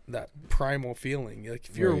that primal feeling. Like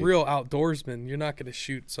if you're Right. a real outdoorsman, you're not going to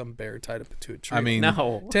shoot some bear tied up to a tree. I mean,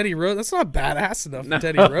 No. Teddy Roosevelt, that's not badass enough No. for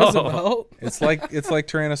Teddy Roosevelt. it's like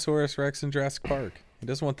Tyrannosaurus Rex in Jurassic Park. He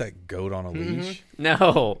doesn't want that goat on a leash.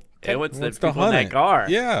 No. It was the Wants to people in hunt that it. car.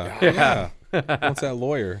 Yeah. Wants that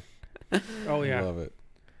lawyer. Oh yeah. I love it.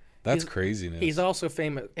 That's He's- craziness. He's also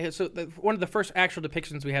famous. So one of the first actual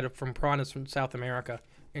depictions we had from piranhas from South America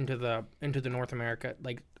into the North America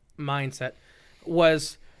like mindset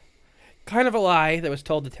was kind of a lie that was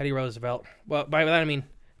told to Teddy Roosevelt. Well, by that I mean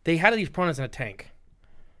they had these piranhas in a tank,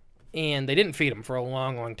 and they didn't feed them for a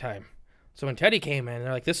long, long time. So when Teddy came in,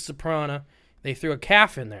 they're like, "This is a piranha." They threw a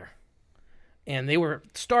calf in there, and they were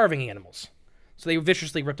starving animals. So they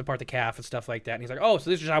viciously ripped apart the calf and stuff like that. And he's like, "Oh, so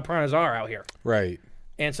this is how piranhas are out here." right.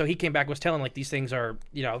 And so he came back, was telling like these things are,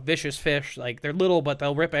 vicious fish. Like they're little, but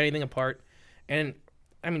they'll rip anything apart. And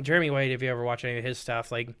I mean, Jeremy Wade, if you ever watch any of his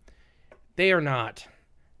stuff, like they are not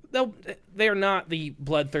the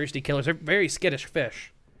bloodthirsty killers. They're very skittish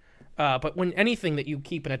fish. But when anything that you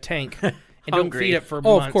keep in a tank and don't Hungry. feed it for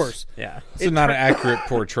Oh, months, of course. Yeah. It's not an accurate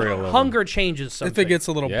portrayal of hunger changes something. If it gets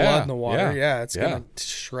a little Yeah, blood in the water, yeah, it's yeah. going to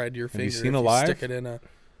shred your finger you seen if Alive? you stick it in a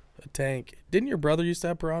tank. Didn't your brother used to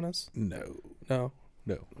have piranhas? No. No.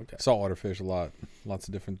 Okay. Saltwater fish a lot. Lots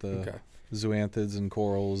of different zoanthids and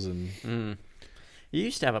corals and You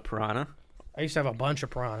used to have a piranha. I used to have a bunch of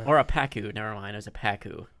piranha. Or a pacu. Never mind. It was a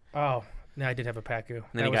pacu. Oh, no, I did have a pacu. And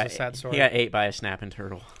then That he was got, a sad story. He got ate by a snapping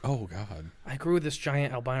turtle. oh god. I grew this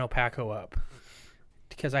giant albino pacu up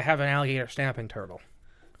because I have an alligator snapping turtle.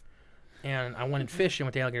 And I wanted fishing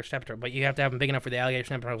with the alligator snapping turtle, but you have to have them big enough for the alligator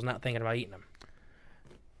snapping turtle. I was not thinking about eating them.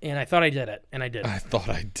 And I thought I did it, and I didn't. I thought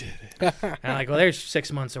I did it. And I'm like, well, there's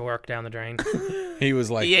 6 months of work down the drain. He was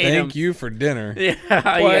like, He ate "Thank him. you for dinner." Yeah.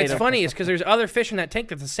 Well, it's funny is because there's other fish in that tank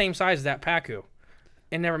that's the same size as that pacu,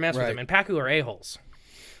 and never mess with Right. them. And pacu are a-holes.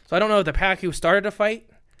 So I don't know if the pacu started a fight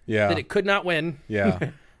Yeah. that it could not win, Yeah.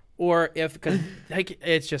 or if because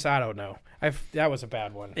it's just I don't know. That was a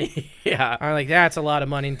bad one. Yeah. I'm like, that's a lot of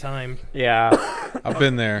money and time. Yeah. I've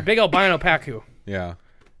been there. Big albino pacu. Yeah.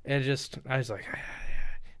 And I was like,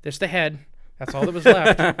 there's the head. That's all that was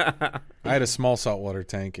left. I had a small saltwater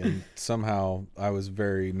tank, and somehow I was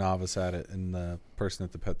very novice at it. And the person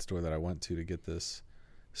at the pet store that I went to get this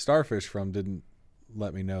starfish from didn't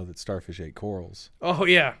let me know that starfish ate corals. Oh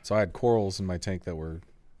yeah. So I had corals in my tank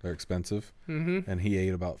they're expensive, and he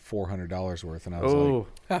ate about $400 worth. And I was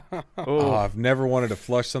like, "Oh, I've never wanted to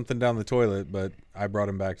flush something down the toilet, but I brought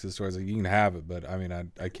him back to the store. I was like, you can have it, but I mean,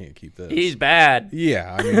 I can't keep this." He's bad.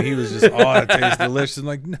 Yeah, I mean, he was just, "Oh, it tastes delicious." I'm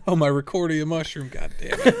like, "No, my Recordia mushroom, god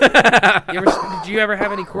damn it." Did you ever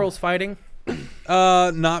have any corals fighting?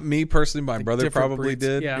 Not me personally. My brother different probably breeds.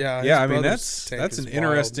 did. Yeah. his I mean, brother's tank that's is an wild.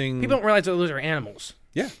 interesting. People don't realize that those are animals.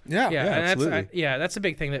 Yeah, Yeah. Yeah, and absolutely. that's a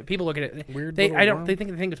big thing that people look at it. Weird They little worm. they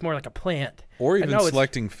think it's more like a plant. Or even No, it's-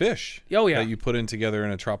 selecting fish. Oh, yeah. that you put in together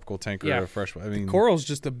in a tropical tank or Yeah. a fresh one. I mean, Coral's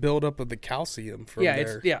just a buildup of the calcium from Yeah,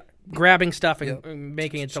 there. grabbing stuff and Yep. and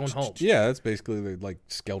making its own home. yeah, that's basically the like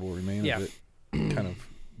skeletal remains Yeah. of it, kind of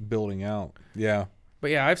building out. Yeah,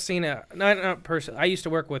 But yeah, I've seen not personally. I used to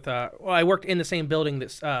work with. I worked in the same building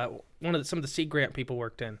that some of the Sea Grant people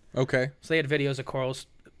worked in. okay, So they had videos of corals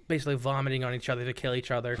basically vomiting on each other to kill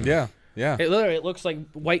each other. yeah. It looks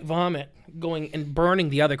like white vomit going and burning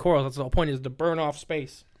the other corals. That's the whole point, is to burn off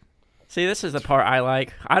space. See, this is the part I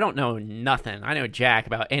like. I don't know nothing. I know jack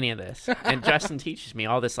about any of this. And Justin teaches me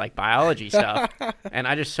all this like biology stuff. And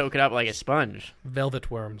I just soak it up like a sponge.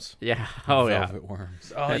 Velvet worms. Yeah. Oh, Velvet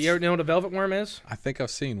worms. Oh, you ever know what a velvet worm is? I think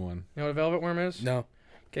I've seen one. You know what a velvet worm is? No.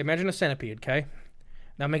 Okay, imagine a centipede, okay?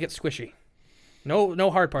 Now make it squishy.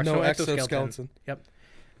 No hard parts, no exoskeleton. exoskeleton. Yep.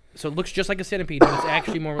 So it looks just like a centipede, but it's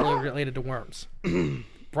actually more related to worms.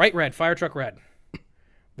 Bright red, fire truck red.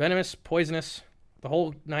 Venomous, poisonous, the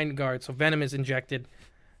whole 9 yards. So venom is injected,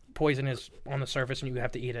 poison is on the surface, and you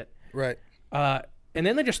have to eat it. Right. And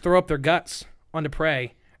then they just throw up their guts onto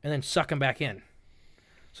prey and then suck them back in.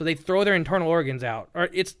 So they throw their internal organs out. Or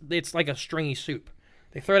it's like a stringy soup.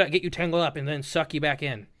 They throw it out, get you tangled up, and then suck you back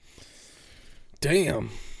in. Damn.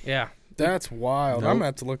 Yeah. That's wild. Nope. I'm going to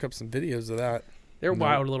have to look up some videos of that. They're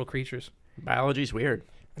wild little creatures. biology's weird.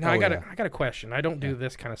 Now Oh, I got yeah. a question. I don't do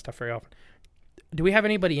this kind of stuff very often. Do we have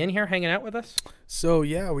anybody in here hanging out with us? So,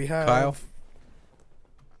 yeah, we have... Kyle?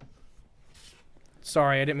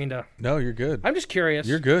 Sorry, I didn't mean to. No, you're good. I'm just curious.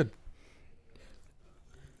 You're good.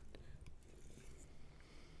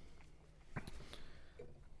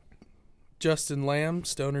 Justin Lamb,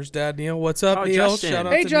 Stoner's dad, Neil. What's up, Oh, Neil? Justin. Shout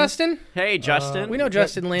out Hey, to Justin. Hey, Justin. We know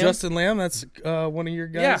Justin Lamb. Justin Lamb, that's one of your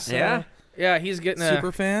guys. Yeah. Yeah, he's getting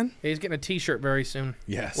Super fan. He's getting a T-shirt very soon.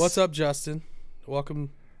 Yes. What's up, Justin? Welcome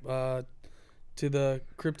to the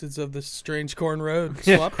Cryptids of the Strange Corn Road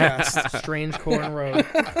Swapcast. Strange Corn Road.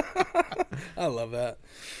 I love that.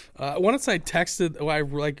 Once I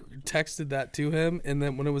texted that to him, and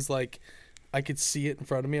then when it was like I could see it in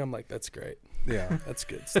front of me, I'm like, that's great. Yeah. That's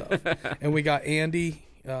good stuff. And we got Andy.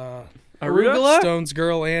 Arugula? Stone's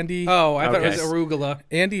girl, Andy. Oh, I thought it Okay. was arugula.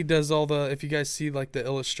 Andy does all the, if you guys see like the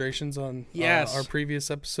illustrations on Yes. our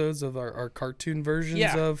previous episodes of our cartoon versions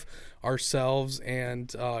Yeah. of ourselves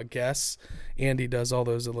and guests, Andy does all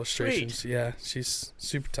those illustrations. Sweet. Yeah, she's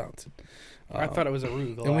super talented. I thought it was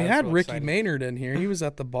arugula. And we I was had real Ricky excited. Maynard in here. He was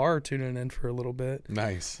at the bar tuning in for a little bit.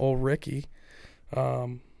 Nice. Old Ricky.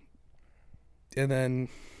 And then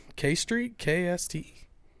K Street, KST.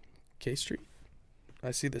 K Street.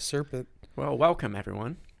 I see the serpent. Well, welcome,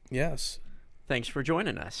 everyone. Yes. Thanks for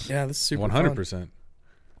joining us. Yeah, this is super 100%.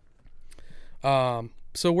 fun.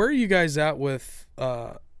 So where are you guys at with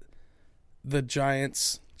the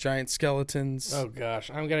giant skeletons? Oh gosh,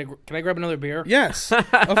 can I grab another beer? Yes,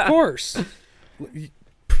 of course.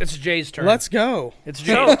 It's Jay's turn. Let's go. It's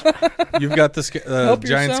Jay's. You've got the Help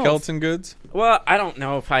giant yourself. skeleton goods? Well, I don't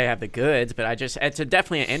know if I have the goods, but it's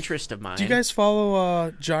definitely an interest of mine. Do you guys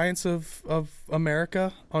follow Giants of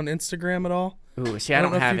America on Instagram at all? Ooh, see, I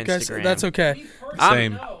don't know if have you guys- Instagram. That's okay.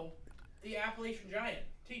 Same. know the Appalachian Giant,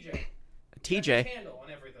 TJ. TJ. Handle on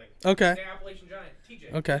everything. Okay. Appalachian Giant,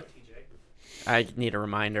 TJ. Okay. I need a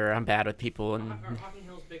reminder. I'm bad with people. And Hocking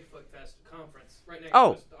Hills Bigfoot Fest conference right next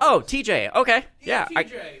oh, TJ. Okay, yeah,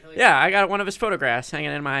 I got one of his photographs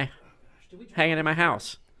hanging in my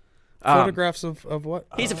house. Photographs of what?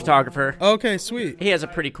 He's a photographer. Okay, sweet. He has a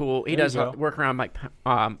pretty cool. He does you go. work around like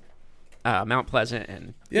Mount Pleasant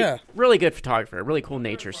and Yeah. really good photographer. Really cool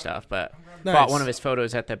nature stuff. But Nice. bought one of his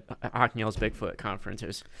photos at the Hocking Hills Bigfoot conference. It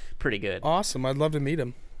was pretty good. Awesome. I'd love to meet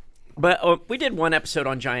him. But we did one episode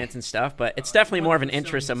on giants and stuff, but it's definitely more of an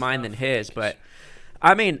interest of mine than his. But,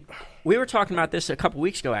 I mean, we were talking about this a couple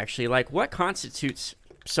weeks ago, actually. Like, what constitutes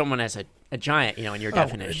someone as a giant, in your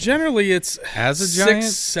definition? Generally, it's As a giant?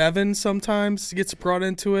 6'7" sometimes gets brought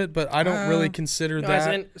into it, but I don't really consider that.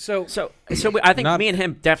 I think Not- me and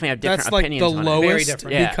him definitely have different That's like opinions the on lowest it. Very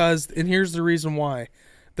different. Yeah. because, and here's the reason why.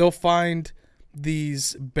 They'll find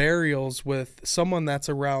these burials with someone that's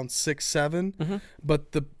around 6'7", Mm-hmm.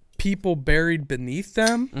 but the people buried beneath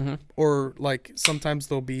them, or like sometimes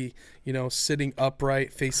they'll be, sitting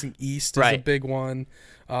upright facing east is a Right. big one.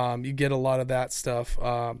 You get a lot of that stuff.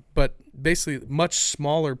 But basically much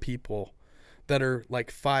smaller people that are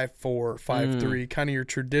like 5'4", 5'3", kind of your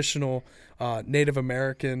traditional Native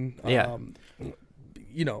American, Yeah.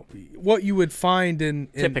 what you would find in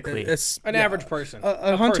Typically. An average person.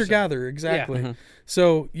 a hunter-gatherer, exactly. Yeah.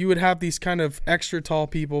 So you would have these kind of extra tall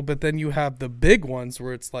people, but then you have the big ones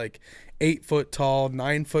where it's like 8 foot tall,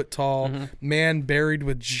 9 foot tall, man buried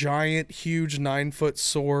with giant, huge 9-foot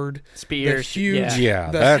sword, Spears, the huge,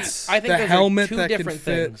 Yeah, the- that's... I think the those helmet are two that can different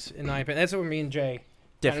fit. things, in my opinion. That's what me and Jay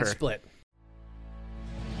kind Differ. of split.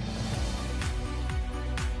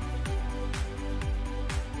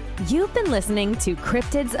 You've been listening to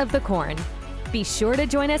Cryptids of the Corn. Be sure to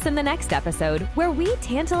join us in the next episode where we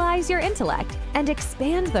tantalize your intellect and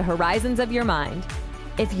expand the horizons of your mind.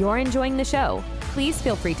 If you're enjoying the show, please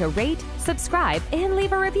feel free to rate, subscribe, and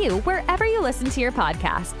leave a review wherever you listen to your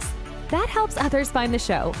podcasts. That helps others find the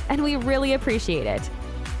show, and we really appreciate it.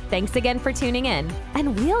 Thanks again for tuning in,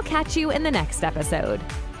 and we'll catch you in the next episode.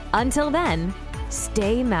 Until then,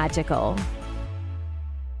 stay magical.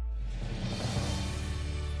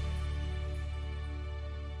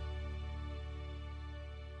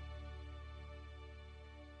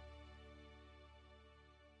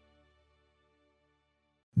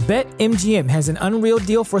 BetMGM has an unreal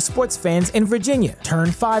deal for sports fans in Virginia. Turn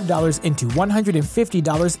 $5 into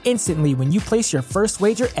 $150 instantly when you place your first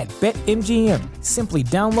wager at BetMGM. Simply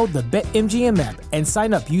download the BetMGM app and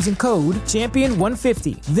sign up using code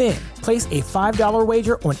Champion150. Then, place a $5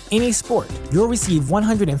 wager on any sport. You'll receive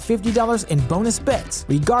 $150 in bonus bets,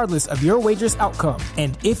 regardless of your wager's outcome.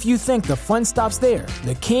 And if you think the fun stops there,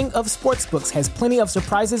 the King of Sportsbooks has plenty of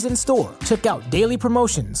surprises in store. Check out daily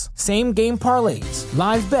promotions, same-game parlays,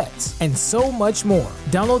 live bets, and so much more.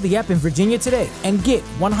 Download the app in Virginia today and get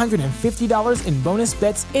 $150 in bonus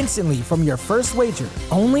bets instantly from your first wager.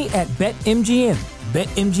 Only at BetMGM.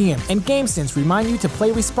 BetMGM and GameSense remind you to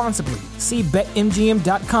play responsibly. See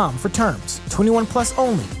BetMGM.com for terms. 21 plus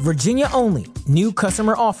only. Virginia only. New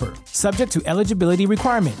customer offer. Subject to eligibility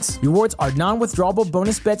requirements. Rewards are non-withdrawable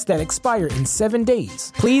bonus bets that expire in 7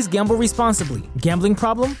 days. Please gamble responsibly. Gambling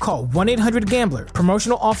problem? Call 1-800-GAMBLER.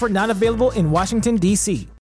 Promotional offer not available in Washington, D.C.